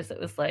 hours, it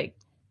was like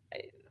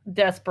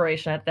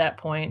desperation at that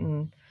point.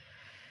 And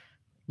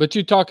But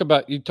you talk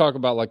about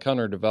like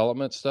hunter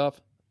development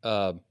stuff.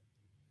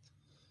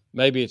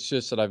 Maybe it's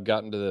just that I've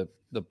gotten to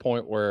the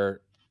point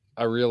where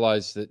I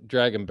realize that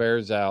dragging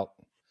bears out,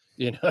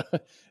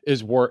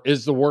 is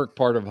the work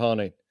part of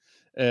hunting.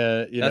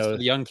 That's for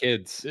the young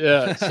kids.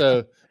 Yeah.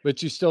 So,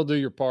 but you still do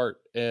your part.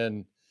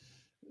 And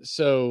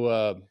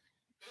so,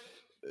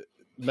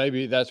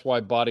 maybe that's why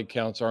body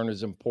counts aren't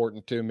as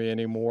important to me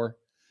anymore.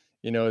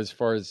 As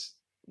far as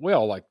we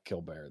all like to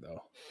kill bear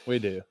though. We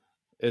do.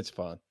 It's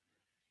fun.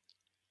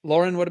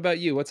 Lauren, what about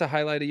you? What's a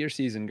highlight of your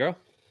season, girl?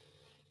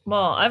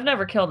 Well, I've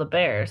never killed a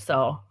bear,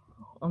 so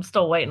I'm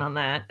still waiting on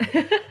that.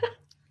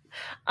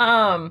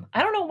 I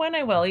don't know when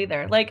I will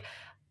either. Like,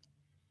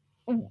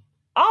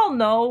 I'll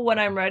know when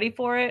I'm ready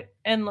for it,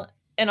 and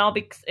I'll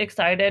be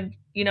excited,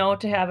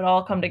 to have it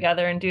all come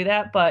together and do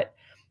that. But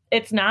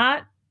it's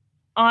not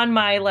on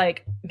my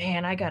like,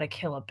 man, I gotta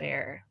kill a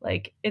bear.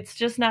 Like, it's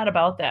just not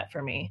about that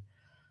for me.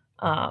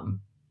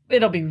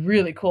 It'll be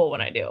really cool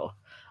when I do.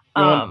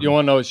 You want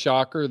to know a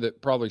shocker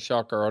that probably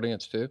shock our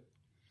audience too?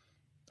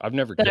 I've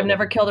never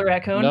killed a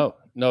raccoon.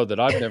 No, that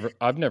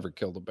I've never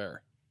killed a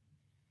bear.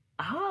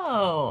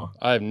 Oh,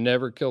 I've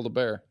never killed a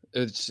bear.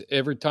 It's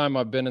every time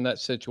I've been in that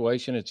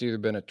situation, it's either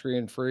been a tree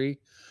and free,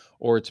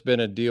 or it's been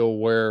a deal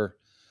where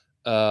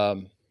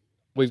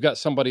we've got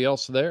somebody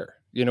else there.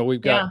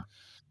 We've got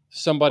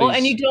somebody. Well,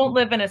 and you don't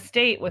live in a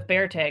state with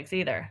bear tags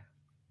either,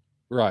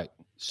 right?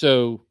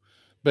 So,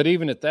 but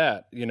even at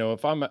that,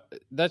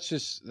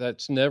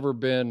 that's never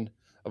been.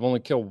 I've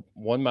only killed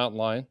one mountain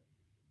lion.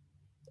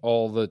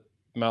 All the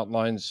mountain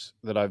lions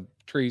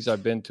trees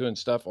I've been to and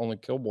stuff, only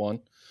killed one.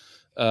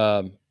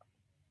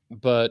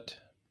 But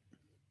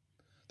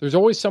there's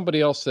always somebody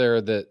else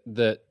there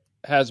that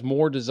has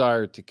more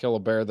desire to kill a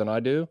bear than I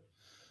do.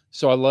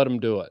 So I let them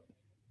do it,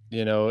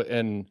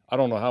 and I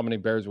don't know how many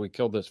bears we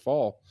killed this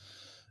fall.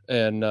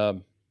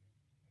 And,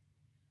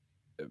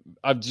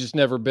 I've just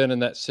never been in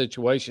that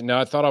situation.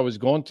 Now I thought I was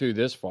going to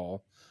this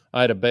fall.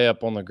 I had a bay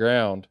up on the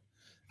ground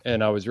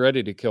and I was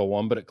ready to kill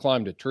one, but it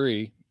climbed a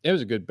tree. It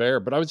was a good bear,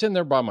 but I was in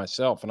there by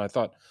myself and I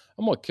thought,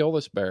 I'm going to kill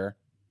this bear.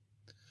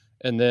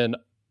 And then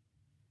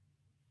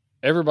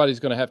everybody's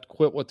going to have to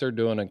quit what they're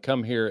doing and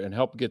come here and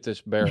help get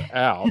this bear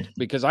out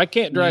because I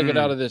can't drag it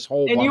out of this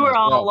hole. And you were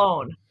all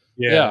alone.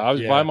 Yeah, I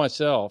was by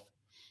myself.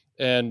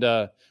 And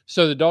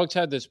so the dogs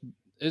had this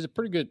is a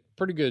pretty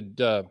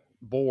good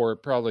boar,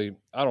 probably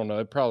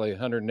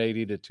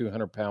 180 to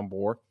 200 pound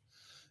boar,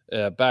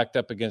 backed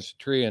up against a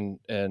tree,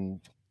 and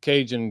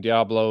Cajun,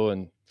 Diablo,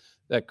 and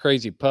that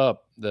crazy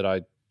pup that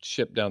I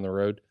shipped down the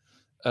road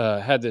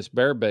had this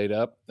bear bait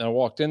up, and I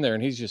walked in there,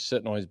 and he's just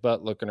sitting on his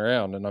butt looking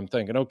around, and I'm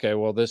thinking, okay,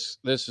 well this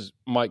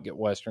might get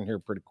Western here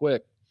pretty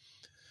quick,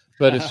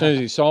 but as soon as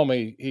he saw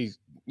me, he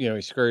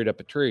scurried up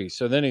a tree,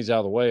 so then he's out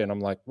of the way, and I'm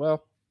like,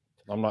 well,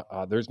 I'm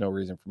not. There's no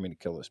reason for me to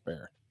kill this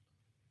bear.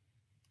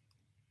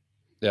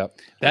 Yeah,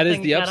 that is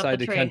the upside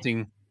to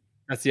hunting.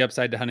 That's the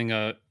upside to hunting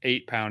a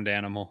 8-pound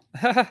animal.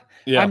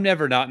 Yeah. I'm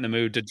never not in the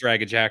mood to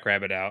drag a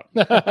jackrabbit out.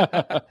 But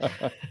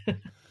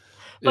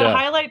a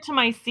highlight to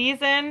my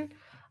season,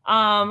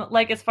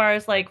 like as far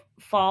as like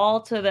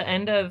fall to the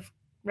end of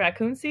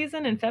raccoon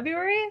season in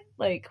February,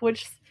 like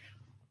which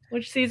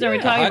season are we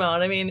talking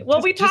about? I mean,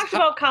 well, we talked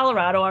about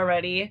Colorado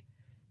already.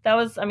 That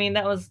was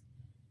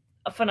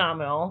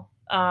phenomenal.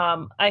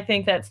 I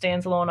think that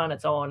stands alone on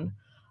its own.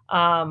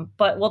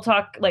 But we'll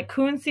talk like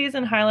coon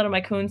season. Highlight of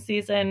my coon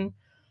season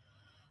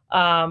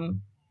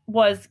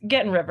was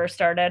getting River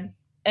started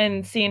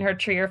and seeing her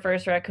tree her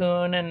first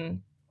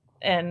raccoon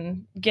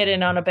and get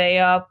in on a bay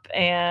up,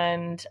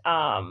 and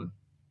I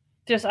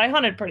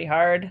hunted pretty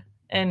hard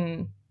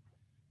and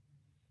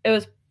it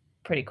was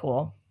pretty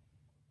cool.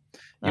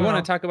 You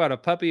want to talk about a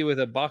puppy with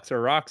a box of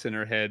rocks in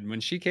her head.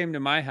 When she came to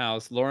my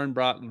house, Lauren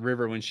brought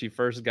River when she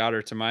first got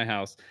her to my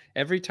house.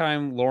 Every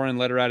time Lauren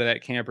let her out of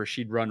that camper,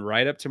 she'd run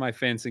right up to my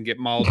fence and get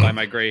mauled by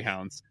my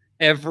greyhounds.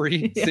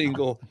 Every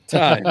single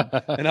time.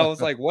 And I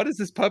was like, what is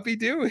this puppy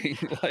doing?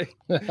 Like,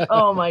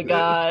 oh my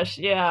gosh.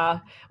 Yeah.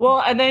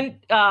 Well, and then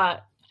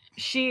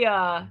she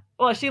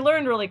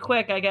learned really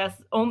quick, I guess,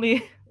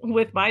 only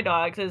with my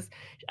dogs is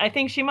I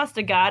think she must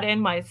have got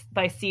in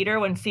by Cedar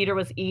when Cedar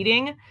was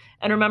eating.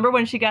 And remember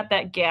when she got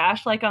that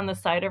gash like on the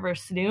side of her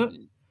snoot?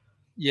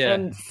 Yeah.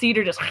 And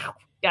Cedar just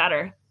got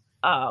her.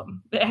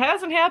 It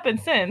hasn't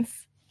happened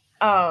since.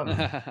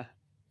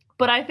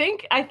 But I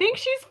think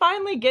she's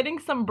finally getting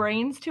some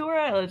brains to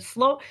her.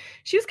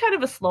 She was kind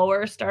of a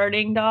slower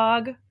starting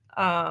dog.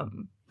 I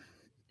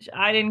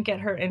didn't get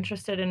her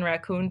interested in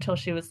raccoon till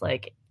she was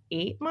like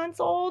 8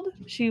 months old.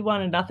 She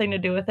wanted nothing to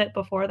do with it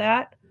before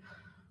that.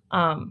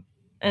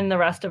 And the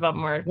rest of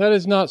them were... That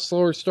is not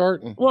slower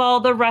starting. Well,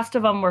 the rest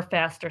of them were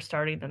faster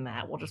starting than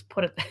that. We'll just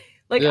put it...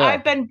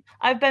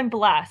 I've been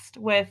blessed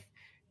with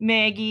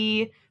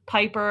Maggie,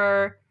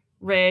 Piper,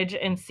 Ridge,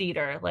 and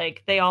Cedar.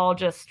 Like, they all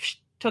just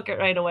took it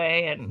right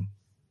away and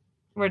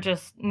were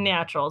just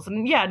naturals.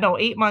 And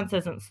 8 months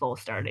isn't slow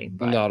starting.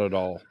 But, not at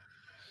all.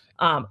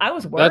 I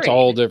was worried. That's a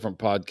whole different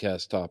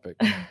podcast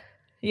topic.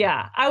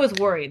 Yeah, I was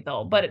worried,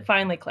 though, but it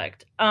finally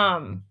clicked.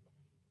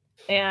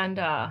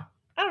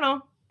 I don't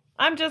know.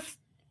 I'm just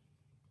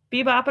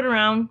bebopping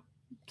around,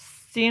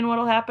 seeing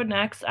what'll happen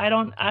next. I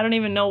don't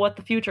even know what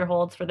the future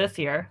holds for this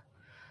year.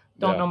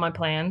 Don't know my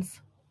plans.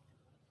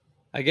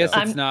 I guess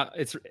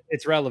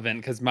it's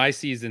relevant because my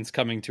season's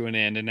coming to an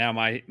end and now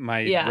my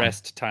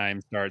rest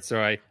time starts.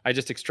 So I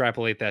just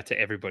extrapolate that to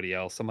everybody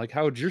else. I'm like,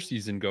 how would your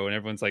season go? And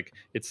everyone's like,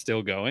 it's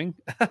still going.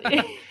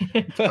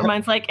 Or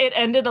mine's like, it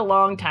ended a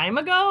long time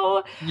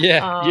ago.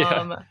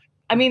 Yeah.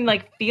 I mean,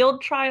 like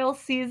field trial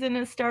season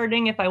is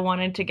starting. If I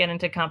wanted to get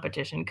into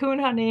competition coon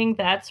hunting,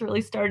 that's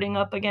really starting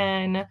up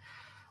again.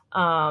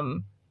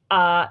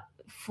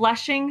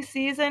 Fleshing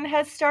season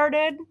has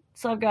started.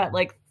 So I've got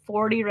like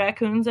 40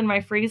 raccoons in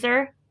my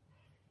freezer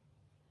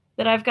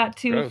that I've got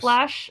to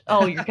flesh.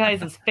 Oh, your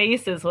guys'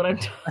 faces when I'm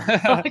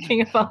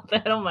talking about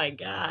that. Oh my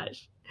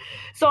gosh.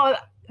 So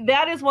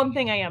that is one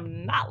thing I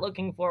am not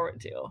looking forward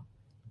to,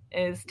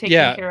 is taking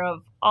care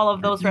of all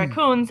of those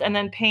raccoons and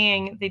then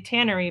paying the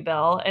tannery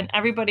bill. And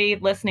everybody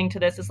listening to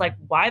this is like,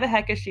 why the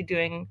heck is she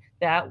doing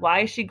that? Why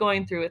is she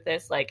going through with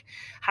this? Like,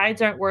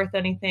 hides aren't worth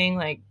anything.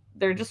 Like,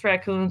 they're just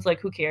raccoons. Like,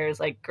 who cares?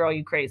 Like, girl,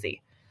 you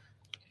crazy.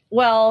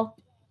 Well,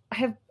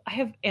 I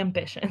have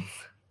ambitions,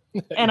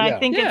 and I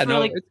think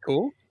it's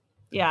cool.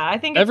 Yeah, I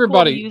think it's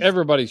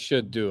everybody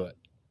should do it.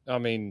 I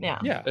mean,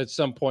 at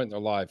some point in their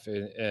life,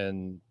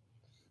 and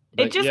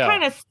it just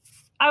kind of.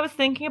 I was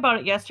thinking about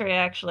it yesterday,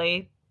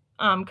 actually,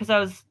 because I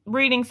was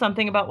reading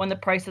something about when the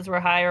prices were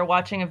high or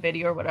watching a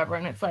video or whatever,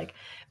 and it's like,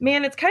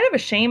 man, it's kind of a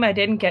shame I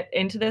didn't get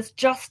into this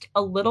just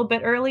a little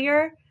bit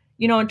earlier.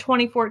 You know, in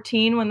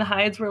 2014 when the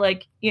hides were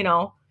like, you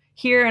know,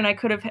 here, and I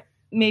could have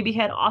maybe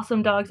had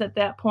awesome dogs at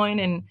that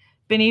point and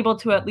been able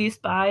to at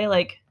least buy,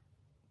 like,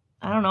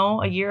 I don't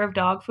know, a year of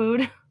dog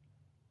food.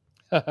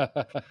 Well,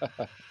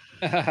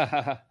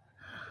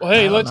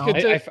 hey, let's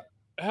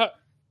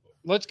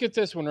get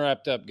this one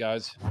wrapped up,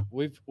 guys.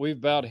 We've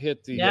about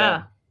hit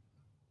the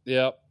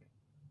yep.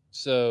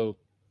 So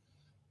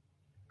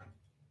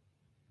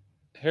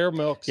Hair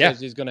Milk says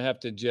he's going to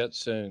have to jet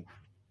soon.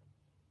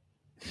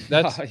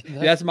 That's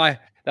my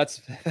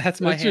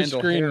handle.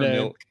 Screen Hair name.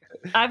 Milk.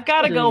 I've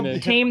got to go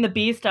tame the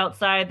beast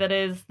outside that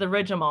is the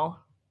Rigimal.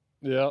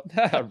 Yeah.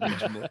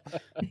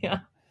 Yeah.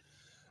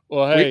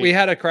 Well, hey, we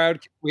had a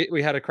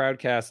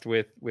crowdcast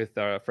with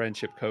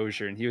Friendship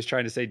Kosher, and he was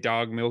trying to say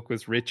dog milk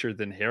was richer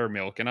than hair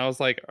milk, and I was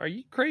like, "Are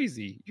you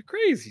crazy? You're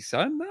crazy,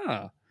 son!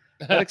 Nah,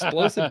 that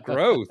explosive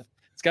growth.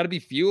 It's got to be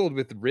fueled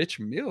with rich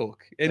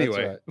milk."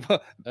 Anyway,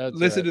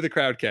 listen to the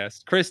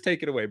crowdcast. Chris,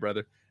 take it away,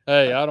 brother.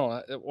 Hey,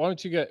 why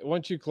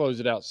don't you close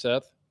it out,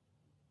 Seth?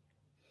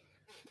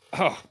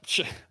 Oh,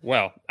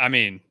 well, I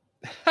mean,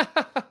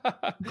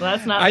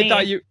 that's not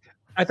me.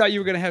 I thought you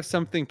were going to have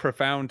something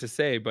profound to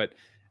say, but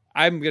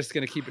I'm just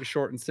going to keep it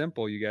short and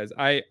simple, you guys.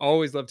 I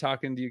always love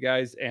talking to you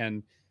guys,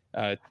 and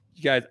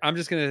you guys, I'm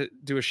just going to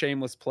do a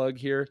shameless plug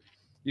here.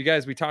 You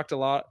guys, we talked a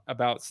lot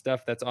about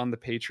stuff that's on the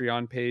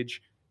Patreon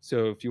page.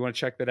 So if you want to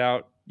check that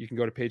out, you can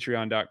go to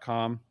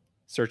patreon.com,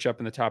 search up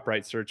in the top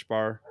right search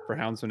bar for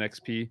Houndsman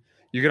XP.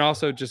 You can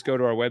also just go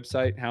to our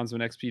website,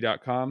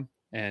 houndsmanxp.com,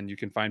 and you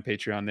can find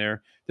Patreon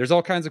there. There's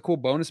all kinds of cool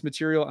bonus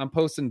material. I'm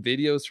posting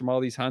videos from all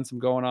these hunts I'm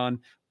going on,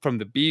 from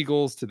the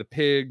beagles to the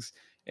pigs.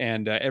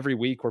 And every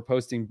week we're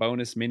posting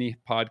bonus mini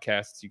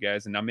podcasts, you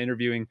guys. And I'm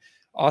interviewing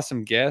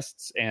awesome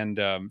guests and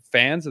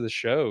fans of the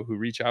show who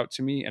reach out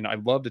to me. And I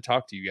love to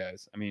talk to you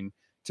guys. I mean,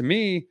 to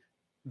me,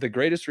 the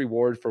greatest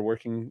reward for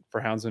working for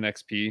Houndsman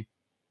XP,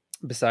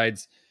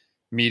 besides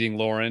meeting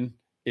Lauren,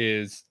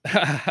 is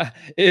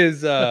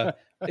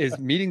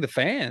meeting the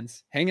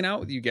fans, hanging out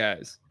with you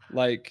guys,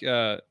 like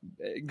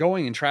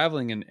going and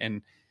traveling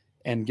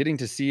and getting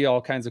to see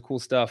all kinds of cool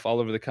stuff all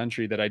over the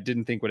country that I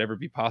didn't think would ever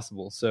be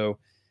possible. So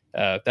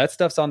that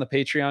stuff's on the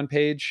Patreon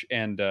page.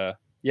 And I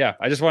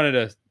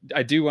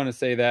do want to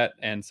say that.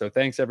 And so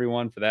thanks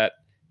everyone for that.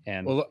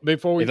 And well,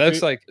 before we,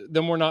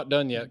 then we're not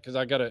done yet. Cause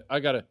I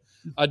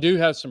do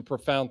have some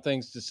profound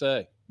things to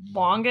say.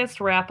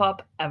 Longest wrap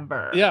up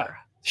ever. Yeah.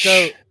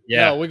 So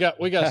no, we got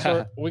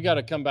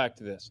to come back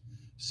to this.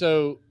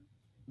 So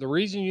the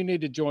reason you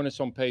need to join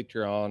us on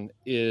Patreon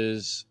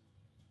is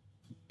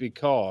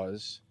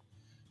because,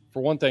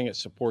 for one thing, it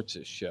supports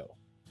this show.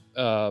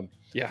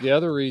 The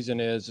other reason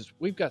is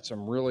we've got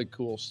some really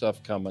cool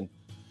stuff coming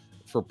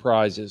for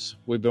prizes.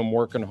 We've been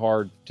working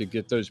hard to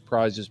get those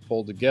prizes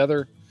pulled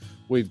together.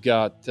 We've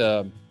got,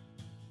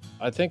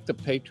 I think the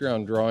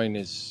Patreon drawing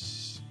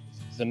is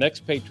the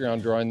next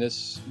Patreon drawing.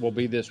 This will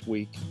be this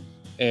week.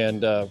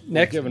 And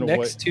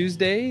next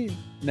Tuesday,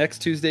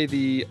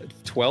 the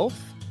 12th.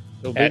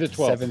 It'll be the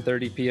 12th.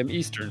 7:30 p.m.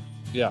 Eastern.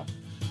 Yeah.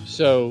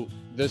 So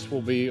this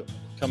will be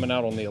coming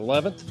out on the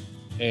 11th.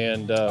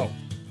 And,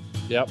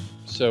 yep.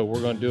 So we're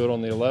going to do it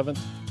on the 11th.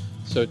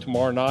 So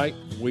tomorrow night,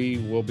 we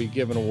will be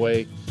giving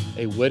away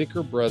a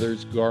Whitaker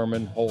Brothers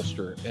Garmin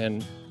holster.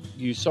 And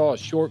you saw a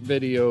short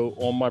video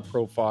on my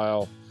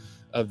profile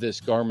of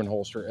this Garmin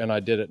holster, and I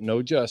did it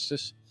no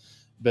justice.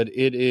 But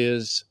it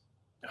is,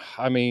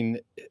 I mean,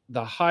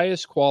 the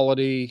highest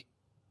quality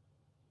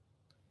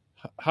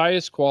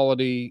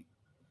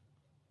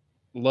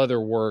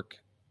leather work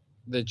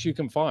that you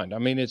can find. I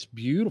mean, it's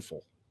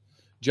beautiful.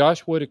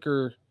 Josh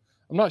Whitaker.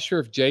 I'm not sure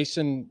if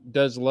Jason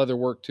does leather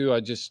work too.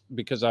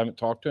 Because I haven't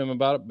talked to him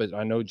about it, but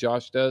I know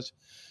Josh does.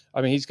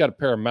 I mean, he's got a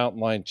pair of mountain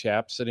lion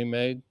chaps that he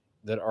made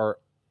that are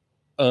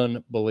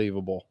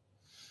unbelievable.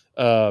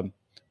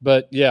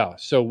 But yeah,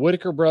 so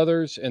Whitaker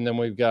Brothers, and then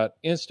we've got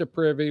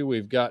InstaPrivy.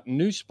 We've got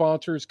new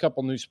sponsors,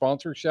 couple new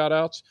sponsor shout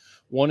outs.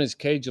 One is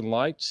Cajun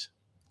Lights.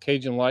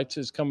 Cajun Lights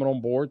is coming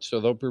on board, so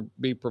they'll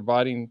be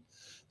providing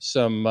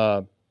some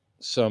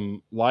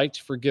lights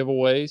for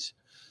giveaways.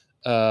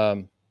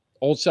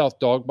 Old South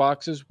Dog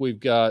Boxes,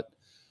 we've got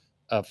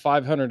a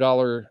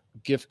 $500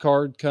 gift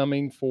card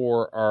coming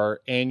for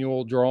our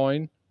annual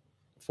drawing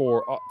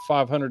for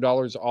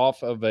 $500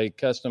 off of a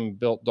custom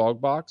built dog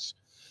box.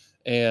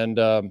 And,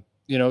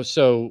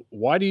 so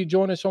why do you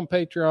join us on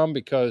Patreon?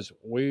 Because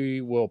we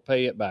will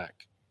pay it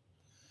back.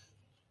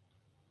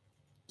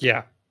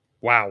 Yeah.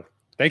 Wow.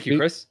 Thank you,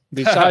 Chris.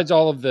 Besides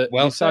all of the,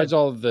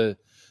 all of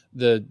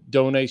the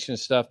donation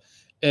stuff.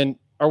 And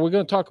are we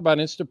going to talk about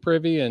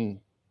InstaPrivy and,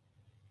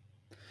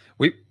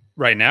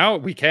 right now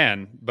we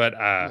can, but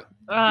I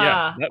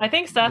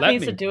think Seth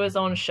needs to do his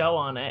own show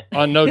on it.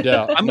 No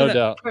doubt. I'm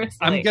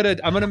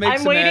gonna make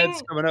some waiting.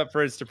 ads coming up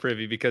for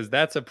InstaPrivy because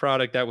that's a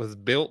product that was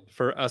built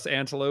for us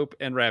antelope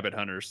and rabbit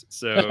hunters.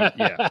 So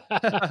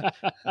yeah.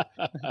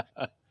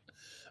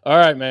 All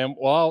right, man.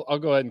 Well, I'll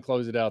go ahead and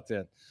close it out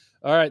then.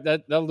 All right,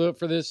 that'll do it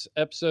for this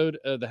episode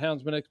of the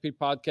Houndsman XP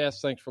podcast.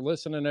 Thanks for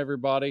listening,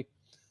 everybody.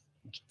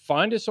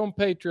 Find us on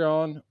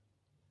Patreon.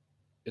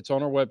 It's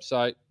on our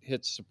website.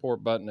 Hit the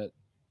support button at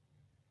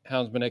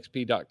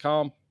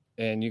houndsmanxp.com,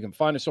 and you can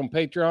find us on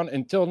Patreon.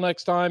 Until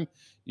next time,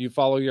 you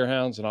follow your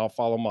hounds and I'll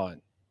follow mine.